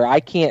shoulder. I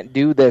can't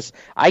do this.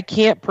 I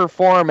can't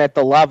perform at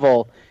the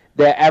level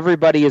that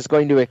everybody is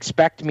going to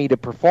expect me to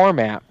perform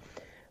at.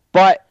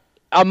 But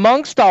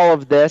amongst all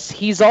of this,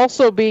 he's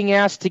also being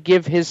asked to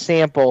give his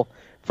sample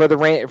for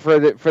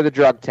the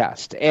drug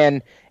test,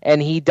 and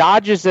he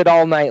dodges it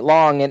all night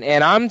long.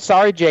 And I'm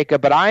sorry,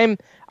 Jacob, but I'm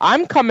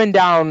coming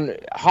down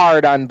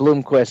hard on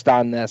Bloomquist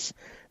on this.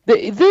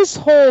 This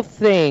whole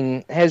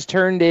thing has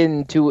turned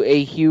into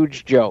a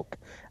huge joke.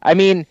 I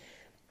mean,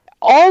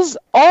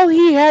 all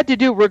he had to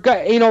do,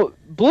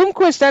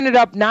 Bloomquist ended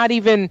up not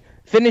even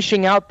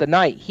finishing out the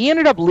night. He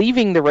ended up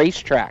leaving the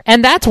racetrack,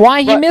 and that's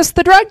why he missed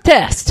the drug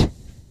test.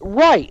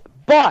 Right,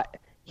 but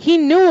he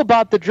knew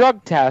about the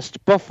drug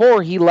test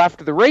before he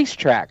left the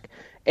racetrack.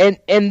 And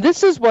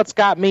this is what's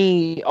got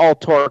me all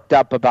torqued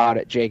up about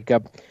it,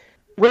 Jacob.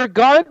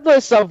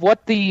 Regardless of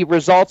what the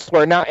results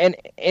were, now, and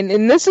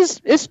this is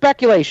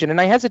speculation,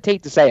 and I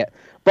hesitate to say it,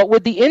 but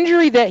with the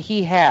injury that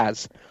he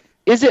has,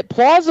 is it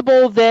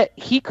plausible that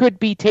he could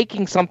be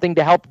taking something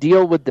to help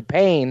deal with the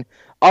pain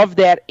of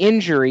that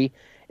injury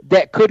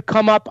that could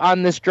come up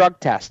on this drug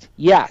test?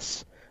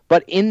 Yes.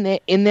 But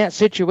in that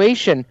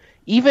situation,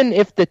 even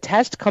if the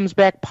test comes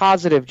back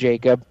positive,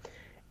 Jacob,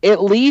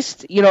 at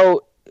least,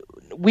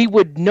 we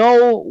would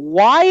know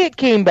why it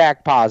came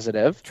back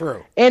positive.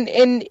 True. And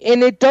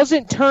it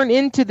doesn't turn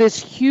into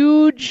this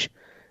huge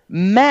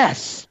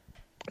mess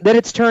that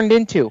it's turned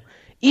into.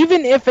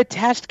 Even if a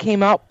test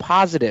came out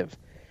positive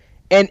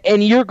and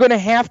you're going to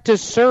have to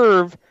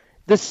serve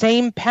the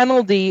same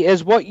penalty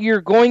as what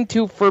you're going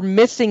to for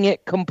missing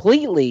it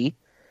completely,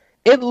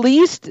 at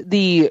least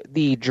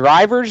the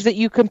drivers that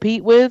you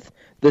compete with,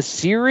 the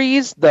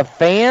series, the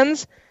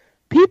fans,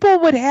 people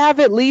would have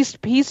at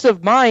least peace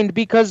of mind,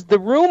 because the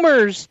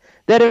rumors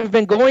that have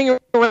been going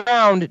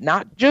around,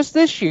 not just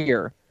this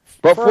year,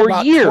 but for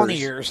years, 20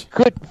 years,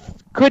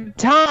 could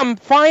Tom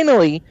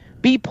finally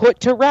be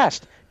put to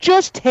rest?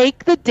 Just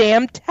take the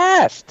damn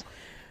test.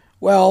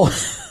 Well,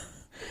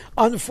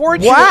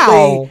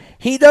 unfortunately,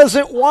 he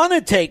doesn't want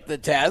to take the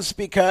test,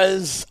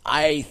 because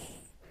I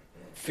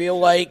feel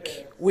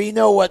like we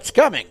know what's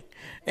coming,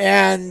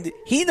 and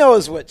he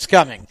knows what's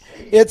coming.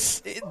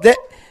 It's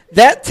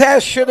that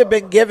test should have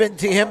been given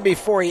to him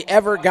before he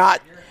ever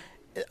got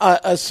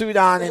a suit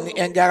on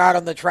and got out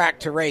on the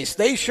track to race.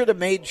 They should have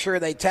made sure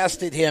they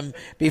tested him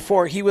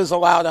before he was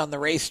allowed on the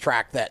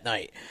racetrack that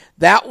night.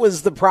 That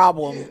was the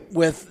problem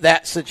with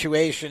that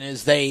situation,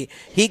 is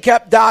he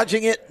kept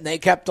dodging it and they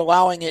kept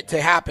allowing it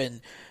to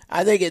happen.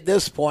 I think at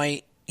this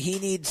point he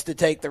needs to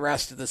take the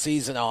rest of the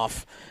season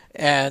off,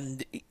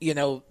 and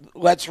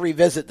let's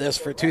revisit this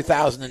for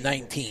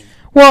 2019.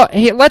 Well,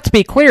 let's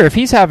be clear. If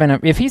he's having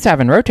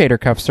rotator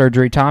cuff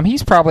surgery, Tom,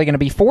 he's probably going to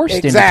be forced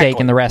into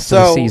taking the rest of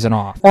the season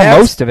off, or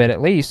most of it at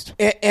least.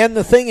 And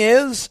the thing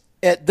is,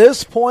 at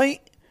this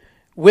point,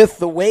 with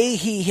the way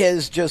he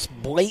has just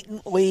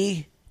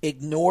blatantly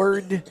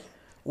ignored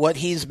what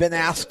he's been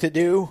asked to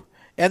do.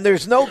 And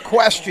there's no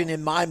question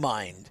in my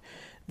mind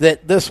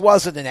that this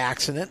wasn't an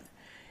accident.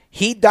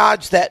 He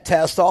dodged that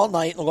test all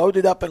night and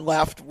loaded up and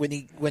left when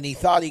he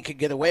thought he could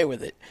get away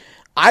with it.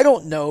 I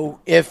don't know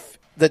if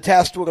the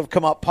test would have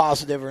come up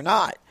positive or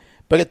not.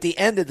 But at the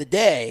end of the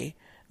day,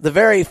 the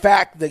very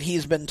fact that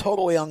he's been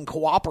totally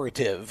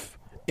uncooperative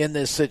in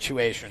this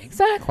situation.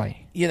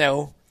 Exactly. You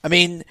know, I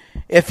mean,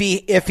 if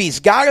he's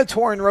got a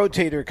torn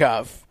rotator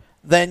cuff,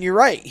 then you're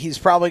right. He's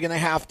probably going to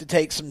have to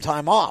take some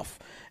time off.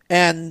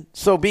 And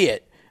so be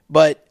it.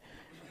 But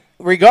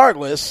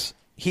regardless,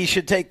 he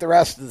should take the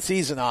rest of the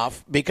season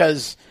off,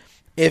 because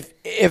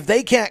if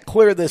they can't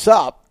clear this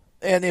up,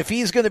 and if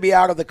he's going to be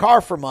out of the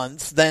car for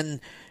months,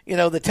 then, you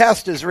know, the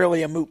test is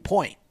really a moot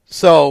point.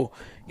 So,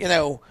 you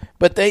know,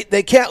 but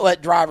they can't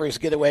let drivers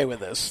get away with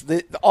this.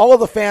 All of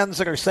the fans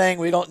that are saying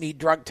we don't need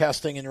drug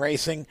testing in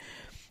racing,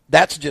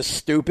 that's just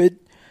stupid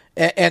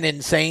and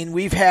insane.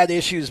 We've had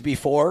issues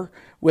before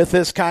with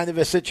this kind of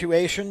a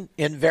situation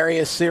in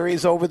various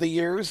series over the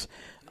years.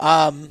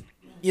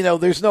 You know,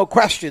 there's no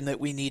question that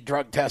we need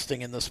drug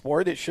testing in the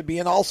sport. It should be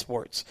in all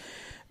sports.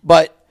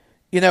 But,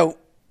 you know,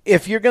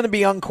 if you're going to be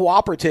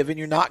uncooperative and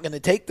you're not going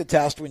to take the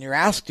test when you're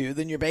asked to,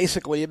 then you're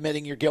basically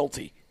admitting you're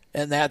guilty.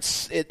 And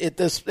that's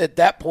at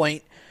that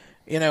point,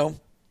 you know,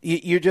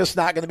 you're just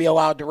not going to be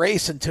allowed to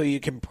race until you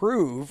can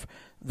prove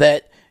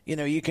that, you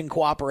know, you can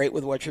cooperate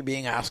with what you're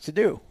being asked to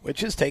do,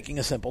 which is taking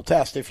a simple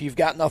test. If you've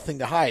got nothing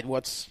to hide,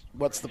 what's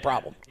the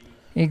problem?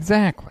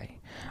 Exactly.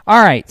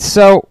 All right,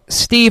 so,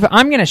 Steve,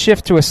 I'm going to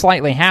shift to a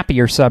slightly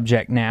happier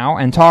subject now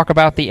and talk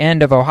about the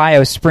end of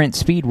Ohio Sprint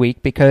Speed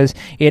Week, because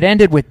it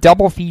ended with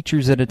double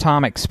features at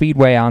Atomic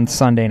Speedway on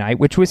Sunday night,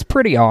 which was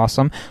pretty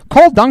awesome.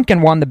 Cole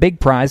Duncan won the big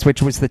prize,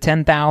 which was the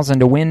 $10,000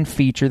 to win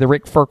feature, the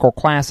Rick Ferkel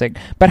Classic.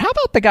 But how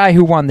about the guy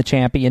who won the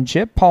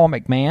championship, Paul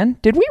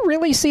McMahon? Did we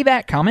really see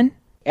that coming?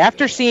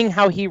 After seeing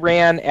how he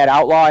ran at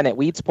Outlaw and at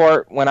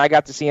Weedsport when I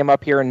got to see him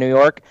up here in New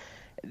York,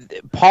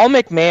 Paul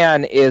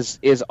McMahon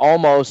is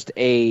almost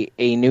a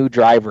new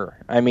driver.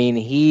 I mean,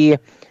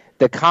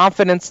 the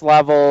confidence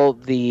level,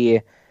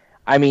 he's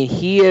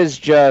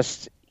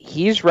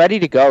ready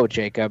to go,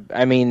 Jacob.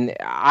 I mean,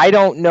 I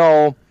don't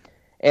know,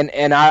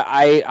 and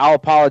I'll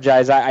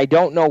apologize. I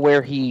don't know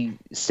where he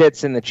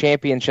sits in the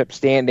championship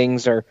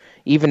standings, or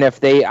even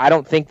if I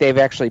don't think they've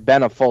actually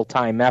been a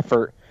full-time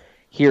effort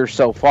here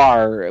so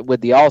far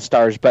with the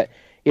All-Stars. But,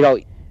 you know,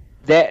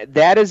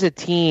 that is a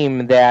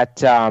team that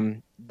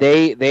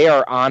they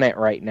are on it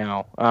right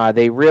now.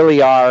 They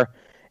really are.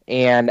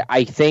 And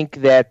I think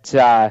that,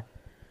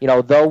 you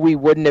know, though we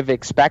wouldn't have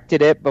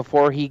expected it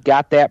before he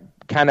got that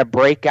kind of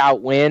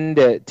breakout win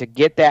to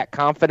get that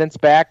confidence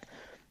back,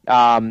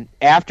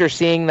 after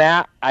seeing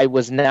that, I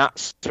was not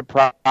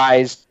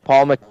surprised.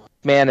 Paul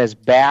McMahon is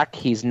back.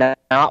 He's not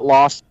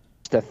lost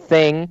a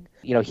thing.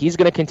 You know, he's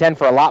going to contend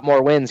for a lot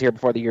more wins here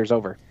before the year's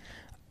over.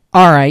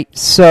 All right,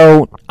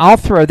 so I'll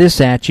throw this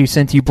at you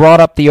since you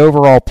brought up the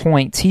overall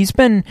points. He's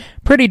been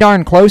pretty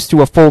darn close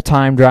to a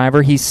full-time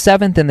driver. He's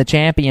 7th in the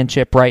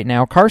championship right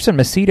now. Carson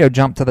Macedo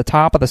jumped to the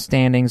top of the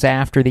standings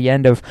after the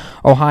end of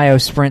Ohio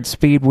Sprint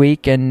Speed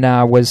Week and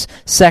was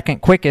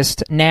second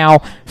quickest.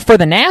 Now, for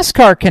the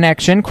NASCAR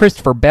connection,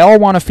 Christopher Bell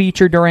won a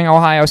feature during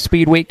Ohio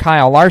Speed Week.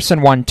 Kyle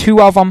Larson won 2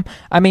 of them.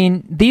 I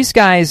mean, these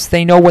guys,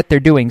 they know what they're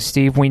doing,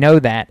 Steve. We know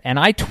that. And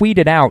I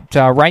tweeted out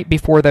right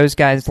before those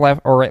guys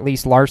left, or at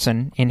least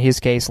Larson, in his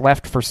case,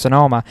 left for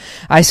Sonoma.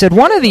 I said,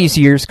 one of these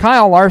years,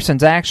 Kyle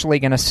Larson's actually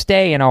going to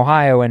stay in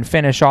Ohio and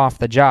finish off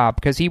the job,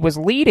 because he was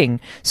leading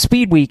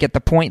Speed Week at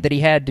the point that he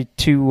had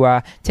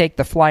to take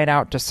the flight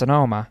out to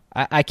Sonoma.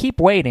 I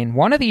keep waiting.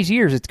 One of these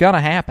years, it's going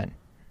to happen.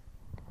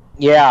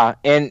 Yeah,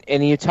 and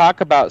you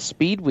talk about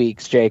Speed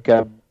Weeks,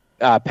 Jacob.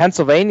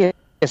 Pennsylvania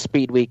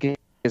Speed Week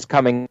is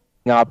coming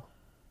up,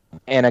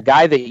 and a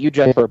guy that you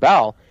just for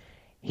Bell,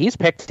 he's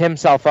picked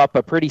himself up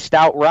a pretty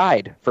stout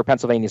ride for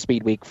Pennsylvania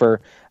Speed Week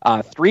for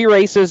 3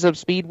 races of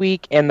Speed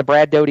Week and the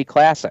Brad Doty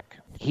Classic.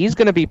 He's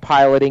going to be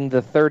piloting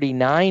the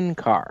 39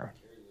 car.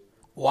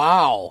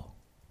 Wow.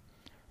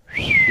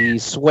 The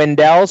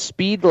Swindell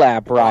Speed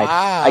Lab ride.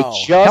 Wow.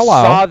 I just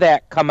saw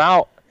that come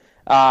out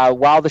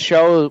while the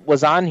show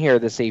was on here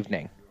this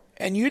evening.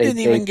 And you didn't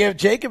even give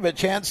Jacob a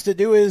chance to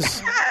do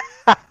his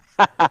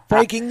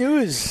breaking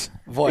news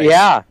voice.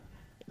 Yeah.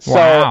 So,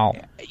 wow.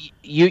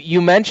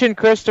 You mentioned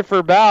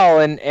Christopher Bell,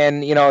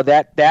 and you know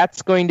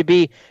that's going to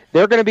be,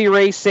 they're going to be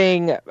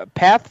racing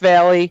Path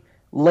Valley,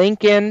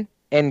 Lincoln,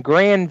 and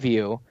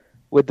Grandview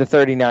with the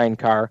 39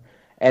 car,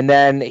 and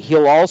then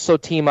he'll also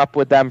team up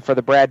with them for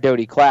the Brad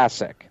Doty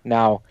Classic.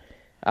 Now,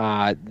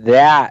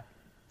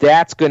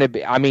 that's going to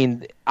be, I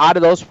mean, out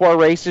of those 4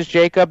 races,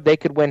 Jacob, they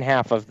could win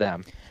half of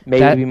them,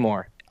 maybe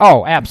more.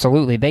 Oh,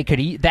 absolutely. They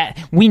could eat that.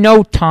 We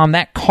know, Tom,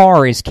 that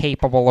car is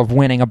capable of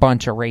winning a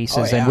bunch of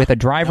races, and with a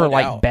driver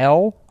like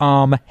Bell,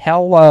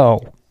 hello.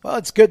 Well,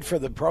 it's good for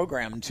the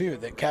program, too,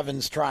 that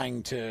Kevin's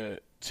trying to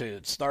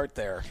start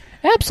there.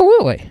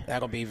 Absolutely.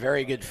 That'll be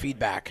very good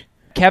feedback.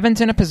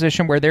 Kevin's in a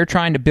position where they're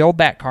trying to build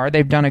that car.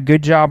 They've done a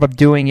good job of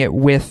doing it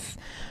with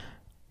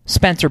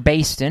Spencer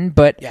Baston,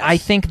 but yes. I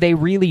think they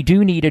really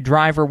do need a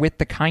driver with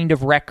the kind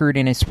of record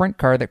in a sprint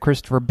car that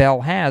Christopher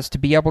Bell has to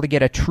be able to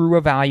get a true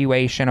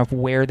evaluation of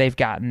where they've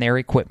gotten their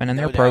equipment and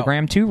their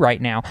program to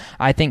right now.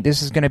 I think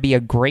this is going to be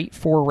a great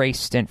 4-race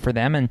stint for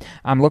them, and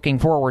I'm looking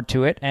forward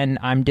to it, and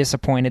I'm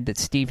disappointed that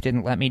Steve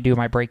didn't let me do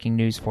my breaking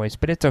news voice,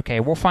 but it's okay.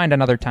 We'll find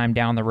another time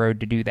down the road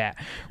to do that.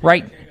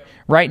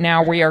 Right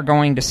now, we are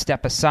going to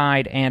step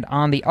aside, and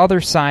on the other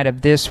side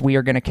of this, we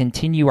are going to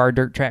continue our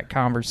dirt track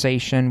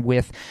conversation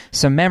with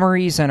some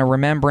memories and a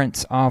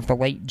remembrance of the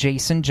late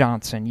Jason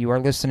Johnson. You are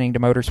listening to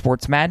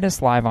Motorsports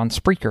Madness live on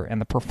Spreaker and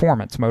the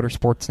Performance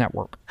Motorsports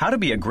Network. How to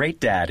be a great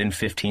dad in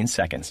 15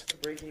 seconds.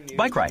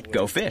 Bike ride,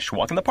 go fish,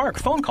 walk in the park,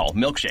 phone call,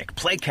 milkshake,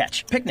 play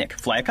catch, picnic,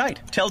 fly a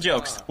kite, tell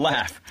jokes,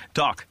 laugh,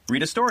 talk,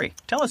 read a story,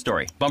 tell a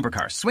story, bumper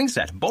cars, swing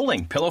set,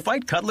 bowling, pillow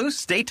fight, cut loose,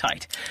 stay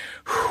tight.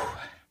 Whew.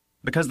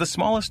 Because the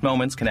smallest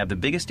moments can have the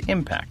biggest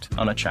impact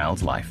on a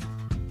child's life.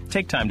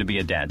 Take time to be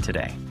a dad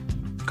today.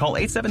 Call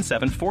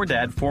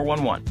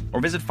 877-4DAD-411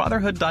 or visit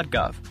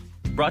fatherhood.gov.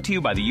 Brought to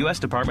you by the U.S.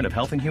 Department of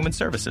Health and Human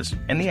Services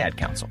and the Ad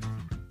Council.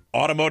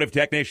 Automotive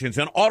technicians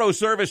and auto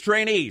service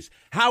trainees,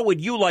 how would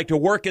you like to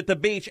work at the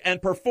beach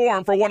and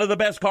perform for one of the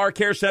best car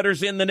care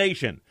centers in the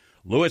nation?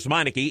 Louis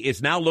Meineke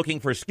is now looking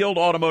for skilled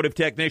automotive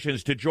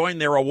technicians to join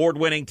their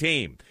award-winning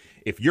team.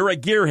 If you're a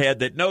gearhead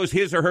that knows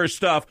his or her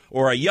stuff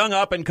or a young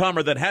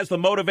up-and-comer that has the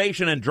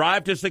motivation and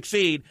drive to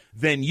succeed,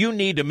 then you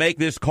need to make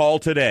this call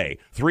today.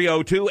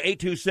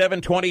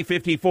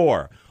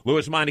 302-827-2054.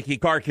 Louis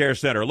Meineke Car Care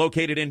Center,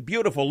 located in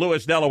beautiful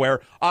Lewis,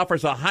 Delaware,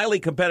 offers a highly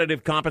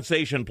competitive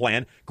compensation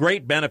plan,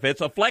 great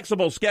benefits, a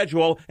flexible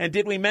schedule, and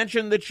did we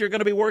mention that you're going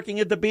to be working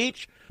at the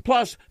beach?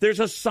 Plus, there's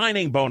a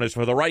signing bonus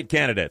for the right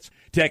candidates.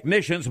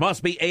 Technicians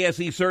must be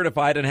ASE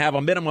certified and have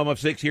a minimum of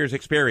 6 years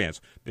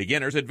experience.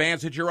 Beginners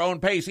advance at your own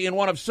pace in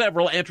one of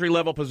several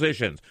entry-level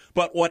positions.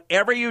 But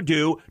whatever you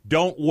do,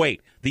 don't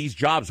wait. These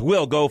jobs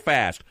will go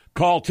fast.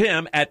 Call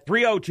Tim at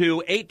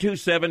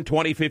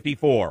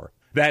 302-827-2054.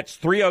 That's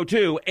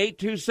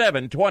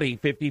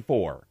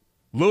 302-827-2054.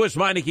 Louis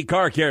Meineke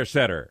Car Care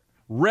Center.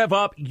 Rev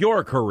up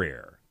your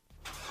career.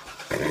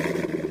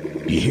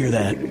 You hear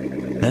that?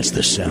 That's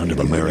the sound of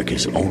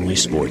America's only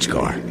sports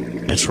car.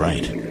 That's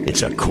right.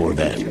 It's a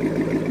Corvette.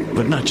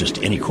 But not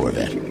just any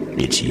Corvette.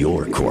 It's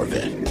your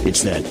Corvette.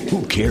 It's that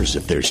who cares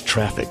if there's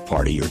traffic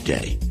part of your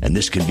day. And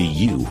this can be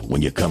you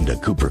when you come to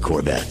Cooper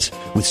Corvettes.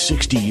 With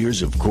 60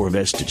 years of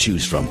Corvettes to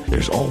choose from,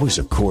 there's always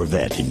a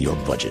Corvette in your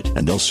budget.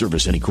 And they'll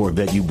service any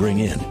Corvette you bring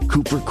in.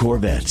 Cooper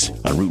Corvettes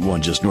on Route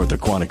 1 just north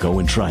of Quantico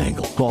and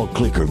Triangle. Call,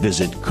 click, or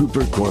visit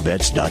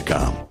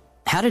CooperCorvettes.com.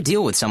 How to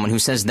deal with someone who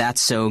says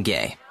that's so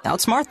gay.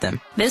 Outsmart them.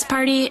 This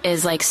party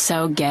is like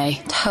so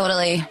gay.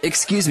 Totally.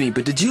 Excuse me,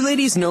 but did you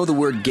ladies know the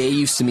word gay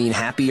used to mean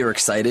happy or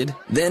excited?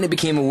 Then it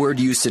became a word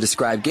used to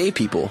describe gay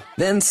people.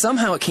 Then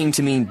somehow it came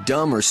to mean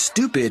dumb or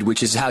stupid,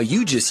 which is how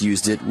you just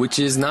used it, which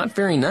is not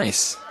very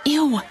nice.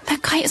 Ew,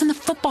 that guy is on the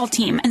football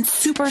team and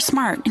super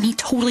smart, and he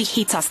totally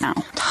hates us now.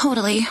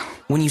 Totally.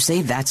 When you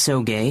say that's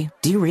so gay,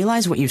 do you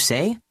realize what you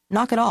say?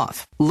 Knock it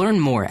off. Learn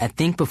more at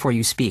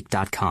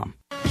thinkbeforeyouspeak.com.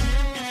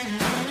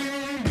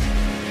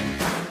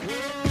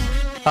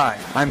 Hi,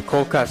 I'm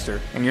Cole Custer,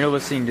 and you're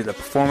listening to the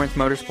Performance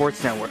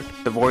Motorsports Network,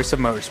 the voice of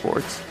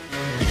motorsports.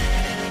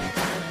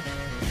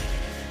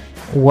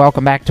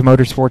 Welcome back to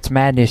Motorsports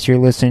Madness. You're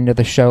listening to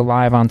the show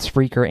live on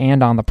Spreaker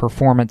and on the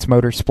Performance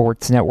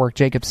Motorsports Network.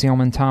 Jacob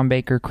Seelman, Tom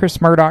Baker, Chris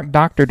Murdoch,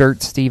 Dr.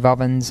 Dirt, Steve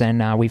Ovens,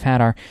 and we've had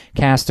our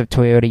cast of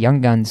Toyota Young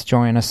Guns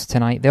join us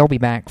tonight. They'll be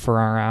back for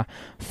our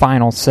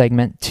final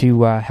segment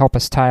to help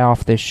us tie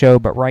off this show,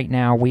 but right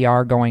now we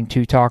are going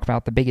to talk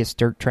about the biggest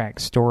dirt track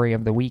story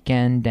of the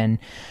weekend, and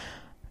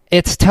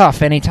it's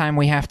tough anytime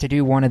we have to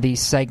do one of these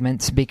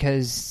segments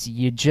because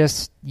you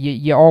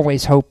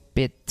always hope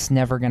it's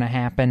never going to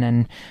happen,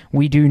 and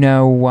we do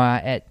know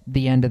at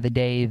the end of the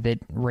day that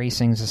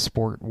racing's a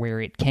sport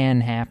where it can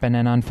happen,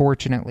 and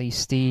unfortunately,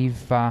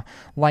 Steve,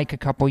 like a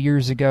couple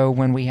years ago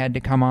when we had to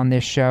come on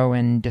this show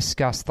and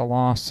discuss the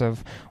loss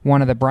of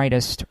one of the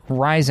brightest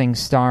rising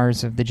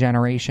stars of the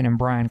generation in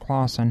Brian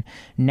Clausen,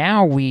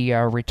 now we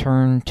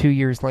return 2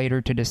 years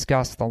later to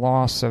discuss the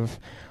loss of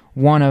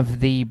one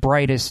of the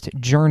brightest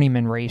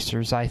journeyman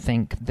racers I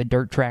think the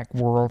dirt track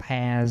world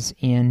has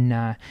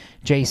in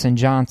Jason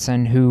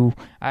Johnson, who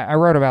I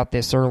wrote about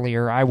this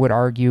earlier, I would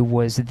argue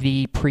was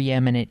the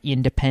preeminent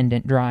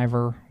independent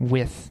driver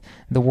with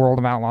the World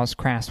of Outlaws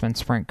Craftsman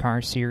Sprint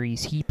Car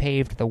Series. He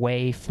paved the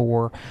way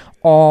for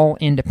all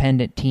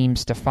independent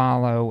teams to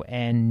follow,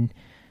 and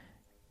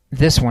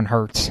this one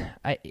hurts.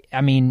 I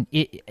mean,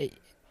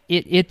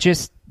 it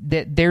just...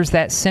 There's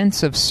that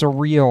sense of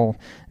surreal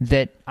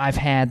that I've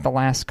had the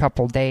last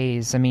couple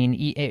days. I mean,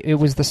 it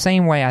was the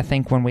same way, I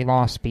think, when we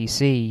lost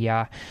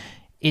BC.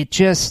 It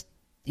just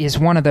is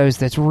one of those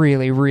that's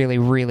really, really,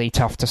 really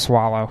tough to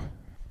swallow.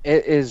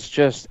 It is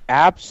just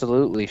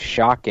absolutely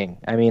shocking.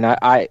 I mean,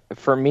 I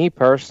for me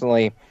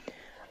personally,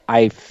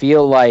 I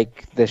feel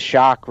like the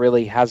shock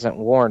really hasn't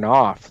worn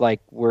off.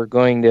 Like, we're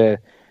going to,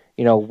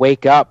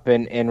 wake up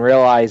and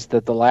realize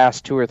that the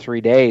last 2 or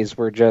 3 days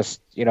were just,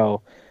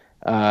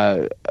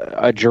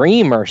 a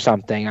dream or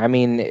something. I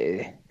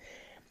mean,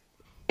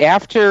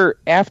 after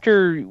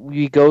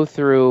we go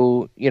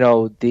through,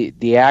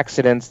 the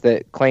accidents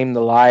that claim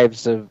the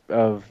lives of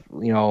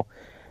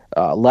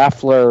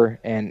Loeffler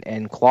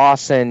and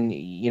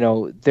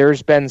Clausen,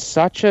 there's been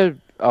such a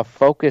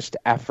focused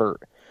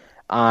effort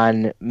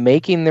on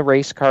making the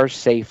race cars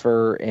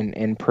safer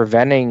and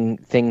preventing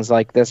things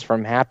like this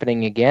from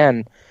happening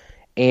again.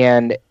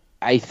 And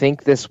I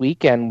think this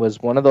weekend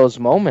was one of those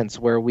moments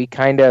where we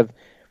kind of,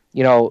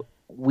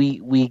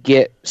 we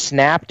get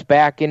snapped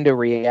back into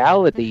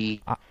reality,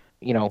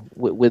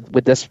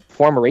 with this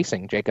form of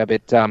racing, Jacob.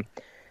 It's an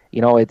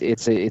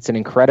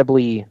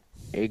incredibly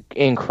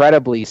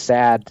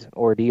sad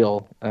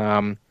ordeal.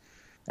 I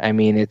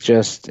mean,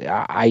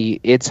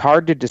 it's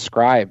hard to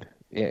describe.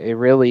 It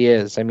really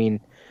is. I mean,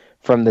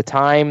 from the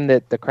time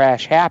that the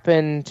crash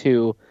happened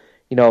to,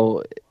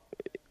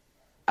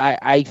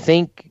 I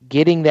think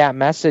getting that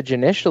message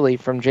initially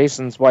from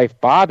Jason's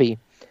wife, Bobby,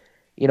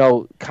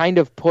 kind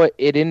of put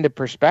it into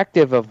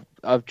perspective of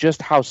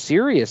just how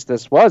serious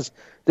this was.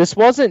 This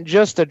wasn't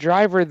just a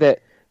driver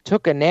that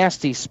took a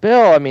nasty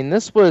spill. I mean,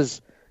 this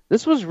was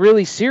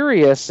really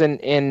serious,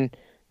 and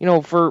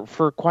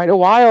for quite a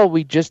while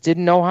we just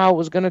didn't know how it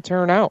was going to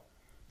turn out.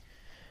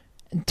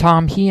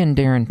 Tom, he and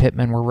Darren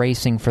Pittman were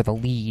racing for the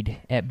lead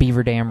at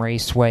Beaver Dam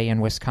Raceway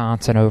in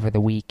Wisconsin over the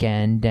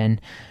weekend,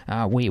 and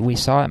we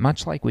saw it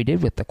much like we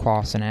did with the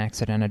Clausen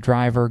accident, a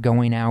driver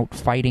going out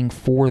fighting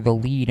for the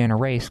lead in a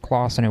race.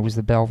 Clausen, it was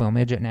the Belleville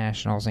Midget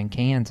Nationals in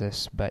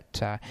Kansas,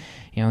 but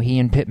he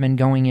and Pittman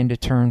going into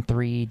Turn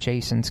 3,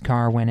 Jason's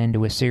car went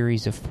into a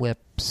series of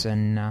flips,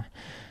 and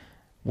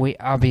we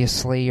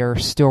obviously are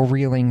still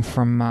reeling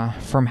from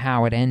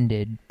how it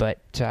ended, but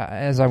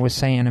as I was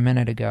saying a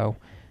minute ago,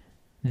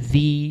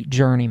 the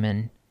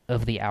journeyman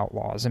of the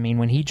Outlaws. I mean,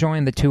 when he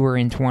joined the tour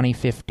in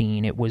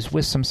 2015, it was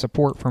with some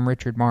support from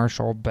Richard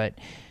Marshall, but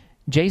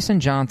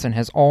Jason Johnson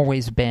has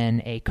always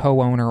been a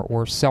co-owner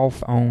or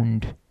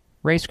self-owned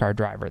race car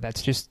driver.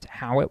 That's just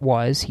how it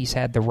was. He's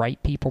had the right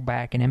people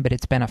backing him, but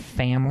it's been a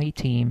family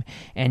team,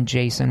 and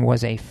Jason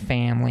was a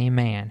family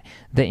man.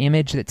 The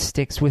image that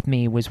sticks with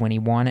me was when he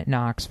won at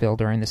Knoxville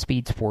during the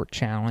Speed Sport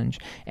Challenge,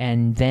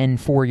 and then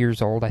 4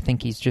 years old, I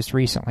think he's just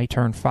recently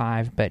turned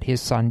 5, but his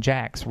son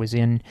Jax was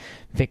in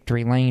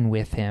victory lane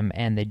with him,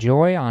 and the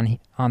joy on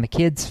the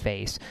kid's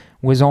face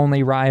was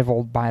only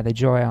rivaled by the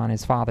joy on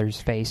his father's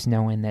face,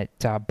 knowing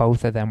that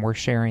both of them were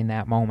sharing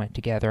that moment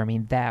together. I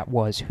mean, that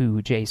was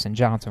who Jason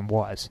Johnson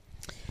was.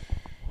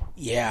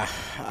 Yeah,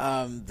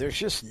 there's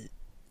just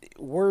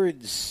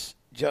words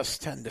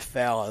just tend to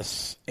fail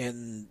us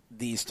in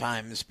these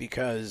times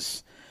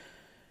because,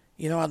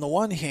 on the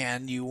one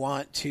hand, you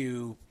want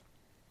to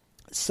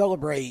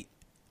celebrate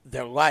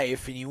their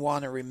life and you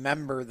want to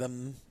remember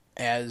them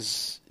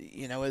as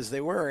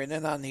they were, and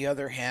then on the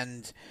other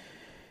hand,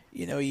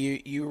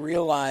 you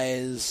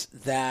realize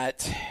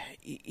that,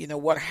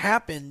 what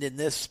happened in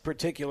this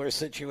particular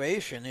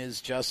situation is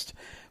just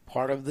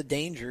part of the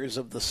dangers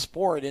of the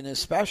sport, and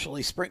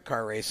especially sprint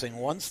car racing.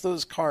 Once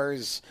those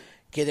cars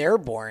get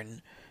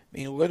airborne, I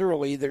mean,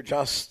 literally there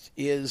just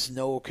is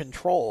no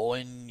control,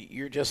 and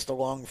you're just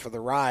along for the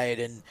ride.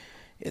 And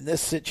in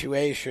this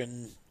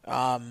situation,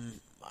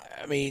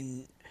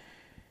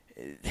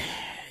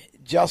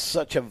 just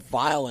such a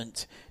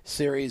violent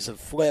series of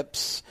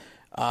flips,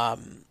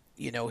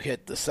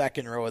 hit the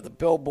second row of the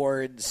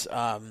billboards,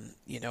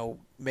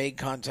 made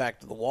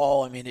contact with the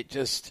wall. I mean,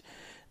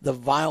 the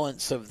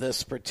violence of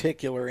this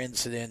particular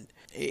incident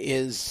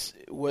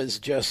was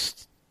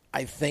just,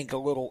 I think, a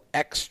little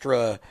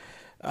extra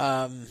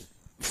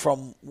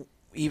from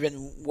even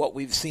what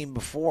we've seen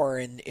before.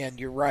 And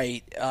you're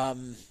right.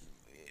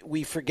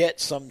 We forget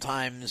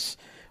sometimes.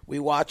 We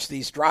watch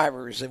these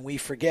drivers and we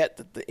forget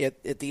that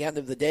at the end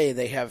of the day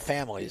they have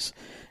families.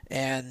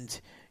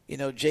 And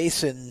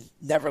Jason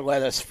never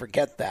let us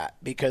forget that,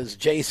 because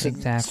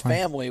Jason's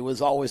family was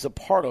always a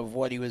part of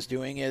what he was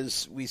doing,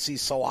 as we see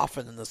so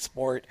often in the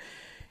sport.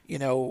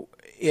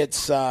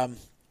 It's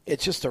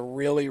just a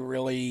really,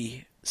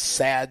 really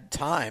sad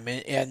time.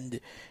 And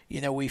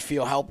we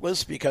feel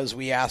helpless because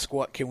we ask,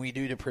 what can we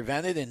do to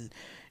prevent it? And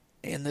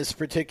in this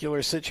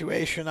particular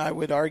situation, I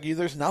would argue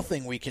there's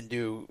nothing we can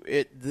do.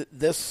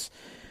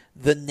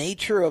 The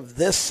nature of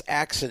this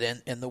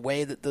accident and the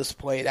way that this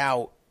played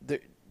out,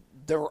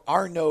 there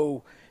are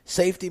no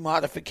safety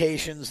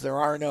modifications.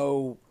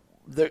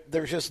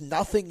 There's just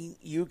nothing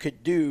you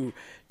could do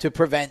to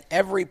prevent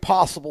every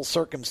possible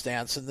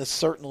circumstance. And this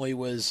certainly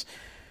was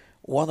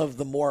one of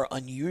the more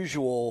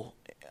unusual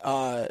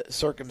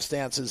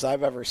circumstances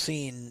I've ever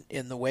seen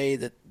in the way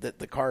that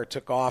the car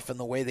took off and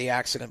the way the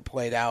accident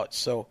played out.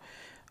 So,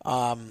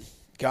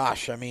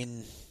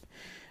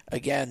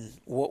 again,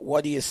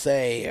 what do you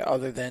say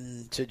other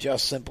than to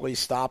just simply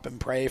stop and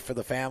pray for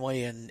the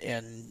family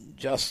and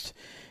just,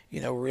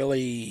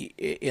 really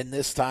in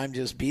this time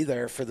just be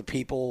there for the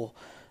people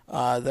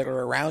that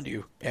are around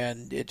you.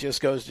 And it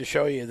just goes to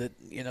show you that,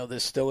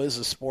 this still is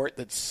a sport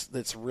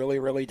that's really,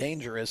 really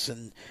dangerous.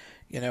 And,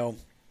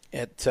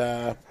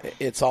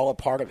 It's all a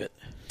part of it.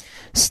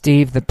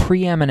 Steve, the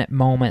preeminent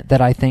moment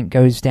that I think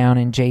goes down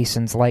in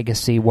Jason's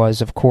legacy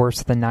was, of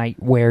course, the night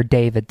where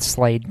David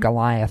slayed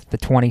Goliath, the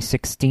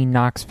 2016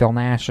 Knoxville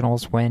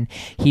Nationals, when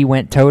he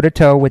went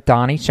toe-to-toe with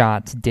Donnie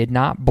Schatz, did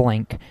not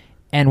blink,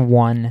 and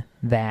won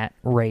that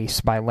race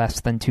by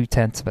less than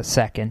 0.2 of a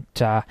second.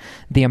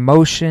 The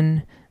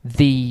emotion,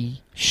 the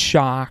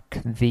shock,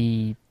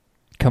 the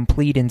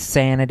complete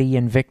insanity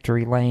in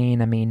victory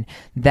lane. I mean,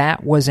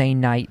 that was a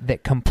night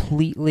that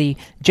completely...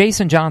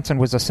 Jason Johnson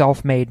was a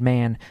self-made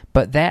man,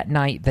 but that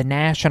night the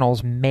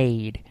Nationals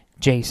made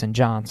Jason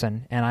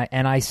Johnson.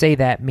 And I say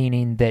that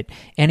meaning that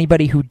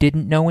anybody who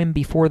didn't know him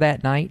before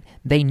that night,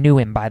 they knew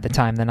him by the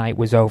time the night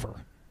was over.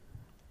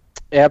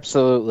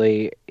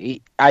 Absolutely.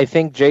 I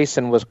think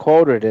Jason was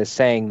quoted as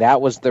saying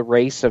that was the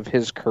race of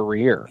his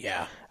career.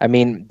 Yeah. I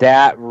mean,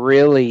 that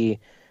really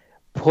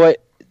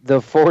put the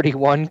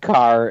 41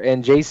 car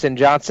and Jason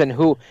Johnson,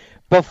 who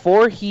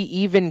before he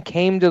even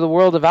came to the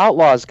World of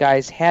Outlaws,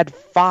 guys, had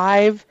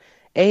 5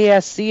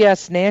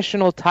 ASCS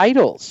national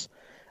titles.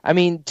 I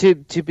mean, to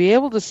be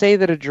able to say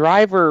that a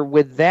driver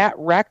with that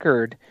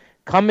record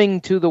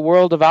coming to the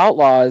World of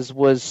Outlaws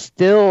was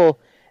still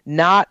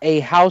not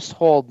a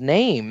household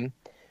name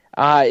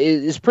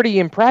is pretty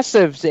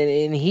impressive,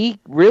 and he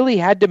really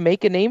had to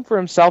make a name for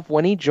himself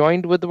when he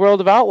joined with the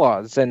World of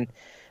Outlaws. And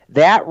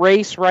that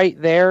race right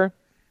there,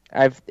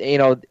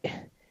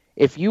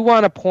 if you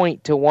want to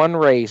point to one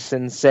race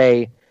and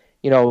say,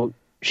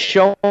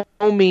 show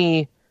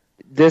me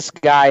this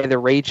guy, the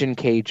Ragin'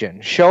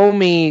 Cajun, show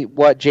me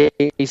what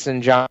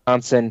Jason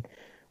Johnson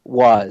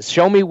was,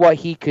 show me what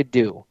he could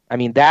do. I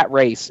mean, that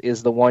race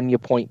is the one you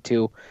point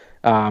to.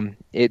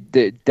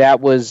 That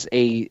was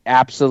a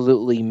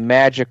absolutely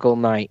magical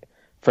night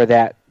for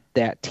that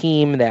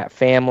team, that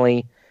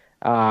family.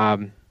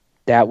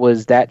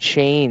 That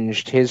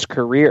changed his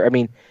career. I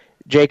mean,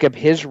 Jacob,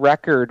 his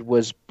record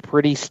was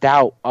pretty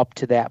stout up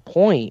to that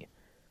point,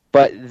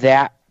 but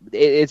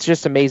it's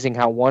just amazing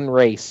how one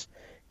race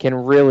can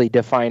really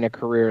define a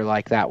career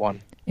like that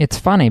one. It's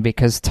funny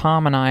because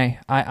Tom and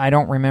I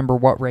don't remember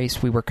what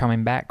race we were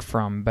coming back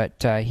from,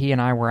 but he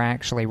and I were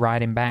actually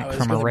riding back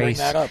from a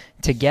race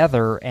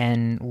together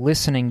and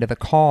listening to the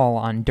call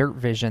on Dirt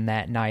Vision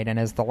that night, and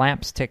as the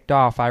laps ticked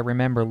off, I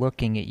remember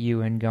looking at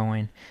you and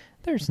going,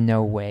 there's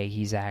no way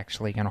he's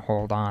actually going to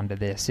hold on to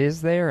this,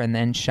 is there? And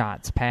then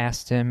shots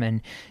past him, and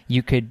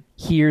you could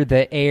hear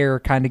the air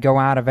kind of go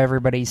out of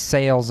everybody's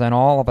sails, and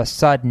all of a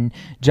sudden,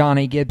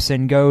 Johnny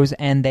Gibson goes,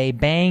 and they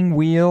bang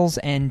wheels,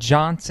 and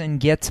Johnson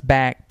gets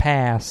back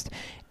past,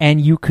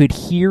 and you could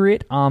hear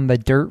it on the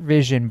Dirt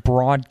Vision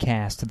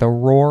broadcast. The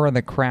roar of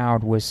the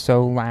crowd was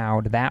so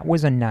loud. That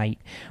was a night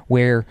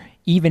where,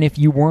 even if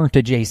you weren't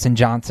a Jason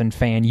Johnson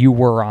fan, you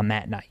were on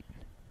that night.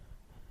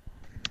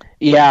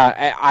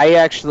 Yeah, I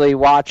actually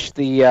watched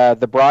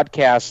the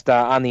broadcast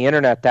on the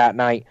internet that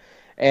night,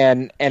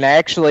 and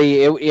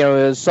actually, it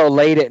was so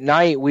late at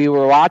night we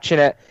were watching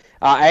it.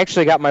 I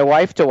actually got my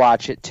wife to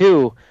watch it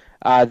too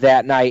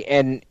that night,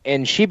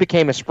 and she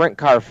became a sprint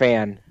car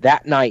fan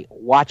that night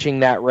watching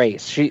that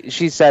race.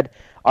 She said,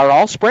 "Are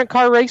all sprint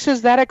car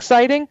races that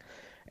exciting?"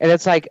 And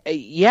it's like,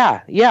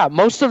 yeah,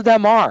 most of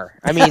them are.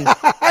 I mean,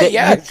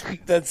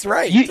 that's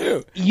right.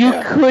 You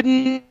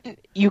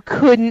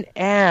couldn't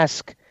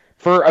ask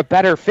for a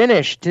better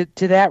finish to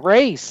that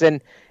race,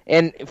 and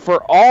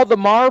for all the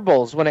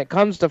marbles when it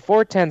comes to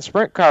 410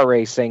 sprint car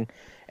racing,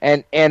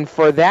 and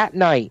for that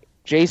night,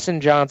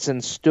 Jason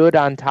Johnson stood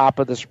on top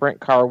of the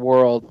sprint car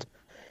world.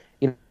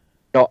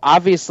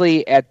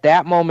 Obviously at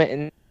that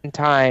moment in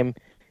time,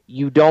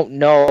 you don't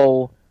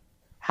know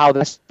how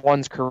this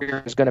one's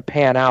career is going to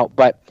pan out,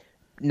 but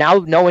now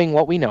knowing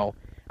what we know,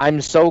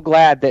 I'm so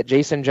glad that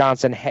Jason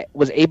Johnson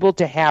was able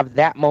to have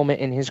that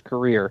moment in his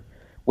career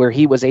where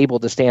he was able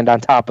to stand on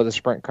top of the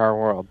sprint car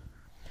world.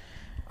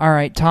 All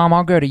right, Tom,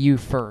 I'll go to you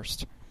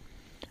first.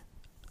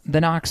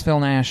 The Knoxville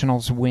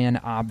Nationals win,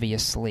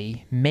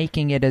 obviously.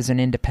 Making it as an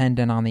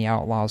independent on the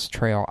Outlaws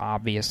Trail,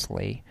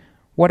 obviously.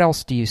 What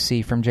else do you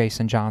see from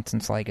Jason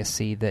Johnson's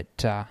legacy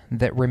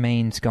that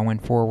remains going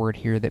forward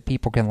here that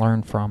people can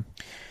learn from?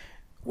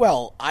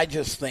 Well, I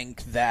just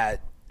think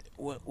that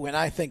when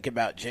I think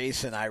about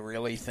Jason, I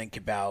really think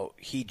about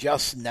he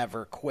just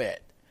never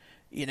quit.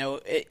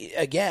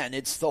 Again,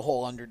 it's the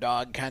whole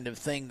underdog kind of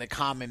thing, the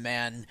common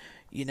man.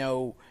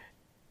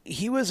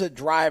 He was a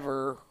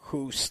driver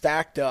who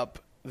stacked up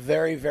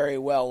very, very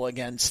well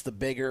against the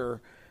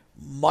bigger,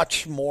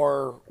 much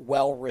more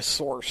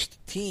well-resourced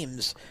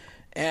teams.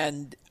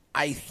 And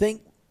I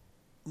think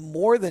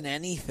more than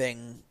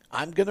anything,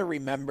 I'm going to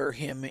remember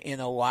him in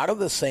a lot of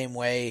the same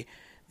way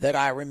that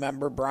I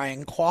remember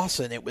Brian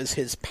Clausen. It was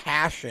his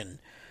passion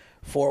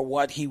for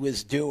what he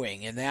was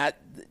doing. And that,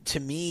 to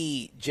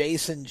me,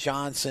 Jason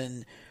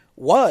Johnson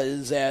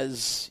was,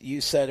 as you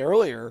said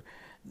earlier,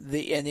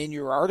 and in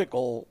your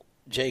article,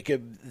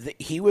 Jacob,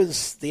 he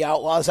was the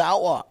Outlaw's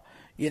outlaw.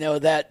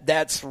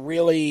 That's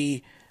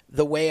really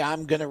the way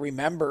I'm going to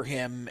remember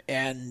him.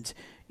 And,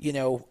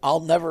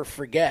 I'll never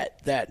forget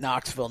that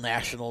Knoxville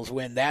Nationals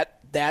win. That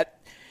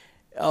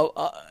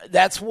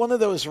that's one of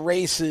those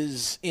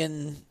races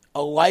in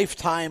a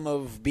lifetime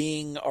of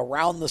being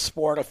around the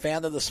sport, a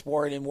fan of the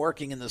sport, and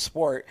working in the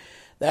sport.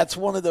 That's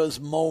one of those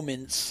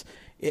moments.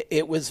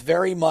 It was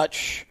very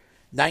much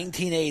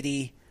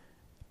 1980,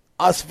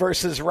 us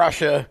versus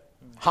Russia,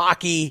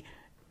 hockey.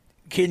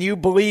 Do you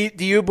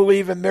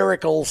believe in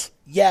miracles?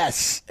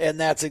 Yes. And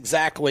that's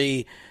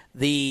exactly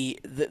the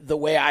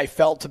way I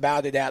felt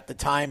about it at the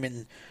time.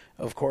 And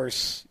of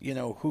course,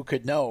 who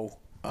could know?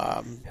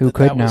 Who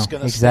could that know? Was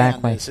going to Exactly.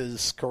 stand as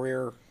his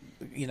career,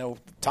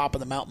 top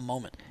of the mountain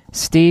moment.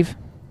 Steve?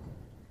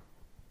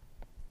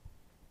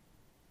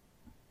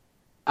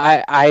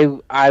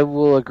 I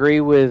will agree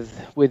with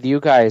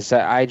you guys.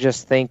 I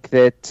just think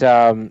that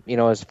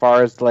as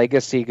far as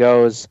legacy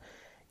goes,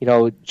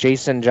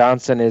 Jason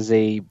Johnson is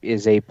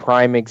a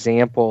prime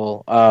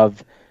example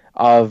of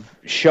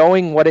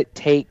showing what it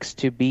takes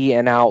to be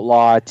an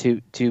outlaw,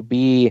 to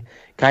be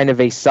kind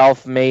of a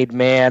self-made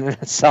man,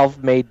 a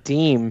self-made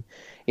team,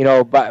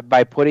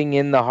 by putting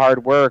in the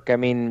hard work. I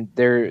mean,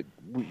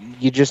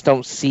 you just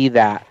don't see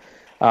that.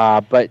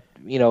 But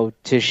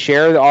to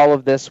share all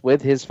of this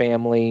with his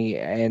family,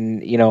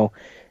 and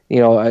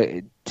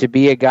to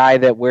be a guy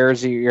that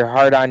wears your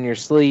heart on your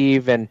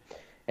sleeve, and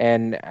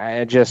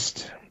I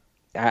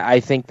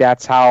think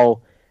that's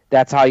how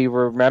you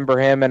remember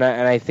him. And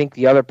I think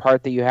the other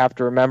part that you have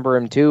to remember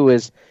him too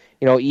is,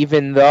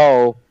 even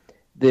though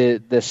the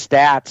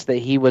stats that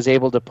he was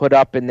able to put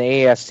up in the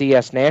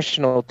ASCS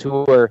National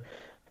Tour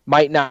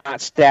might not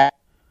stack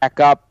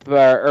up,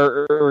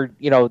 or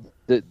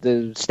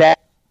the stats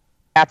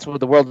what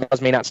the world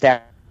does may not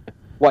stack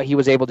what he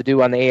was able to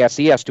do on the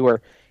ASCS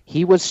Tour,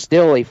 he was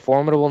still a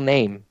formidable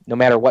name no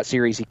matter what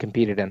series he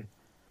competed in.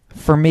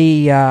 For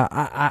me,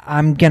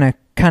 I'm going to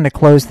kind of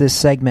close this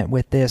segment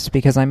with this,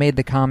 because I made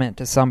the comment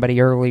to somebody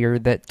earlier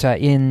that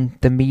in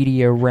the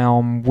media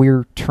realm,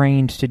 we're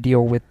trained to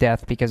deal with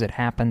death because it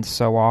happens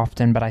so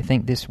often. But I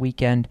think this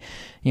weekend,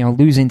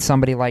 losing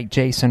somebody like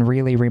Jason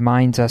really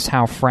reminds us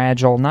how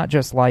fragile not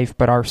just life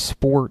but our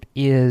sport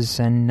is,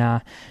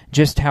 and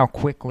just how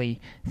quickly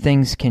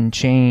things can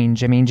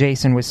change. I mean,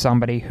 Jason was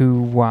somebody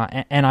who,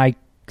 and I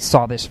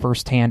saw this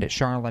firsthand at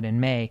Charlotte in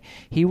May,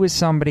 he was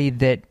somebody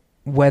that,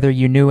 whether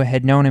you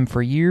had known him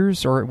for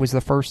years or it was the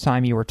first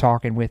time you were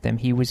talking with him,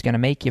 he was going to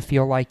make you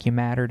feel like you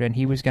mattered, and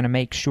he was going to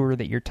make sure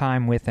that your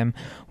time with him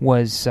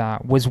was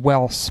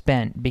well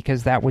spent,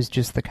 because that was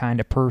just the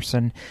kind of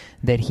person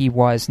that he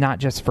was, not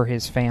just for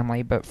his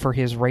family, but for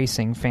his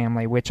racing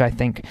family, which I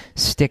think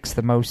sticks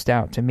the most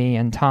out to me.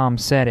 And Tom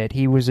said it.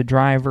 He was a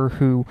driver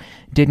who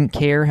didn't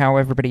care how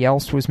everybody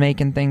else was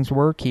making things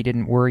work. He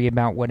didn't worry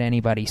about what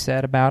anybody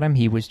said about him.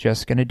 He was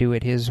just going to do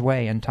it his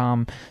way. And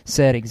Tom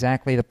said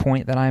exactly the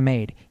point that I made.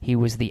 He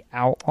was the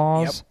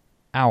outlaw's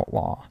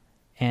outlaw.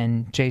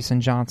 And Jason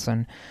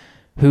Johnson,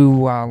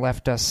 who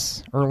left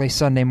us early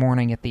Sunday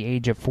morning at the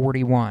age of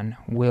 41,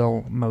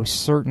 will most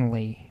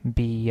certainly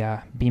be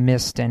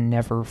missed and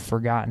never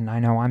forgotten. I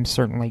know I'm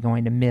certainly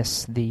going to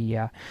miss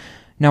the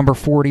number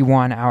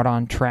 41 out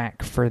on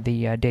track for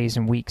the days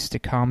and weeks to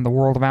come. The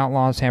World of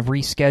Outlaws have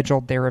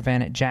rescheduled their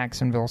event at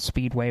Jacksonville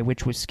Speedway,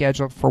 which was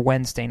scheduled for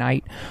Wednesday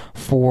night,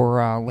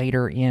 for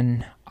later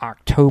in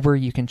October.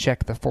 You can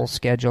check the full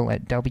schedule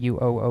at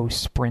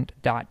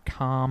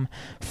woosprint.com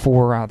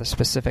for the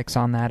specifics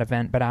on that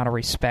event. But out of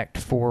respect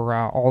for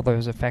all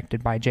those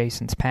affected by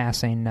Jason's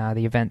passing,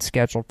 the event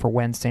scheduled for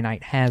Wednesday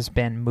night has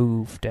been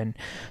moved, and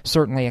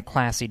certainly a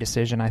classy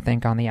decision, I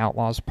think, on the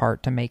Outlaws'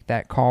 part to make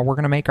that call. We're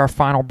going to make our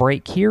final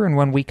break here, and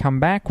when we come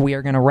back, we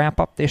are going to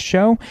wrap up this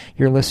show.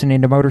 You're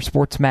listening to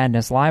Motorsports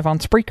Madness live on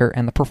Spreaker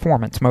and the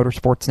Performance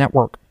Motorsports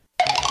Network.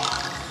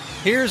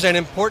 Here's an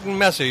important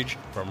message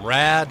from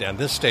RAD and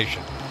this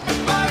station.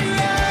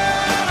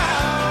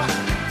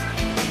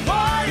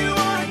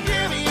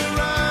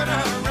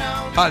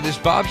 Hi, this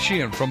is Bob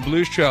Sheehan from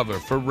Blues Traveler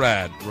for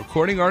RAD,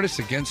 recording artists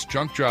against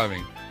drunk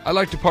driving. I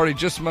like to party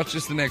just as much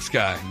as the next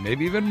guy,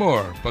 maybe even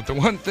more, but the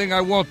one thing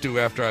I won't do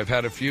after I've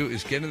had a few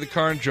is get in the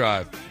car and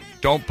drive.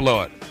 Don't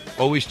blow it.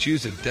 Always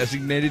choose a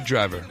designated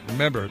driver.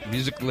 Remember,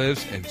 music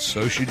lives, and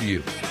so should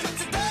you.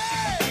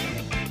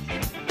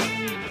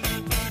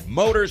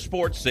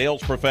 Motorsports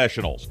sales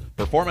professionals.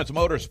 Performance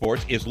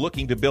Motorsports is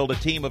looking to build a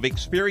team of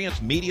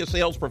experienced media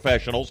sales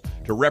professionals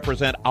to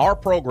represent our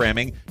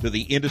programming to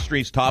the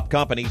industry's top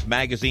companies,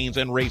 magazines,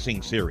 and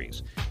racing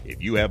series.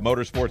 If you have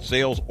motorsports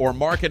sales or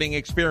marketing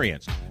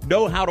experience,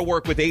 know how to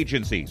work with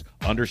agencies,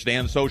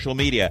 understand social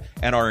media,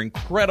 and are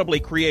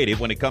incredibly creative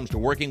when it comes to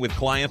working with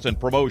clients and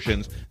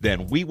promotions,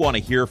 then we want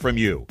to hear from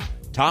you.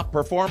 Top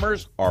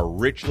performers are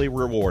richly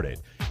rewarded.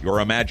 Your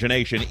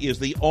imagination is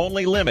the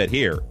only limit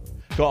here.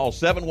 Call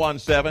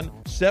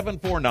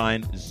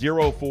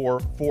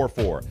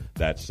 717-749-0444.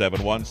 That's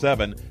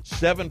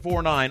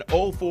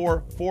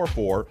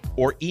 717-749-0444,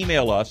 or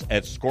email us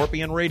at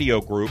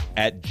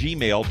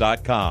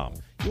scorpionradiogroup@gmail.com.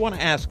 You want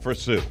to ask for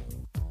Sue.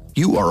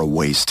 You are a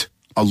waste.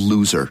 A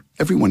loser.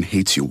 Everyone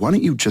hates you. Why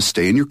don't you just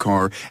stay in your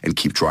car and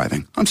keep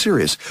driving? I'm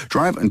serious.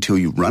 Drive until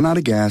you run out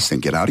of gas, then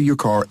get out of your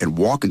car and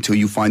walk until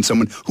you find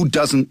someone who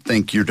doesn't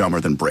think you're dumber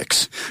than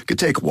bricks. Could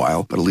take a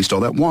while, but at least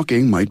all that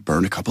walking might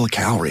burn a couple of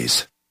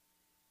calories.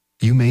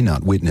 You may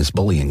not witness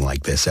bullying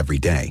like this every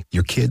day.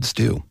 Your kids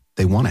do.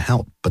 They want to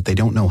help, but they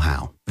don't know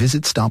how.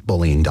 Visit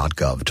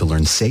stopbullying.gov to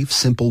learn safe,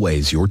 simple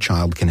ways your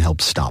child can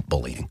help stop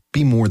bullying.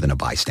 Be more than a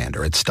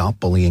bystander at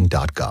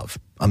stopbullying.gov.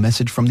 A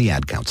message from the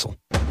Ad Council.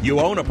 You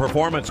own a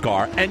performance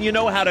car and you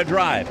know how to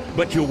drive,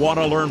 but you want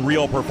to learn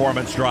real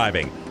performance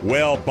driving.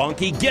 Well,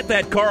 Bunky, get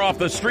that car off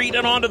the street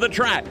and onto the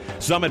track.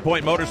 Summit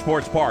Point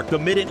Motorsports Park, the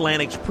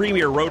Mid-Atlantic's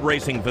premier road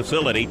racing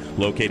facility,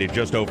 located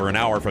just over an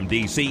hour from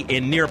D.C.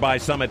 in nearby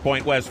Summit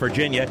Point, West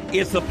Virginia,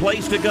 is the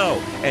place to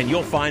go. And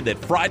you'll find that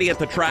Friday at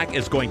the track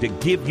is going to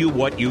give you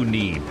what you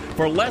need.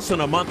 For less than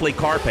a monthly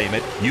car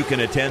payment, you can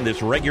attend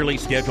this regularly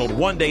scheduled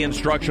one-day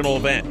instructional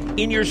event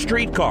in your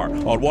street car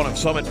on one of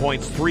Summit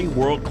Point's 3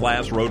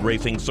 world-class road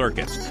racing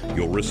circuits.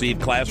 You'll receive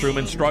classroom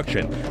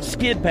instruction,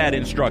 skid pad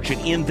instruction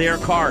in their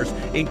cars,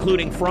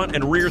 including front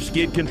and rear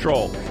skid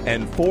control,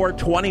 and 4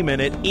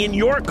 20-minute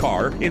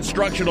in-your-car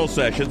instructional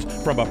sessions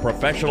from a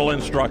professional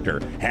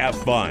instructor. Have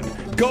fun,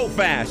 go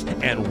fast,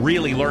 and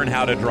really learn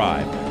how to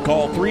drive.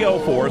 Call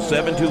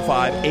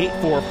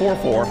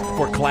 304-725-8444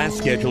 for class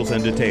schedules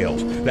and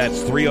details. That's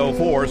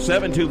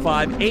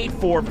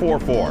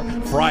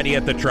 304-725-8444. Friday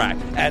at the track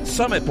at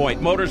Summit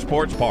Point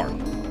Motorsports Park.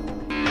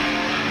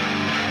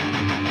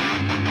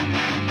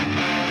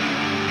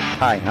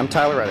 Hi, I'm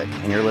Tyler Reddick,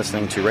 and you're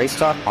listening to Race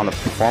Talk on the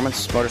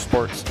Performance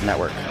Motorsports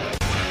Network.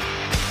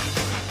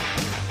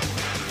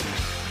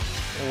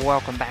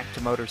 Welcome back to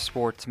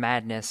Motorsports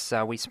Madness.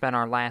 We spent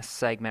our last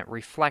segment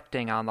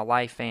reflecting on the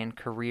life and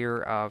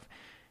career of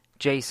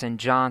Jason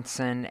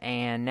Johnson,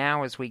 and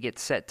now as we get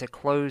set to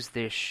close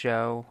this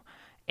show,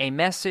 a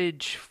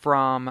message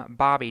from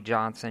Bobby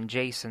Johnson,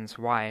 Jason's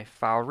wife.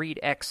 I'll read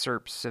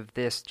excerpts of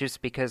this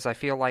just because I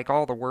feel like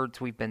all the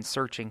words we've been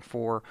searching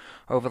for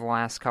over the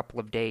last couple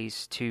of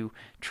days to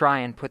try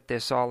and put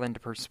this all into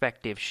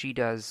perspective. She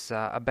does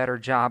a better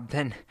job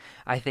than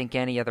I think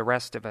any of the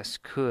rest of us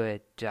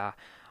could.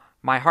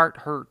 My heart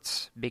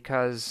hurts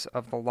because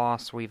of the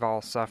loss we've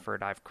all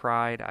suffered. I've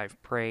cried,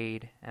 I've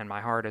prayed, and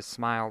my heart has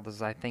smiled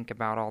as I think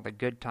about all the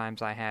good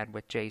times I had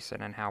with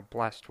Jason and how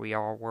blessed we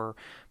all were,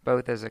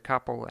 both as a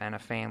couple and a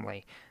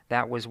family.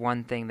 That was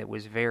one thing that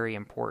was very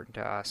important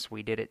to us.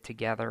 We did it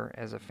together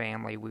as a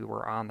family. We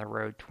were on the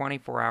road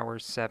 24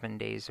 hours, 7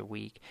 days a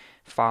week,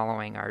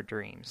 following our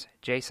dreams.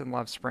 Jason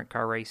loved sprint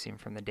car racing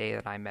from the day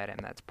that I met him.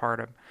 That's part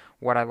of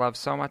what I love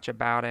so much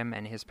about him,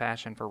 and his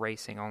passion for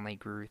racing only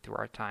grew through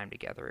our time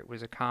together. It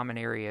was a common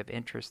area of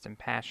interest and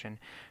passion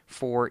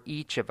for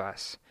each of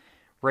us.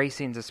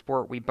 Racing's a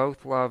sport we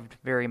both loved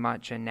very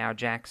much, and now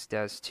Jax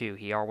does too.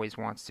 He always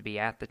wants to be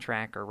at the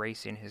track or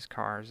racing his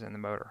cars in the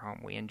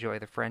motorhome. We enjoy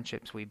the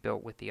friendships we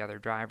built with the other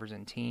drivers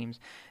and teams,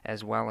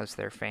 as well as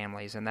their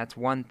families, and that's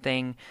one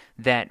thing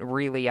that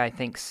really, I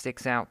think,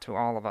 sticks out to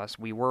all of us.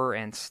 We were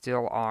and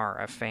still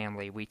are a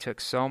family. We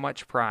took so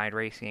much pride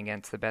racing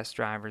against the best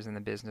drivers in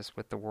the business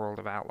with the World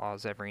of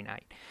Outlaws every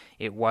night.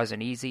 It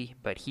wasn't easy,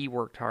 but he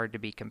worked hard to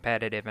be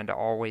competitive and to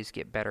always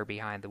get better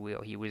behind the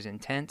wheel. He was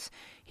intense,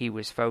 he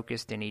was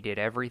focused, and he did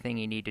everything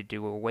he needed to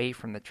do away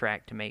from the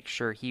track to make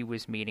sure he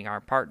was meeting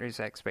our partners'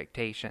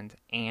 expectations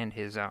and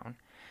his own.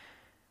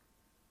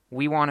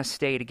 We want to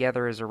stay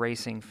together as a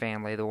racing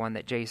family, the one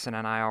that Jason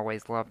and I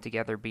always loved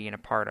together being a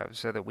part of,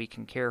 so that we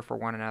can care for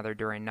one another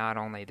during not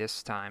only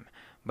this time,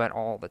 but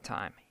all the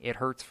time. It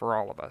hurts for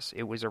all of us.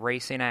 It was a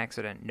racing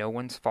accident, no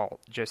one's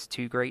fault, just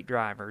 2 great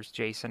drivers,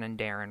 Jason and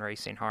Darren,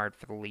 racing hard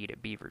for the lead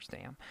at Beavers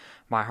Dam.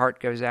 My heart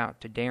goes out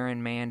to Darren,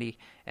 Mandy,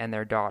 and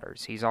their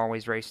daughters. He's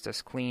always raced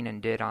us clean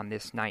and did on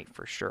this night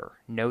for sure.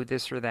 Know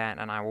this or that,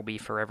 and I will be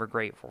forever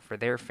grateful for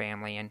their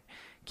family and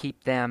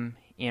keep them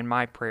in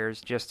my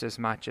prayers just as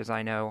much as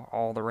I know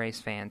all the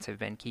race fans have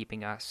been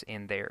keeping us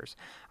in theirs.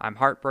 I'm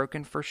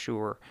heartbroken for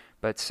sure,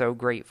 but so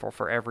grateful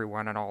for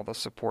everyone and all the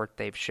support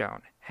they've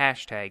shown.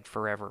 Hashtag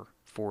Forever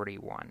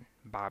 41,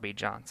 Bobby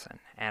Johnson.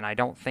 And I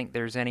don't think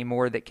there's any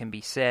more that can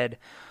be said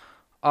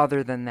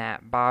other than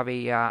that.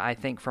 Bobby, I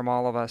think from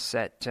all of us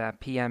at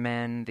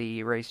PMN,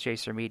 the Race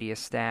Chaser Media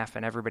staff,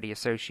 and everybody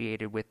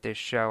associated with this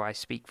show, I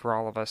speak for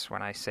all of us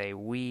when I say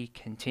we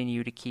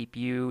continue to keep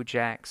you,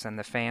 Jax, and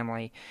the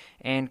family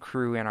and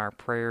crew in our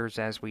prayers,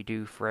 as we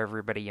do for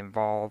everybody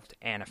involved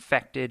and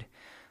affected.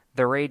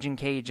 The Raging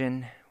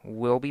Cajun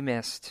will be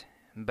missed,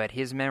 but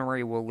his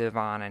memory will live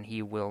on, and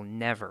he will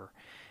never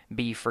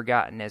be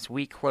forgotten. As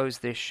we close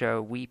this show,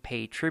 we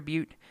pay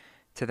tribute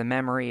to the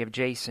memory of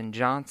Jason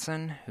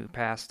Johnson, who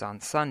passed on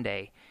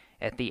Sunday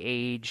at the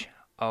age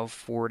of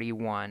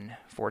 41.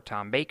 For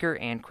Tom Baker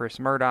and Chris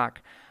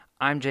Murdoch,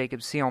 I'm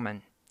Jacob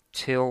Seelman.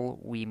 Till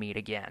we meet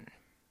again.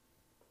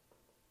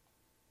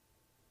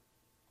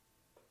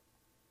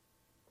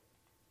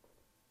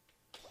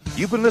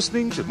 You've been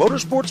listening to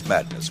Motorsports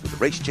Madness with the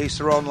Race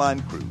Chaser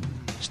Online crew.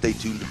 Stay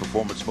tuned to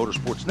Performance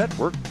Motorsports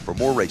Network for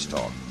more race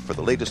talk. For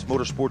the latest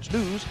motorsports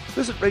news,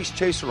 visit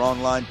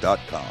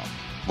racechaseronline.com.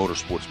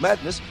 Motorsports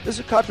Madness is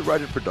a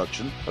copyrighted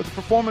production of the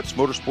Performance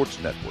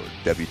Motorsports Network,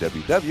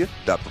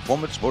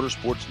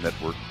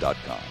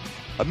 www.performancemotorsportsnetwork.com.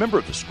 A member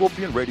of the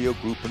Scorpion Radio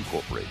Group,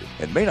 Incorporated,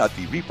 and may not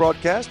be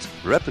rebroadcast,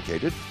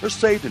 replicated, or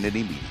saved in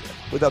any media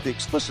without the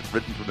explicit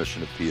written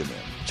permission of PMN.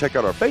 Check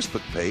out our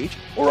Facebook page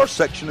or our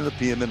section in the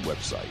PMN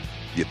website.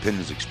 The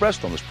opinions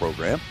expressed on this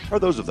program are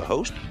those of the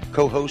host,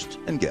 co-hosts,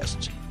 and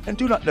guests, and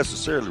do not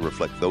necessarily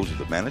reflect those of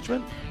the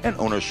management and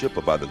ownership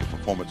of either the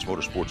Performance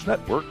Motorsports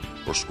Network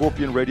or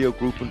Scorpion Radio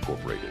Group,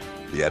 Incorporated,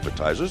 the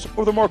advertisers,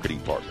 or the marketing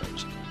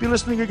partners. Be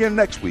listening again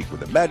next week when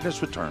the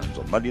madness returns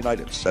on Monday night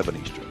at 7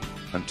 Eastern.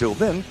 Until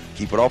then,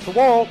 keep it off the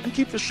wall and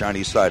keep the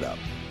shiny side up.